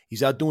right?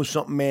 He's out doing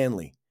something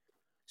manly.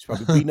 He's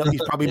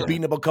probably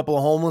beating up a couple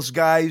of homeless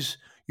guys.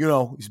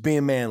 He's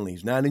being manly.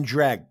 He's not in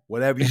drag.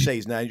 Whatever you say,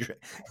 he's not in drag.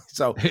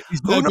 So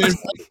he's not being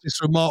practiced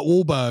for Mark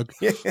Wahlberg.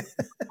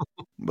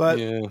 But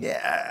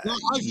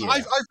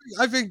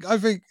I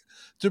think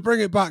to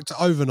bring it back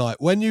to Overnight,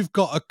 when you've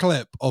got a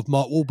clip of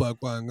Mark Wahlberg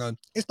going,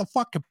 it's the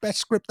fucking best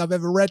script I've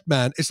ever read,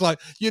 man. It's like,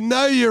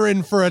 you're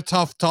in for a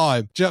tough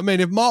time. Do you know what I mean?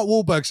 If Mark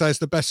Wahlberg says it's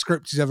the best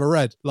script he's ever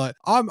read, like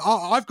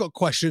I've got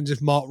questions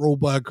if Mark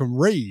Wahlberg can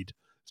read.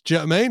 Do you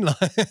know what I mean?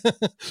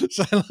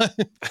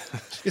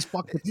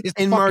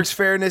 In Mark's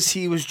fairness,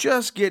 he was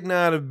just getting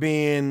out of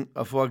being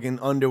a fucking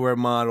underwear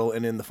model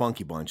and in the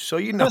Funky Bunch. So,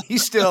 he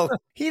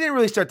didn't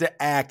really start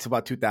to act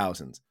about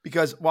 2000s.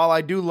 Because while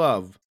I do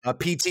love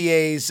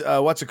PTA's,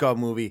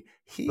 movie,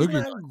 he's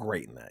not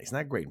great in that. He's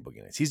not great in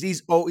Boogie Nights.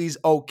 He's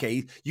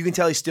okay. You can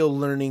tell he's still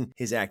learning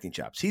his acting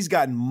chops. He's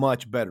gotten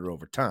much better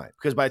over time.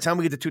 Because by the time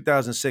we get to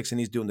 2006 and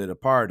he's doing The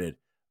Departed,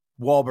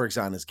 Wahlberg's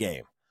on his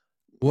game.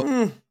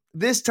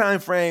 This time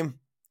frame,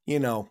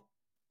 but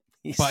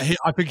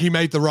I think he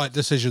made the right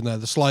decision there.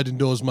 The sliding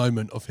doors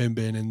moment of him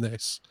being in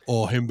this,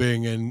 or him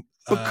being in.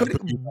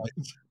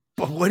 But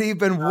But would it have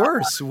been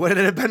worse? Would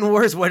it have been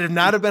worse? Would it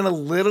not have been a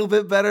little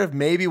bit better if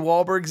maybe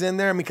Wahlberg's in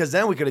there? I mean, because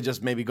then we could have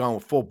just maybe gone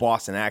with full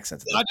Boston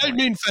accents. I don't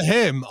mean for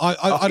him.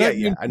 I don't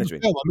mean I know for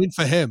the film. I mean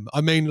for him.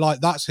 I mean,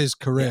 like, that's his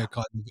career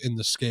kind of in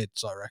the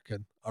skids, I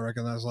reckon. I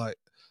reckon that's like,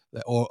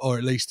 or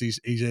at least he's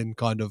in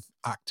kind of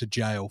actor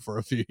jail for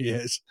a few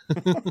years.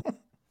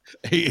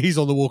 He's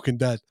on The Walking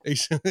Dead.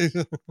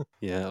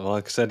 Yeah,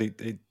 like I said,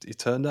 it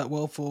turned out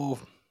well for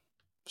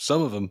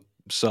some of them.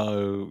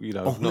 So, you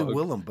know, Only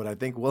Willem, but I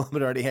think Willem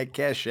had already had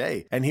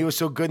cachet, and he was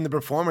so good in the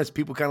performance.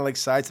 People kind of like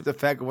sidestep the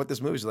fact of what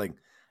this movie's like.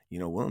 You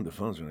know, Willem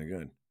Dafoe's really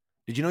good.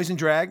 Did you know he's in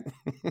drag?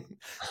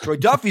 Troy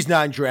Duffy's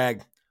not in drag,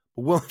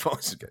 but Willem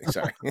Dafoe's good.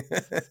 Sorry.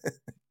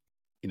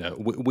 You know,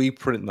 we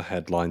print the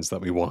headlines that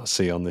we want to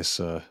see on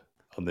this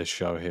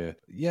show here.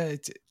 Yeah,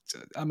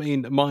 I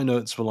mean, my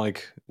notes were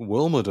like,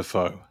 Wilma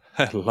Dafoe,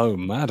 hello,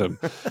 madam.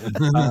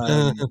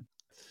 I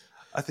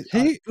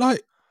think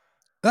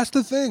that's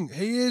the thing.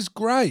 He is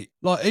great.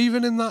 Like,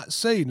 even in that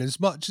scene, as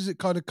much as it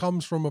kind of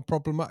comes from a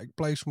problematic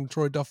place from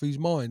Troy Duffy's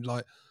mind,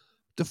 like,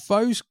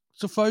 Dafoe's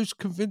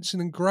convincing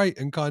and great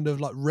and kind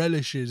of like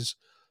relishes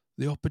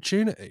the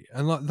opportunity.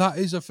 And like, that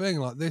is a thing.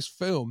 Like, this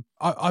film,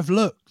 I've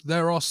looked,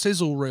 there are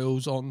sizzle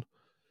reels on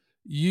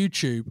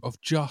YouTube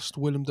of just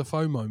Willem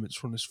Dafoe moments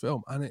from this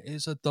film, and it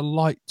is a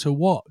delight to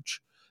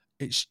watch.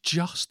 It's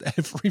just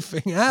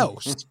everything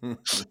else.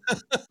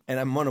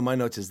 And one of my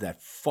notes is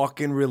that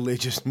fucking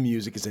religious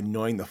music is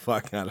annoying the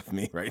fuck out of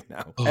me right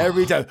now. Oh.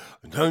 Every time,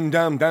 dum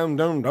dum dum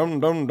dum dum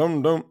dum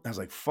dum dum. I was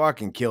like,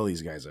 fucking kill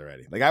these guys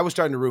already. Like, I was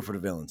starting to root for the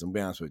villains. I'm gonna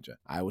be honest with you.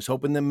 I was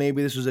hoping that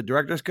maybe this was a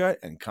director's cut,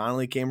 and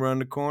Connolly came around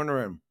the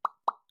corner, and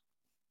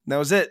that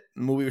was it.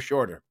 The movie was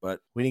shorter,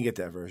 but we didn't get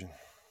that version.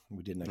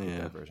 We did not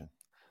get that version.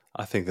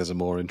 I think there's a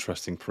more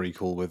interesting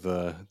prequel with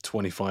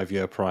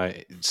 25-year prior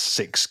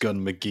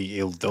 6-gun McGee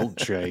Il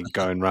Dulce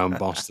going around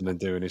Boston and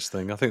doing his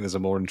thing. I think there's a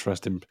more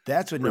interesting...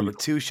 That's what number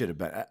 2 should have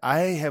been. I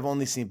have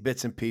only seen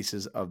bits and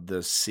pieces of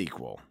the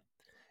sequel.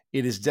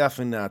 It is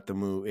definitely not the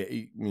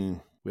movie. I mean,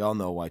 we all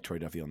know why Troy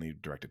Duffy only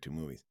directed 2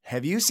 movies.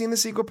 Have you seen the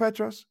sequel,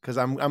 Petros? Because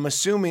I'm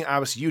assuming,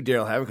 obviously, you,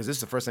 Daryl, haven't, because this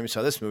is the first time you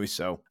saw this movie.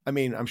 So, I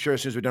mean, I'm sure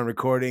as soon as we're done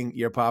recording,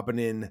 you're popping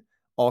in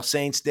All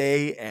Saints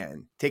Day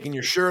and taking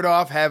your shirt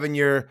off, having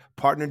your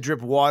partner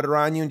drip water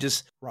on you and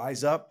just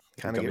rise up,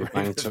 kind of get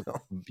ready for the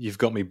film. You've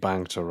got me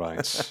banged to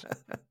rights.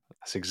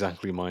 That's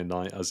exactly my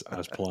night as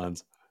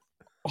planned.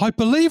 I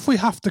believe we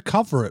have to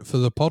cover it for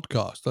the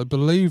podcast. I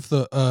believe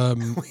that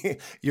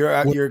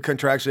you're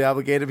contractually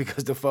obligated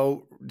because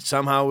Defoe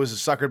somehow was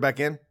suckered back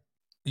in.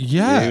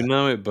 Yeah, you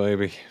know it,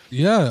 baby.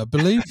 Yeah, I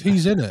believe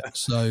he's in it.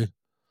 So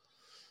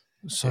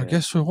I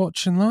guess we're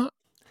watching that.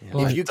 Yeah.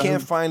 Like, if you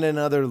can't find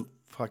another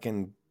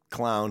fucking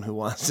clown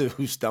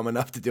who's dumb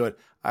enough to do it,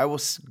 I will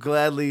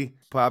gladly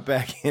pop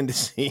back in to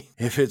see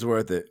if it's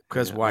worth it.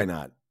 Because why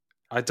not?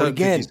 I don't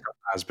think he's got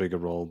as big a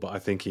role, but I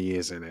think he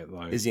is in it.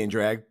 Like, is he in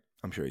drag?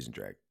 I'm sure he's in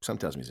drag. Some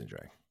tells me he's in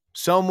drag.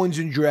 Someone's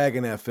in drag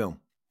in that film.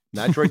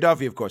 Not Troy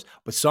Duffy, of course,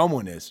 but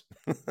someone is.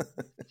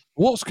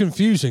 What's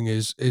confusing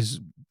is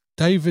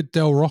David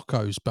Del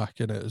Rocco's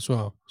back in it as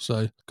well.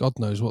 So God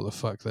knows what the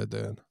fuck they're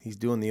doing. He's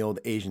doing the old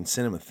Asian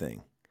cinema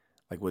thing.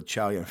 Like when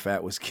Chow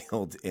Yun-Fat was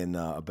killed in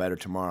A Better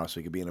Tomorrow, so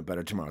he could be in A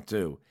Better Tomorrow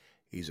too.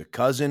 He's a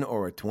cousin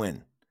or a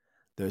twin.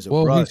 There's a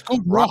brother. He's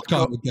called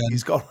Rocco again.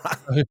 He's called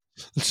Rocco.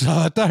 So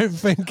I don't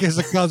think it's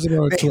a cousin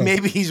or a twin.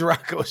 Maybe he's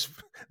Rocco's.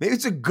 Maybe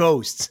it's a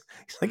ghost.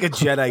 He's like a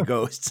Jedi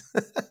ghost.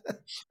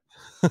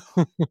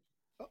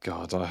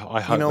 God, I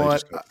hope. You know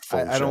what?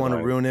 I don't want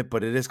to ruin it,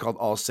 but it is called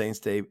All Saints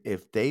Day.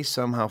 If they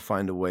somehow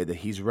find a way that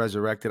he's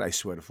resurrected, I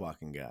swear to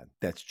fucking God,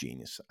 that's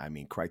genius. I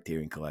mean,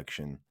 Criterion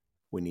Collection.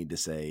 We need to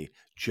say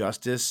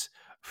justice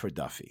for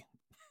Duffy.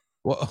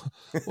 Well,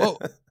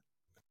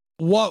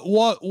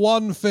 what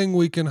one thing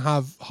we can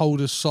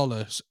hold as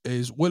solace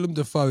is Willem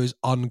Dafoe is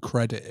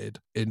uncredited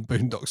in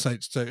Boondock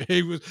Saints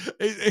 2.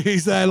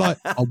 He's there like,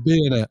 I'll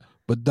be in it,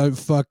 but don't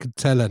fucking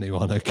tell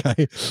anyone,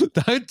 okay?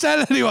 Don't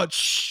tell anyone.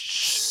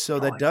 Shh. So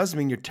that does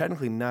mean you're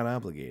technically not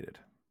obligated.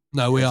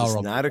 No, we are.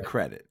 It's not a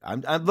credit.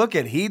 I'm look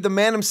at the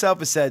man himself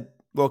has said,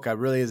 look, I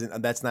really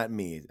isn't. That's not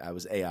me. I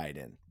was AI'd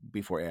in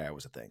before AI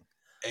was a thing.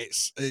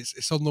 It's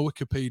on the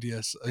Wikipedia.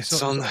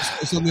 It's on the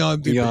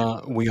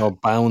IMDb. We are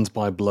bound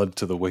by blood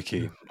to the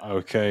wiki.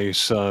 Okay,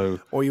 so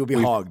or you'll be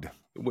hogged.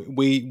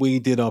 We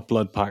did our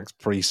blood pact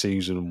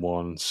pre-season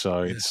 1,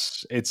 so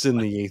it's in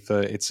the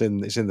ether. It's in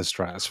the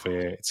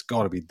stratosphere. It's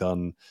got to be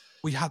done.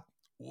 We had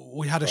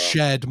a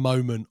shared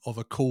moment of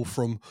a call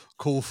from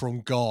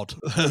God,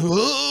 and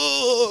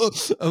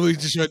we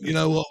just went, you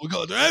know what, we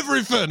got to do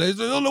everything. It's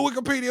on the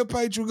Wikipedia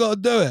page. We got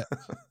to do it.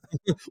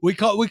 We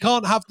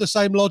can't have the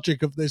same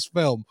logic of this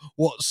film.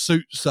 What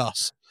suits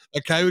us?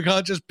 Okay, we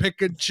can't just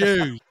pick and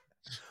choose.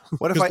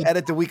 What if I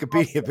edit the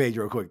Wikipedia page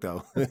real quick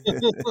though?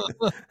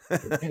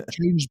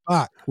 Change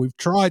back. We've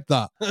tried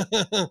that.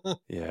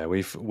 Yeah,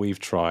 we've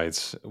tried,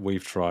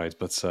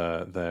 but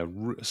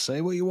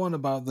say what you want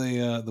about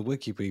the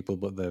wiki people,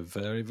 but they're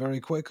very, very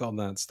quick on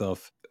that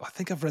stuff. I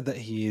think I've read that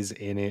he is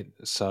in it,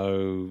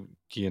 so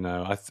you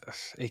know,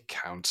 it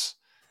counts.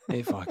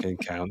 It fucking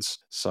counts.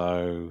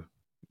 So,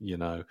 you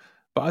know.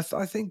 But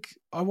I think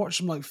I watched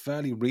some like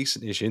fairly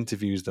recent-ish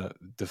interviews that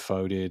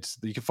Defoe did.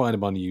 You can find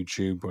him on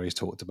YouTube where he's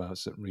talked about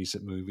some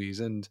recent movies,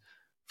 and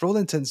for all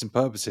intents and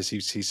purposes,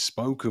 he's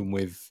spoken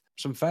with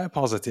some fair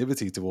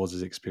positivity towards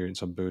his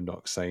experience on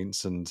Boondock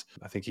Saints, and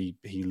I think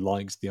he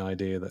liked the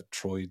idea that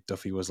Troy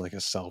Duffy was like a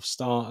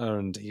self-starter,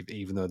 and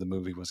even though the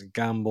movie was a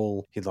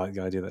gamble, he liked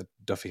the idea that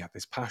Duffy had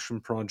this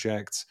passion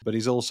project. But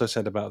he's also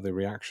said about the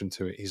reaction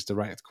to it, his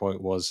direct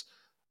quote was,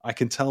 "I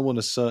can tell when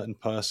a certain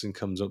person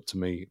comes up to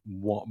me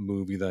what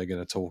movie they're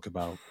going to talk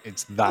about.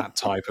 It's that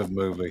type of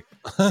movie."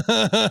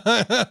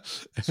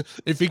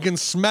 If he can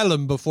smell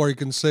them before he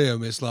can see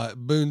them, it's like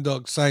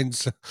Boondock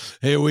Saints.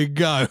 Here we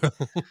go.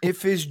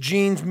 If his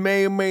jeans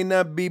may or may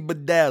not be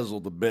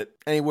bedazzled a bit,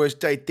 and he wears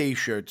tight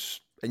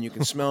t-shirts, and you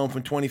can smell him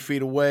from 20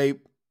 feet away,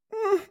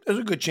 there's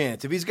a good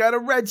chance. If he's got a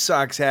Red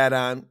Sox hat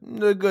on,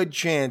 there's a good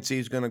chance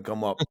he's going to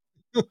come up.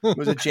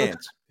 There's a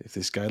chance. If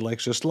this guy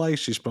likes your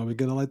slice, he's probably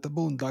going to like the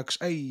Boondocks.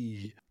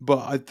 Hey,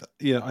 but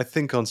I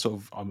think on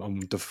sort of on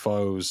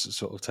Defoe's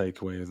sort of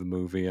takeaway of the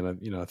movie,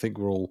 and I think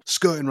we're all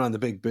skirting around the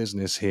big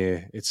business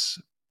here.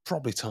 It's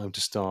probably time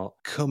to start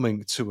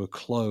coming to a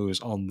close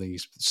on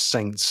these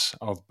Saints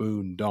of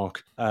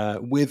Boondock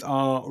with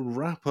our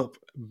wrap-up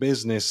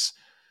business.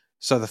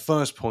 So the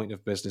first point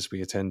of business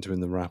we attend to in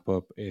the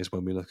wrap-up is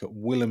when we look at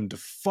Willem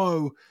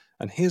Dafoe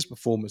and his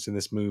performance in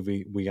this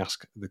movie. We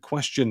ask the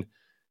question,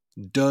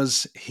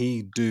 does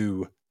he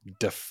do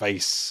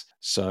deface?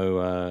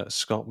 So,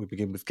 Scott, we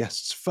begin with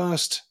guests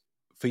first.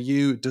 For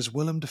you, does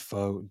Willem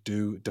Dafoe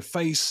do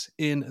deface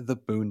in the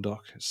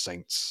Boondock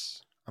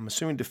Saints? I'm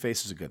assuming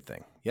deface is a good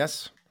thing.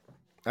 Yes?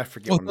 I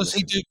forget. Well, does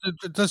he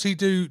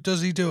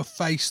do a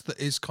face that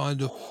is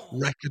kind of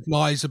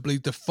recognizably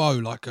Defoe,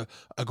 like a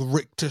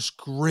rictus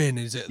grin?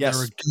 Is it? Yes,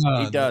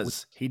 there he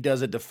does. He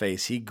does a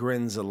deface. He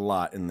grins a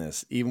lot in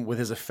this, even with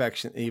his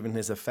affection, even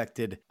his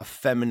affected,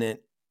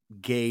 effeminate,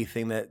 gay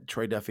thing that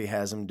Troy Duffy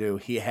has him do.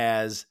 He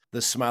has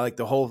the smile, like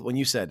the whole, when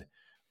you said,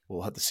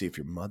 we'll have to see if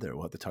your mother,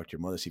 we'll have to talk to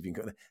your mother, see if you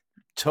can go.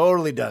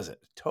 Totally does it.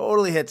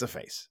 Totally hits a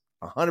face.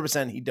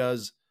 100% he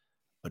does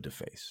a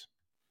deface.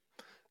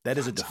 That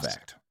is a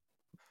defact.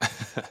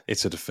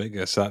 It's a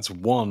defigure. So that's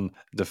one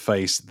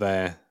deface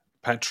there.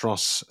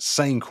 Petros,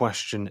 same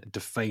question,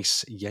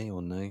 deface, yay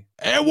or nay?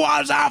 It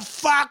was a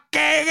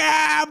fucking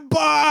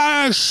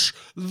ambush!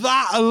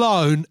 That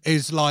alone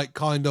is like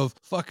kind of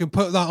fucking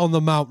put that on the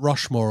Mount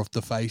Rushmore of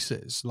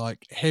defaces.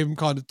 Like him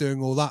kind of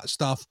doing all that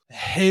stuff.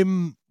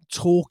 Him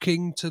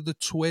talking to the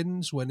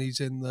twins when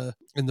he's in the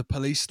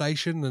police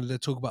station and they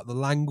talk about the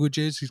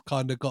languages. He's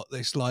kind of got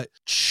this like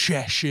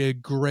Cheshire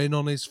grin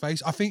on his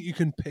face. I think you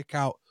can pick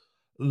out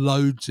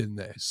loads in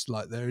this.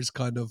 Like there is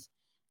kind of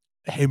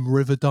him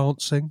river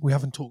dancing. We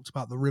haven't talked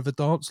about the river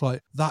dance.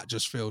 Like that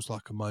just feels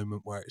like a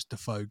moment where it's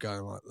Defoe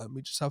going like, let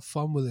me just have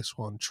fun with this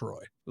one,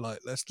 Troy. Like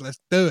let's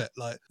do it.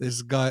 Like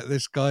this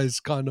guy's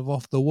kind of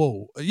off the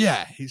wall.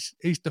 Yeah, he's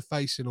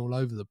defacing all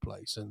over the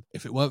place. And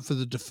if it weren't for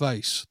the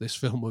deface, this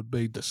film would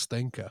be the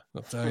stinker.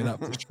 I'll tell you that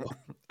for sure.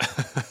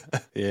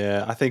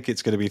 Yeah, I think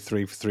it's going to be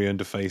 3 for 3 on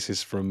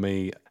defaces from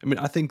me. I mean,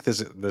 I think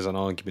there's an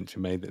argument to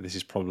be made that this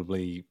is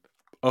probably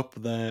up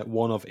there,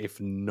 one of, if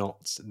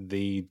not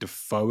the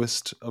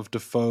Defoeist of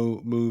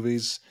Defoe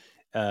movies,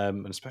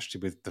 and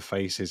especially with the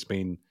faces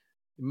being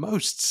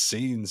most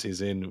scenes he's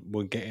in,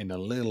 we're getting a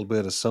little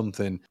bit of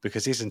something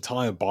because his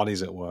entire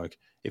body's at work.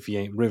 If he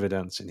ain't river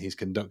dancing, he's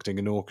conducting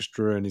an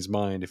orchestra in his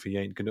mind. If he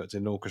ain't conducting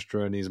an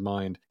orchestra in his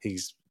mind,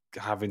 he's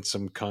having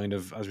some kind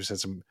of, as we said,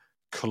 some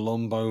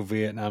Colombo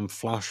Vietnam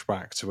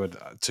flashback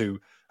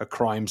to a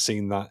crime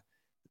scene that,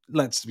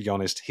 let's be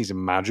honest, he's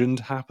imagined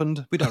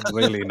happened. We don't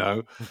really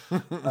know,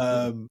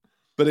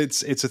 but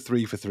it's a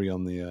 3 for 3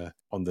 on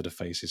the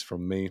defaces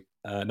from me.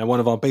 Now, one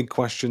of our big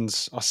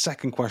questions, our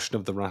second question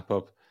of the wrap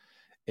up,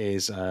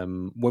 is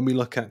when we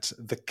look at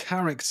the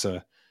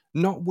character,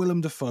 not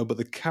Willem Dafoe, but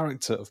the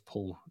character of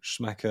Paul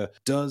Schmecker.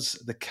 Does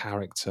the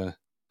character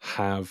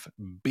have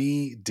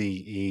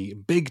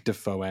BDE, big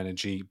Defoe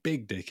energy,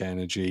 big dick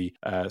energy?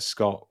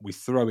 Scott, we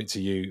throw it to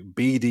you.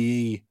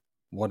 BDE.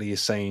 What are you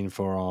saying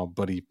for our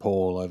buddy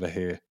Paul over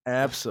here?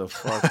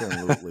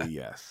 Absolutely,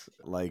 yes.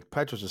 Like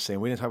Petros was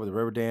saying, we didn't talk about the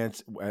river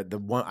dance. The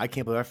one, I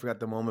can't believe I forgot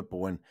the moment, but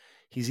when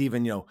he's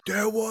even,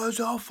 there was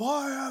a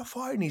fire,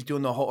 and he's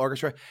doing the whole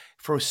orchestra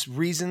for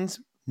reasons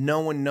no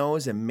one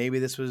knows, and maybe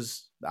this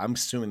was, I'm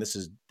assuming this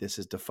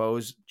is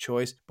Defoe's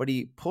choice, but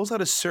he pulls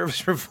out a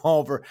service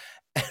revolver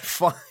and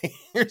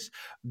fires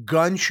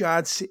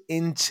gunshots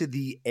into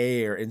the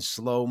air in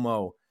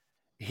slow-mo.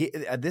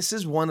 This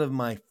is one of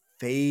my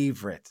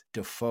favorite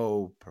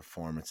Defoe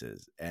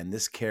performances, and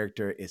this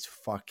character is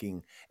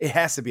it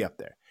has to be up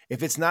there.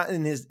 If it's not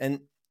in his,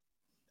 and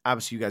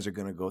obviously you guys are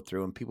going to go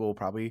through and people will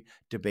probably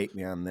debate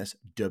me on this,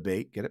 get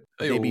it?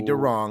 Maybe they're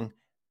wrong.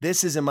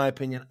 This is, in my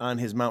opinion, on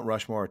his Mount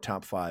Rushmore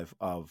top 5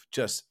 of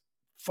just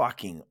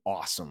fucking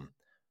awesome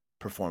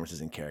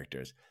performances and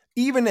characters.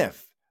 Even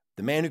if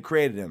the man who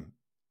created him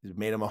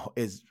made him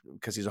is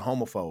because he's a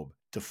homophobe,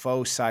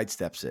 Defoe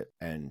sidesteps it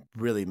and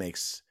really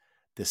makes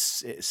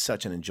this is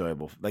such an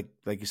enjoyable, like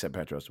you said,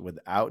 Petros.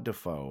 Without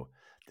Dafoe,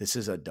 this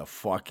is a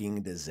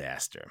fucking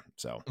disaster.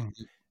 So,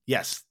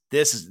 yes,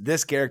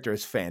 this character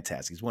is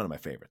fantastic. He's one of my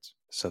favorites.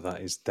 So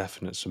that is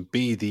definite. Some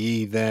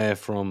BDE there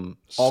from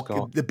All,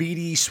 Scott. the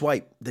BDE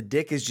swipe. The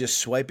dick is just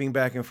swiping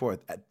back and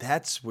forth.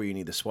 That's where you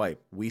need to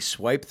swipe. We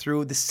swipe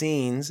through the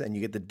scenes, and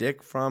you get the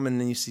dick from, and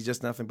then you see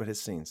just nothing but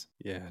his scenes.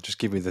 Yeah, just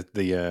give me the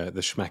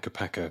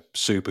Schmecker-Packer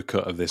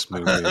supercut of this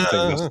movie. I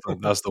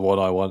think that's the one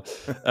I want.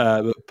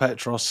 But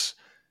Petros,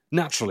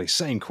 naturally,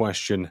 same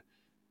question.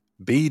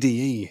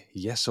 BDE,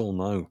 yes or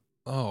no?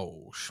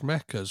 Oh,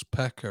 Schmecker's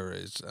Pecker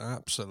is an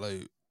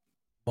absolute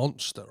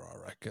monster,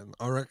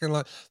 I reckon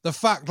like the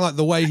fact, like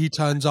the way he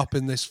turns up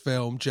in this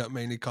film, do you know what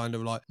I mean? He kind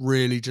of like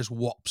really just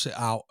whops it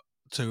out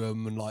to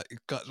him and like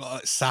got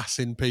like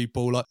sassing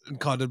people, like, and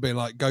kind of being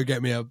like, go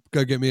get me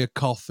a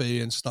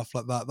coffee and stuff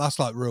like that. That's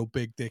like real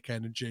big dick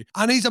energy.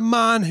 And he's a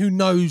man who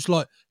knows,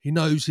 like, he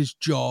knows his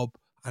job,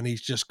 and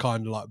he's just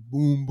kind of like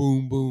boom,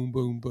 boom, boom,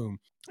 boom, boom.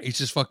 He's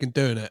just fucking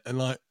doing it. And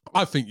like,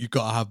 I think you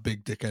got to have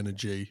big dick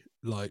energy,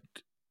 like,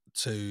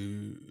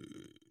 to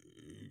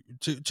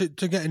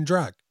get in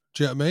drag.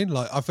 Do you know what I mean?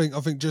 Like, I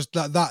think just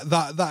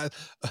that,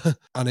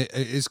 and it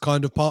is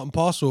kind of part and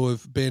parcel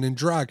of being in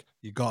drag.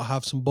 You got to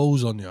have some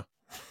balls on you.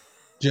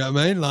 Do you know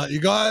what I mean? Like,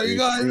 you got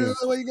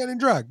the way you get in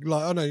drag.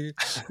 Like, I know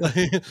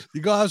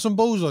you got to have some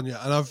balls on you.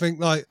 And I think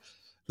like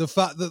the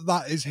fact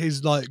that is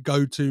his like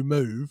go-to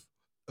move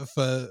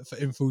for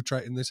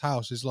infiltrating this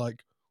house is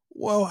like,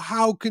 well,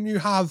 how can you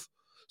have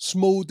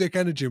small dick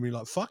energy and be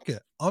like, fuck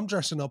it, I'm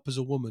dressing up as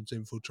a woman to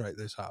infiltrate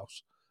this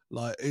house?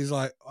 Like, he's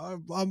like,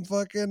 I'm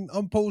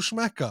Paul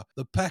Schmecker.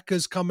 The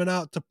Pecker's coming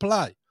out to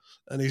play,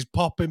 and he's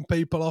popping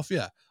people off.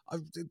 Yeah,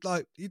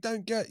 like you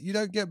don't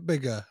get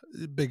bigger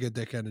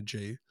dick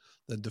energy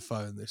than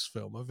Dafoe in this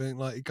film. I think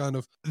like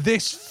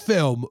this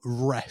film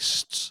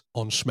rests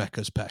on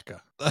Schmecker's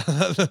Pecker.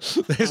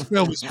 This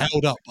film is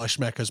held up by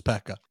Schmecker's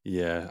Pecker.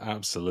 Yeah,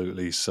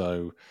 absolutely.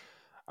 So,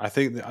 I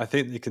think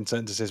the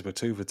consensus is we're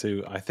 2 for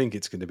 2. I think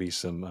it's going to be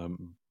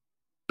some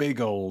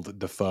big old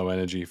Dafoe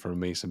energy from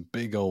me, some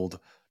big old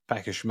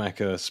Pecker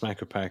Schmecker,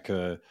 Smacker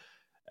Pecker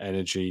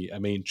energy. I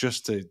mean,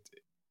 just to,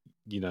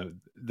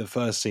 the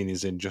first scene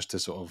is in just to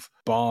sort of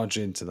barge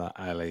into that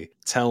alley,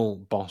 tell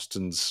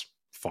Boston's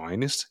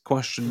finest, ?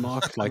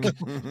 Like,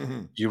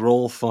 you're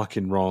all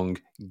fucking wrong.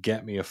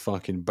 Get me a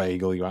fucking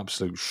bagel, you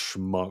absolute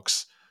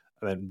schmucks.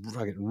 And then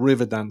fucking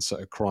river dance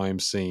at a crime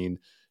scene.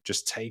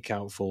 Just take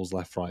out fools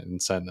left, right,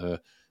 and center.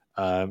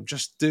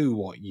 Just do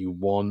what you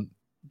want,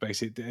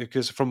 basically.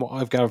 Because from what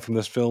I've gathered from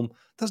this film,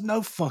 there's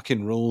no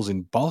fucking rules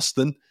in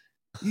Boston.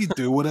 You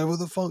do whatever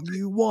the fuck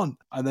you want.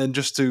 And then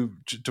just to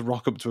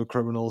rock up to a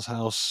criminal's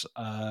house,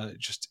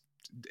 just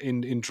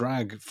in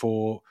drag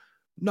for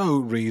no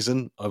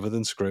reason other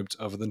than script,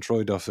 other than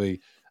Troy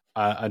Duffy,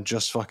 and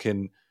just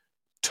fucking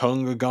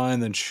tongue a guy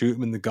and then shoot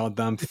him in the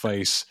goddamn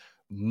face.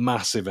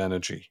 Massive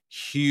energy.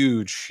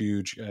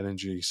 Huge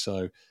energy.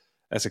 So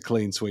that's a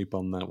clean sweep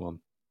on that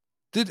one.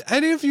 Did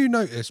any of you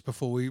notice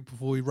before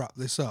we wrap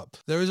this up?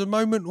 There is a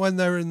moment when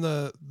they're in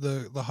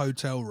the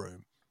hotel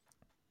room,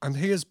 and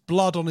he has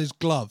blood on his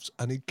gloves,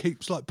 and he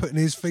keeps like putting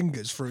his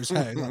fingers through his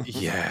hair. Like,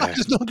 yeah, I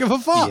just don't give a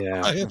fuck.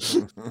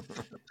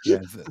 Yeah,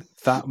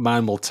 that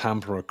man will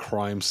tamper a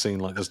crime scene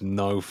like there's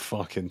no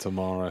fucking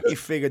tomorrow. He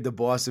figured the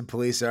Boston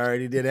police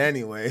already did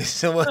anyway,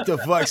 so what the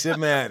fuck's it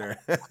matter?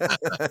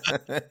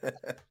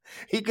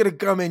 He could have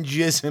come in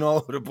jizzing all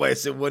over the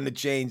place. It wouldn't have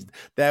changed.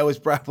 That was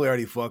probably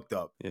already fucked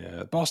up.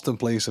 Yeah, Boston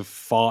police have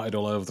farted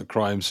all over the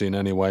crime scene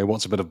anyway.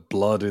 What's a bit of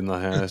blood in the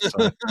hair?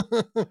 So.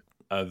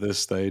 At this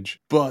stage.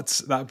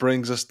 But that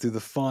brings us to the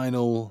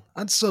final,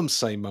 and some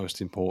say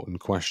most important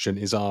question,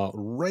 is our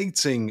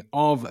rating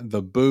of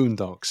the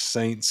Boondock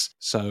Saints.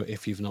 So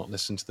if you've not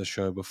listened to the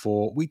show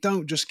before, we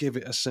don't just give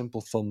it a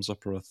simple thumbs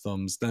up or a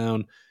thumbs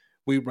down.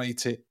 We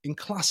rate it in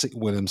classic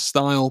Willem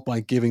style by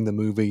giving the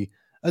movie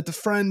a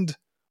defriend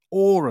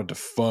or a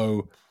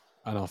Dafoe,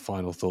 and our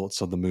final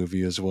thoughts on the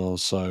movie as well.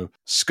 So,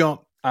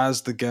 Scott,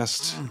 as the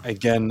guest,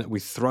 again,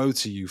 we throw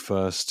to you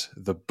first.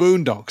 The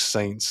Boondock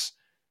Saints.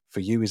 For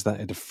you, is that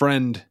a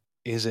defriend?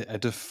 Is it a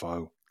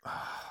Dafoe?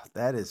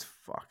 That is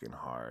fucking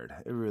hard.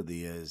 It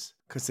really is.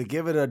 Because to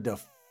give it a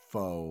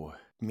Dafoe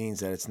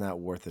means that it's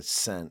not worth a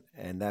cent.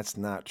 And that's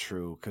not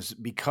true.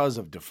 Because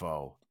of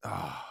Dafoe.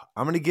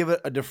 I'm going to give it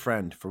a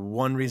defriend for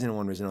one reason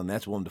only, and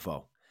that's Willem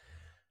Dafoe.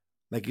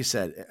 Like you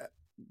said,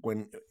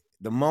 when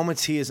the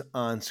moments he is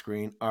on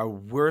screen are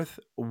worth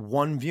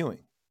one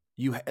viewing.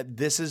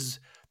 This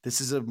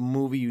is a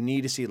movie you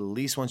need to see at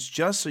least once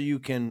just so you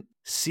can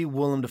see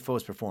Willem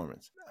Dafoe's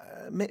performance.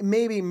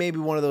 Maybe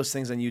one of those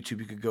things on YouTube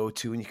you could go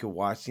to and you could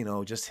watch,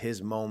 just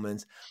his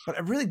moments. But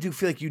I really do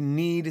feel like you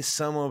need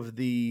some of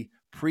the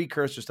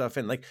precursor stuff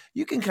in. Like,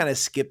 you can kind of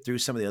skip through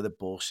some of the other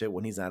bullshit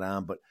when he's not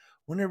on, but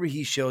whenever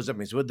he shows up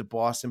and he's with the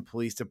Boston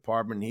Police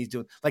Department and he's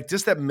doing, like,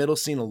 just that middle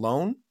scene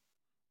alone,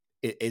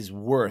 it is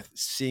worth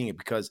seeing it,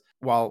 because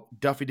while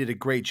Duffy did a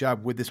great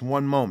job with this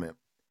one moment,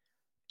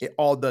 it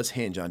all does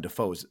hinge on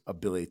Dafoe's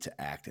ability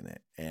to act in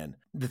it. And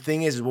the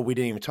thing is what we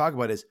didn't even talk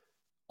about is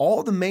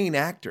all the main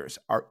actors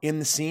are in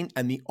the scene,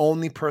 and the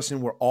only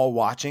person we're all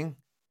watching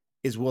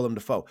is Willem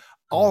Dafoe.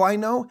 All I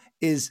know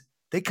is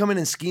they come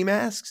in ski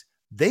masks.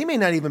 They may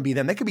not even be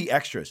them. They could be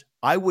extras.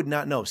 I would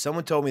not know. If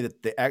someone told me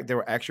that there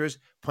were extras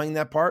playing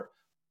that part,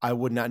 I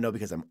would not know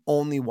because I'm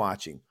only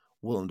watching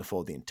Willem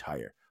Dafoe the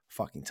entire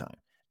fucking time.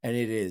 And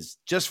it is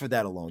just for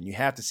that alone. You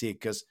have to see it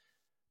because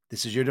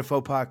this is your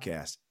Dafoe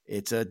podcast.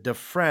 It's a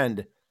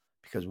defriend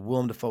because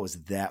Willem Dafoe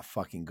is that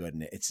fucking good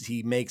in it.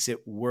 He makes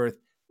it worth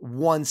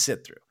one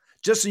sit through.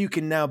 Just so you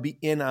can now be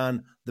in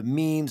on the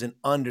memes and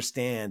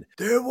understand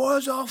there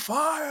was a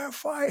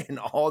firefight and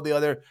all the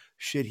other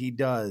shit he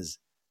does.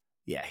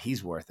 Yeah,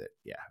 he's worth it.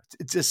 Yeah,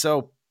 it's just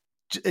so,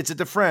 it's a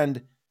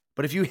defriend.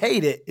 But if you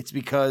hate it, it's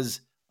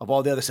because of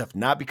all the other stuff,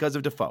 not because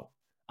of Dafoe.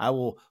 I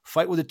will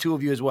fight with the two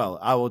of you as well.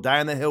 I will die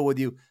on the hill with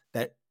you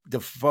that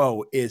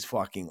Dafoe is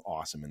fucking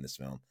awesome in this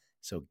film.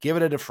 So give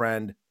it a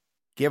defriend,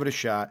 give it a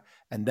shot,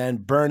 and then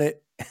burn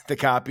it, the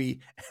copy,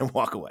 and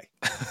walk away.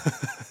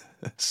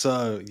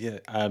 So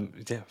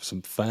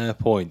some fair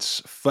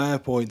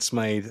points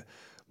made,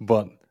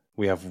 but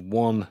we have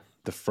one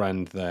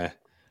defriend there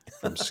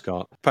from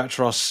Scott.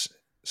 Petros,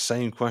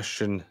 same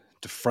question: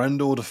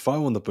 defriend or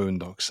Dafoe on the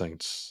Boondock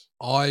Saints?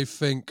 I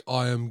think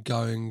I am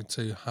going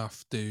to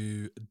have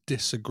to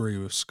disagree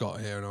with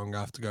Scott here, and I'm going to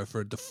have to go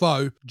for a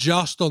Dafoe,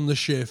 just on the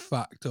sheer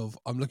fact of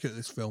I'm looking at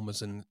this film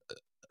as an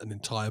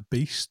entire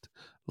beast.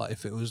 Like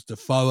if it was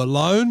Dafoe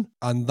alone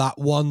and that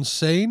one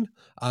scene,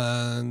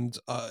 and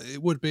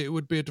it would be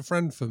a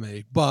defriend for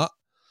me. But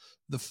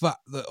the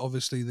fact that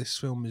obviously this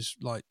film is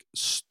like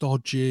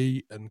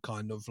stodgy and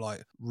kind of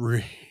like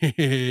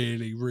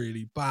really,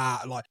 really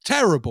bad, like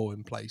terrible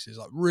in places,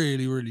 like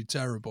really, really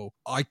terrible.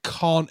 I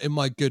can't in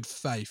my good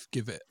faith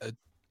give it a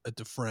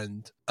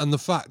defriend. And the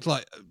fact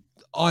like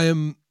I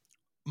am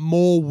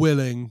more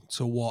willing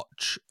to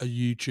watch a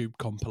YouTube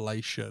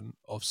compilation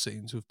of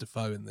scenes with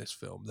Dafoe in this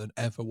film than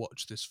ever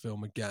watch this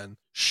film again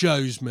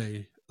shows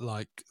me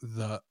like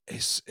that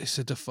it's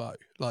a Dafoe.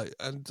 Like,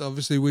 and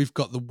obviously we've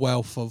got the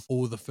wealth of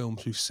all the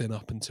films we've seen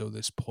up until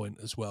this point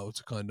as well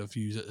to kind of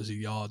use it as a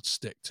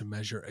yardstick to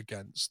measure it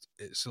against.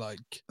 It's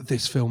like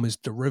this film is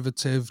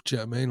derivative. Do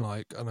you know what I mean?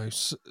 Like I know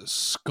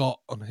Scott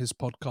on his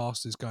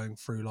podcast is going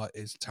through like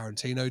his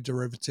Tarantino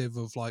derivative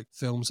of like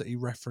films that he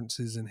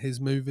references in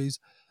his movies.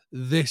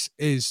 This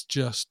is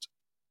just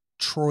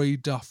Troy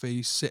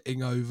Duffy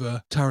sitting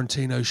over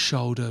Tarantino's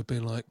shoulder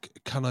being like,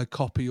 can I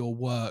copy your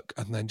work?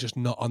 And then just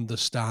not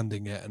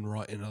understanding it and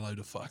writing a load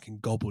of fucking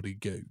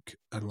gobbledygook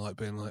and like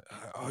being like,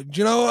 oh,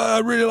 do you know what I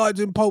really liked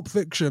in Pulp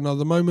Fiction? Or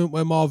the moment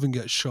where Marvin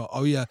gets shot.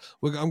 Oh yeah,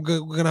 we're going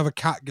to have a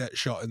cat get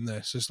shot in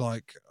this. It's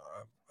like,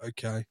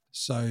 okay.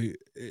 So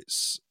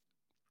it's,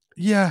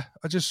 yeah,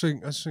 I just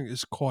think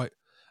it's quite,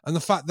 and the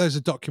fact there's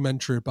a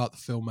documentary about the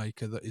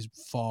filmmaker that is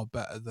far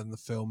better than the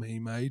film he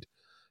made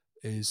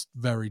is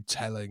very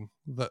telling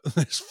that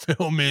this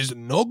film is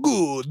not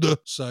good.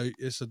 So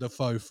it's a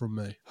Dafoe from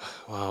me.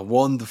 Well,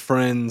 one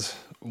defriend,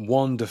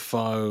 one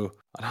Dafoe.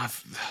 And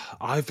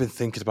I've been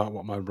thinking about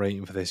what my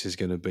rating for this is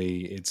going to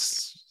be.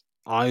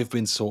 I've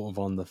been sort of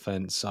on the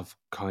fence. I've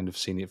kind of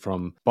seen it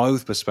from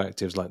both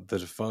perspectives, like the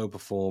Dafoe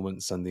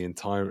performance and the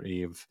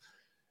entirety of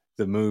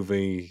the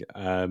movie,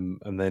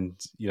 and then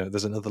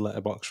there's another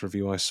Letterboxd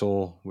review I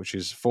saw which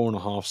is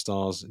 4.5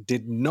 stars.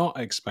 Did not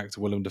expect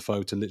Willem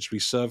Dafoe to literally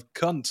serve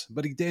cunt,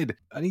 but he did,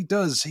 and he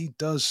does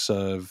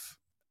serve.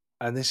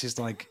 And this is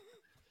like,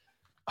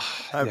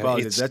 I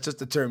apologize, that's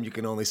just a term you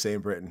can only say in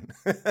Britain.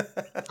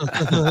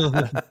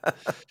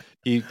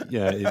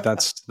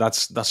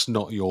 That's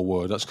not your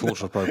word. That's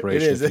cultural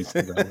appropriation. It is.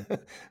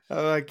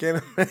 Oh, I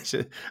can't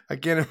imagine.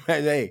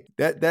 Hey,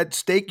 that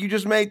steak you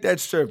just made,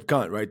 that's served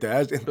cunt right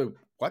there.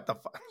 What the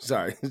fuck?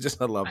 Sorry.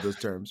 I love those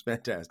terms.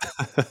 Fantastic.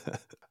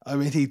 I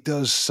mean, he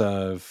does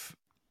serve.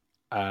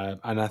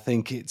 And I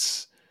think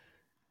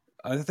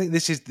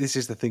this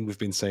is the thing we've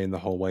been saying the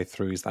whole way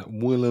through, is that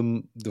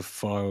Willem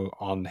Dafoe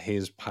on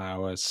his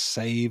power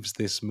saves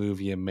this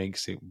movie and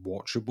makes it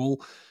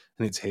watchable.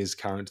 And it's his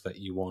character that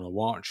you want to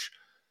watch.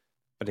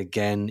 But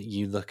again,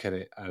 you look at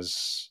it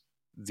as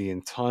the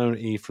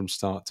entirety from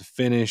start to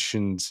finish,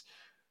 and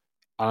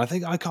I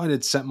think I kind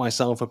of set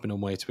myself up in a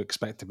way to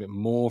expect a bit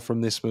more from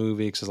this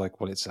movie, because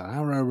it's an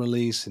Arrow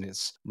release and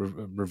it's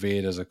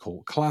revered as a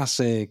cult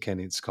classic,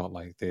 and it's got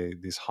like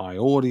this high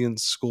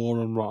audience score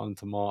on Rotten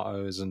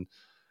Tomatoes. And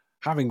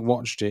having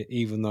watched it,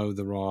 even though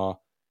there are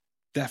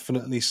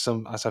definitely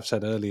some, as I've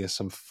said earlier,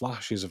 some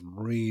flashes of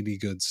really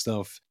good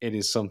stuff, it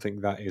is something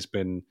that has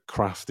been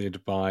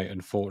crafted by,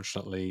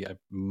 unfortunately, a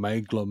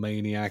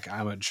megalomaniac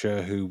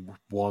amateur who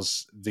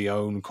was the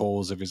own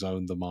cause of his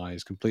own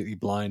demise, completely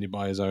blinded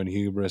by his own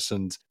hubris.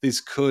 And this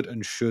could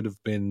and should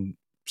have been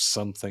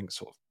something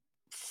sort of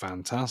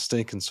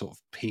fantastic and sort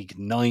of peak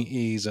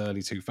 90s,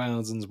 early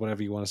 2000s,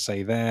 whatever you want to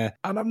say there.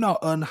 And I'm not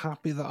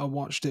unhappy that I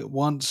watched it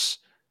once.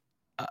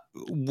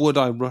 Would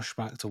I rush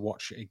back to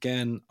watch it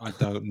again? I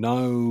don't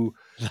know.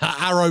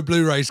 Arrow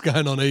Blu-ray's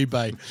going on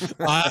eBay.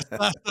 That's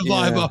the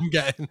vibe I'm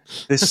getting.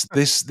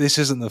 This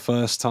isn't the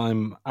first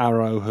time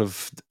Arrow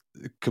have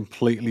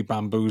completely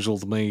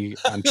bamboozled me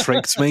and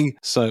tricked me.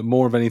 So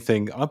more of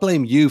anything, I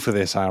blame you for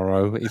this,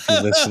 Arrow, if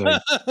you're listening.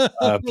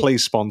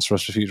 Please sponsor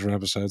us for future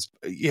episodes.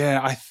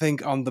 Yeah, I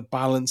think on the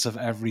balance of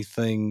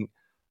everything,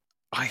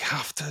 I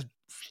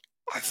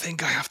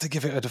think I have to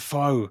give it a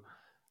Defoe.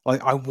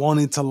 Like, I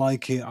wanted to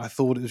like it. I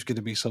thought it was going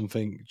to be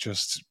something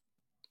just,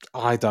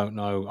 I don't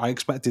know. I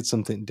expected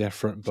something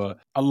different, but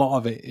a lot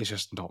of it is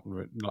just not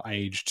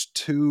aged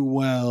too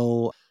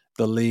well.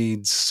 The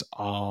leads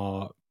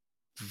are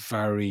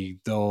very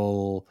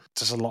dull.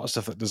 There's a lot of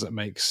stuff that doesn't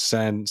make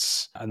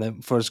sense. And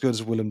then for as good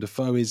as Willem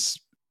Dafoe is,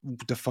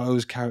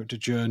 Dafoe's character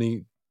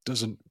journey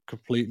doesn't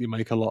completely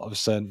make a lot of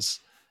sense.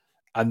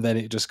 And then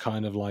it just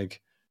kind of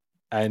like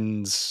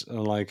ends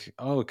like,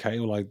 oh, okay,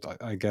 well,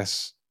 I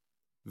guess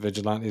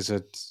Vigilantes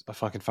are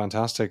fucking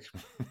fantastic,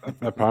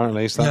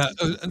 apparently. So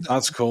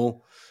that's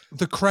cool.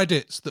 The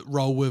credits that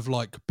roll with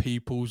like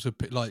people's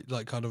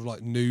like kind of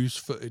like news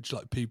footage,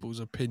 like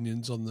people's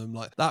opinions on them,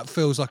 like that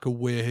feels like a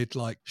weird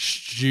like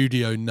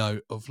studio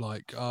note of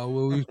like, oh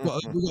well, we've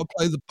got to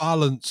play the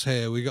balance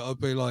here. We got to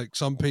be like,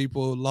 some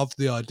people love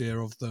the idea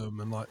of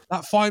them, and like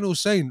that final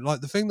scene,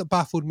 like the thing that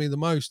baffled me the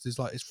most is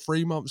like, it's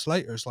 3 months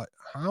later. It's like,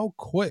 how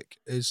quick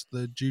is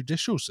the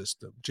judicial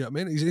system? Do you know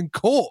what I mean? He's in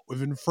court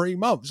within 3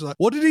 months. Like,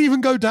 what did he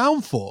even go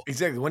down for?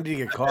 Exactly. When did he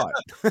get caught?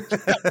 What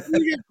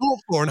did he get caught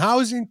for, and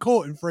how is he in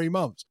court in 3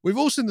 months? We've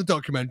all seen the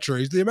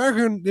documentaries. The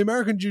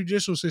American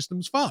judicial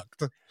system's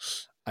fucked.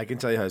 I can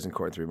tell you how he's in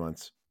court in 3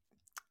 months.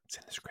 It's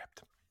in the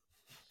script.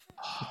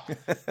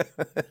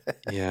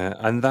 Yeah,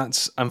 and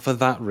for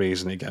that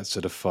reason it gets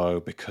to Defoe,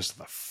 because of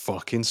the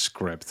fucking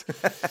script.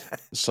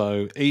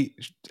 So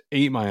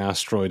eat my ass,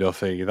 Troy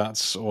Duffy.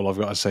 That's all I've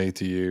got to say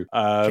to you.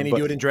 Can he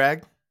do it in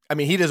drag? I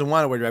mean, he doesn't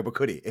want to wear drag, but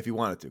could he? If he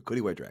wanted to, could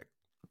he wear drag?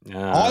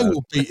 I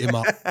will beat him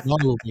up. I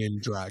will be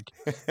in drag.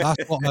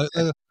 That's what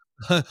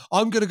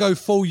I'm going to go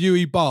full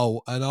Yui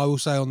Bowl, and I will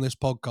say on this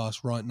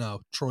podcast right now,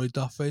 Troy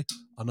Duffy,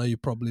 I know you're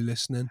probably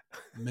listening.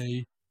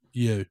 Me,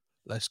 you,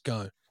 let's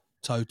go.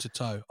 Toe to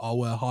toe. I'll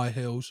wear high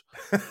heels.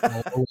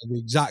 I'll wear the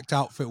exact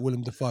outfit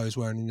Willem Dafoe is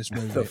wearing in this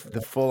movie.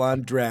 The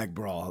full-on drag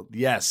brawl.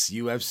 Yes,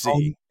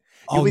 UFC.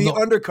 You'll be the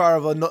undercard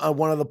of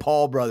one of the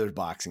Paul brothers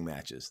boxing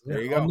matches. There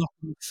you go. I'm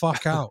knocking the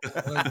fuck out.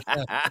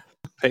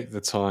 Pick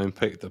the time,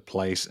 pick the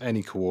place,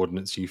 any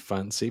coordinates you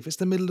fancy. If it's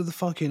the middle of the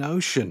fucking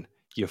ocean,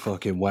 you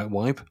fucking wet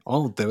wipe,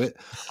 I'll do it.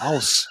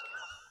 I'll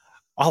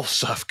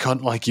surf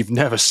cunt like you've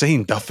never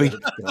seen, Duffy.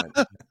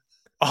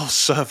 I'll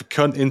surf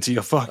cunt into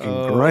your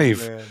fucking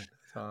grave. Man.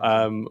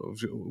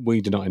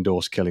 We do not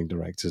endorse killing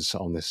directors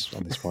on this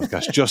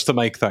podcast. Just to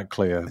make that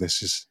clear,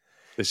 this is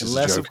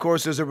unless, of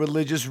course, there's a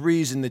religious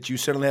reason that you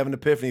suddenly have an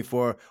epiphany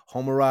for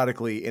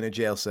homoerotically in a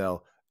jail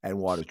cell and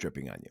water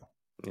dripping on you.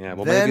 Yeah,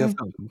 well, maybe I've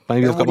got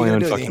my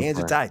own fucking. Your hands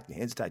are tied. Your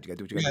hands are tied. You got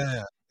to do what you got to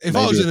do. If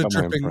I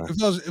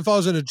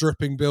was in a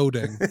dripping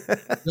building,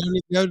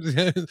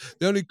 the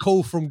only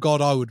call from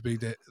God I would be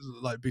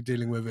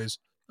dealing with is,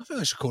 I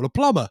think I should call a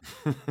plumber.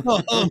 No,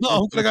 I'm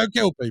going to go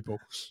kill people.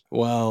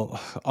 Well,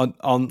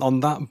 on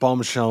that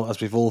bombshell,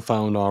 as we've all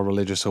found our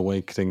religious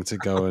awakening to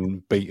go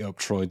and beat up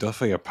Troy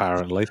Duffy,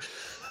 apparently.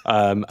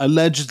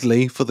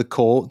 Allegedly for the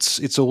courts,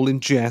 it's all in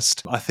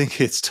jest. I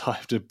think it's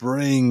time to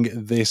bring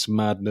this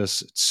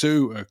madness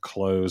to a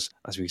close.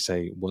 As we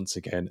say once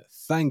again,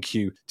 thank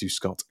you to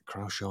Scott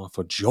Crouchard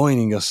for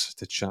joining us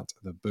to chat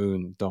the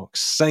Boondock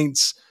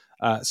Saints.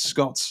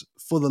 Scott,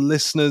 for the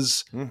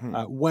listeners,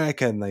 where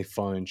can they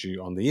find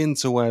you on the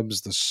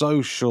interwebs, the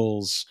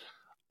socials,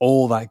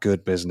 all that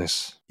good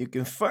business? You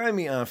can find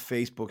me on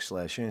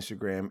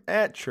Facebook/Instagram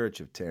at Church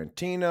of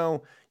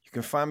Tarantino. You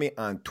can find me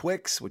on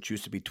Twix, which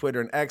used to be Twitter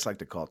and X, I like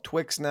to call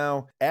Twix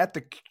now, at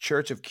the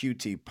Church of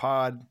QT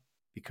Pod,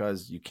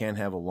 because you can't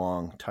have a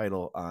long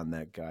title on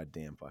that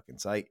goddamn fucking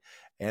site.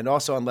 And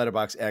also on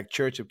Letterboxd at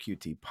Church of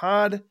QT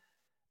Pod.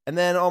 And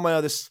then all my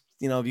others,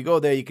 if you go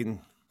there, you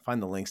can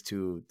find the links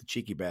to the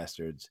Cheeky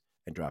Bastards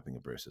and Dropping a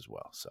Bruce as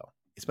well. So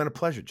it's been a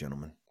pleasure,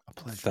 gentlemen. A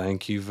pleasure.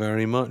 Thank you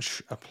very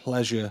much. A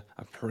pleasure,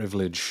 a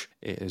privilege.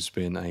 It has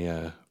been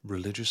a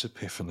religious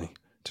epiphany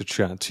to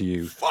chat to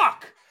you.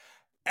 Fuck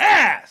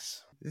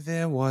ass!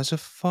 There was a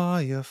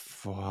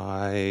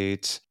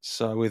firefight.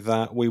 So with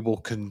that, we will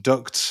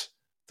conduct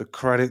the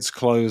credits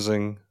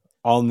closing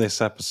on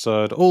this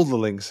episode. All the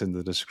links in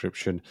the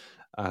description,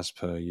 as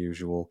per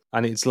usual.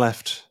 And it's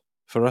left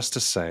for us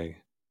to say,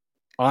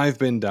 I've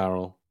been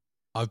Daryl.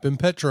 I've been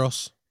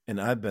Petros. And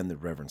I've been the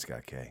Reverend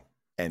Scott K.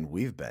 And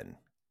we've been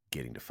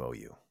Getting to Faux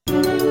You.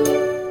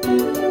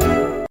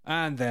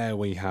 And there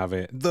we have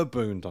it. The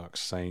Boondock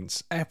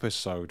Saints,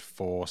 Episode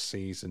 4,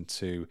 Season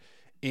 2,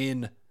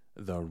 in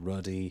the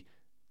ruddy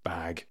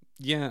bag.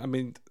 Yeah, I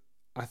mean,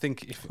 I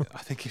think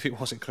if it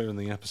wasn't clear in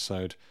the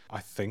episode, I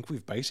think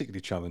we've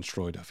basically challenged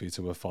Troy Duffy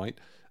to a fight.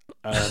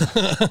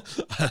 And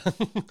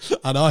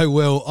I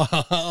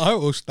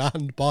will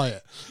stand by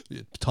it.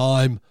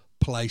 Time,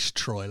 place,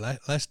 Troy.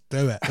 Let's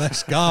do it.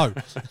 Let's go.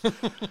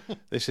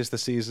 This is the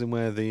season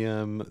where the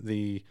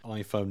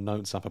iPhone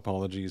Notes app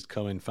apology is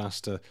coming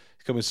faster.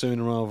 It's coming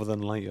sooner rather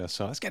than later.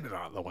 So let's get it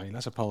out of the way.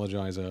 Let's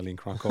apologise early and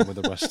crack on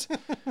with the rest.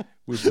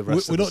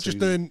 We're not just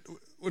doing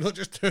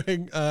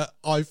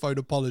iPhone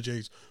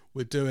apologies.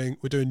 We're doing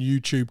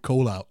YouTube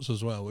call outs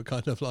as well. We're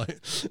kind of like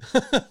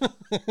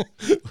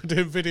we're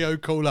doing video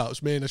call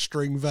outs, me in a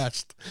string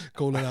vest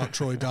calling out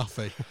Troy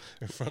Duffy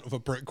in front of a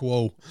brick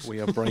wall. We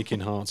are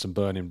breaking hearts and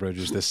burning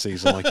bridges this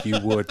season like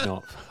you would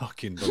not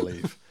fucking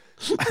believe.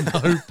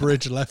 No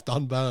bridge left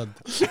unburned.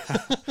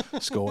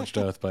 Scorched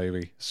earth,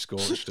 baby.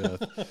 Scorched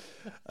earth.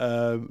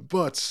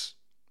 But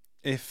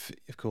if,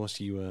 of course,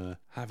 you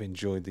have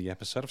enjoyed the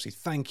episode, obviously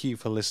thank you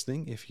for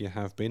listening. If you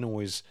have been,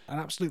 always an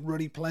absolute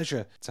ruddy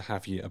pleasure to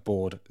have you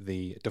aboard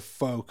the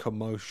Defoe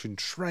Commotion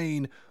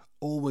train.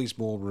 Always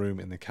more room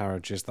in the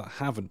carriages that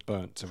haven't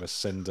burnt to a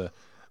cinder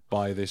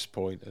by this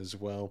point as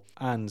well.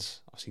 And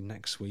obviously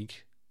next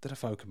week, the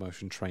Defoe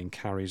Commotion train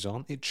carries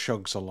on. It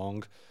chugs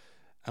along.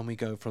 And we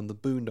go from the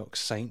Boondock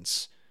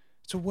Saints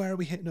to where are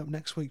we hitting up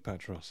next week,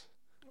 Petros?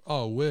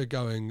 Oh, we're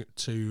going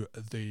to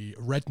the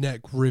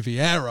Redneck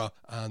Riviera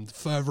and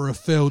further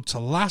afield to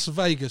Las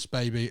Vegas,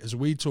 baby, as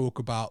we talk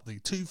about the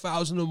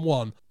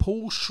 2001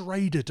 Paul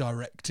Schrader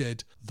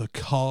directed The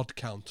Card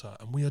Counter.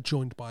 And we are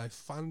joined by a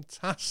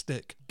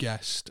fantastic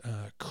guest,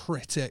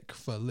 critic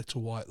for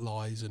Little White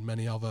Lies and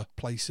many other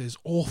places,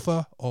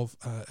 author of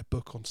a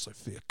book on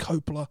Sophia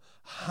Coppola,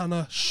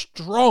 Hannah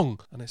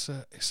Strong. And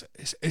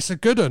it's a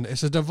good one.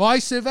 It's a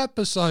divisive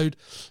episode.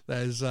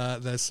 There's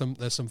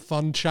some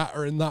fun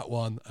chatter in that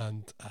one.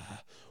 And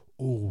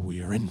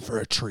we're in for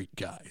a treat,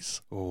 guys.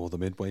 Oh, the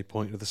midway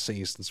point of the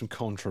season, some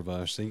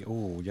controversy.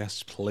 Oh,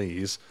 yes,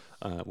 please.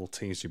 We'll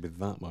tease you with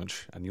that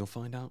much, and you'll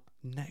find out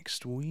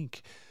next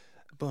week.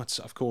 But,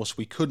 of course,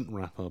 we couldn't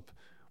wrap up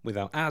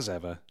without, as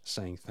ever,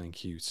 saying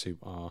thank you to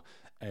our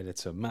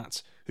editor,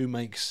 Matt, who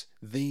makes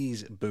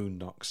these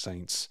Boondock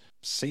Saints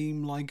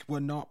seem like we're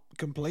not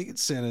complete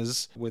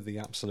sinners with the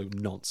absolute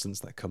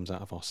nonsense that comes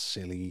out of our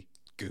silly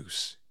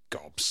goose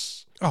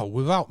gobs. Oh,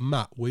 without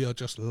Matt, we are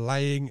just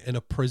laying in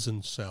a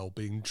prison cell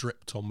being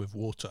dripped on with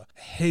water.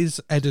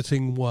 His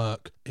editing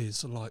work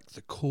is like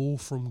the call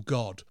from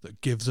God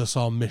that gives us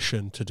our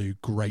mission to do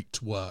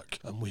great work.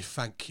 And we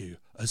thank you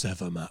as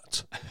ever,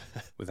 Matt.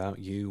 Without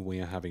you,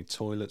 we are having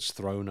toilets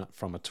thrown up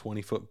from a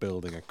 20-foot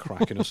building and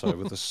cracking us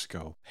over the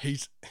skull.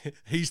 He's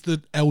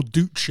the El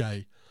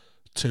Duce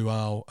to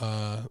our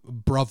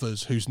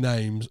brothers whose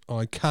names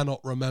I cannot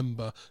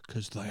remember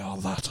because they are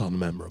that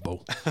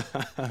unmemorable.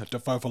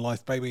 Defoe for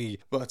life, baby.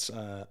 But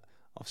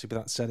obviously, with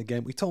that said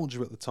again, we told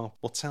you at the top.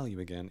 We'll tell you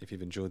again if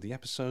you've enjoyed the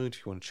episode,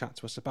 if you want to chat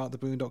to us about the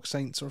Boondock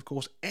Saints, or of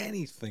course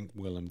anything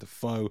Willem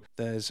Dafoe.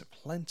 There's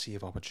plenty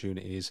of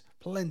opportunities,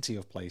 plenty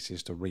of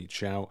places to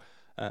reach out.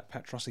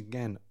 Petros,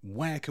 again,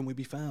 where can we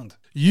be found?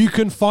 You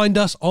can find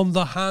us on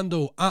the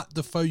handle at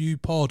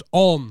DefoeUPod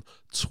on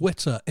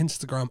Twitter,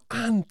 Instagram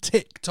and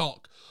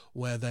TikTok,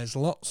 where there's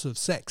lots of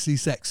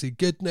sexy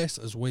goodness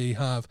as we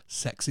have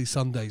sexy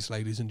Sundays,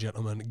 ladies and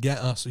gentlemen. Get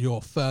us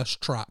your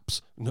first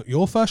traps. Not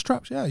your first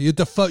traps? Yeah, your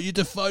Defoe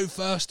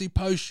firsty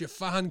posts, your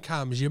fan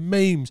cams, your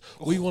memes.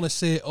 We want to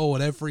see it all,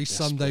 and every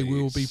Sunday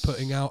we will be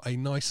putting out a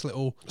nice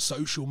little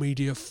social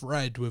media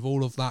thread with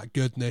all of that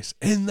goodness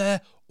in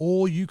there.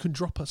 Or you can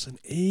drop us an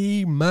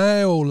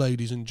email,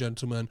 ladies and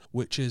gentlemen,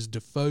 which is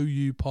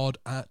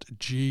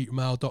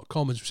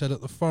defoeupod@gmail.com. As we said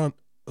at the front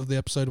of the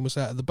episode and we'll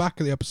say it at the back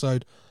of the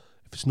episode,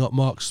 if it's not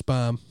marked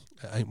spam,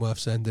 it ain't worth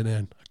sending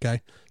in,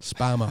 okay?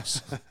 Spam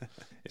us.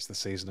 It's the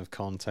season of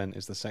content.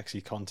 It's the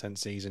sexy content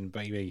season,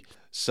 baby.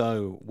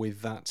 So,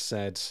 with that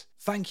said,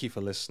 thank you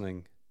for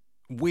listening.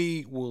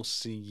 We will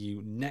see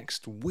you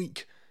next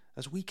week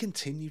as we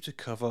continue to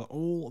cover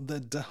all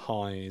the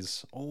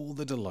highs, all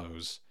the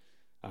lows,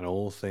 and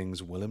all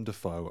things Willem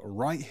Dafoe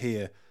right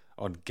here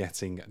on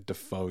Getting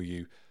Defoe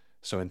You.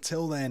 So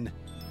until then,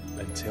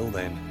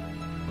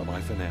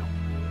 bye-bye for now.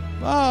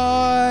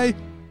 Bye!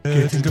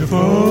 Getting to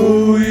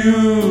know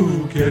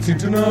you, getting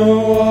to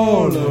know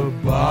all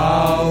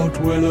about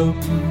Willem.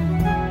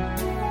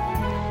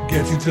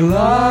 Getting to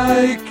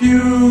like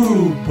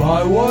you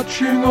by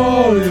watching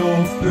all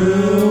your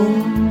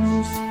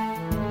films.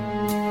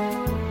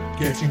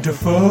 Getting to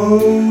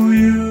know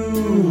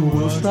you,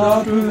 we'll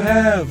start with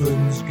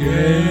Heaven's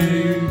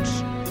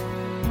Gate.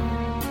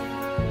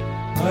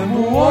 And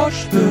we'll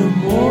watch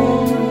them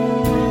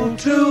all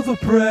till the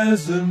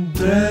present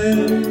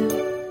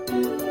day.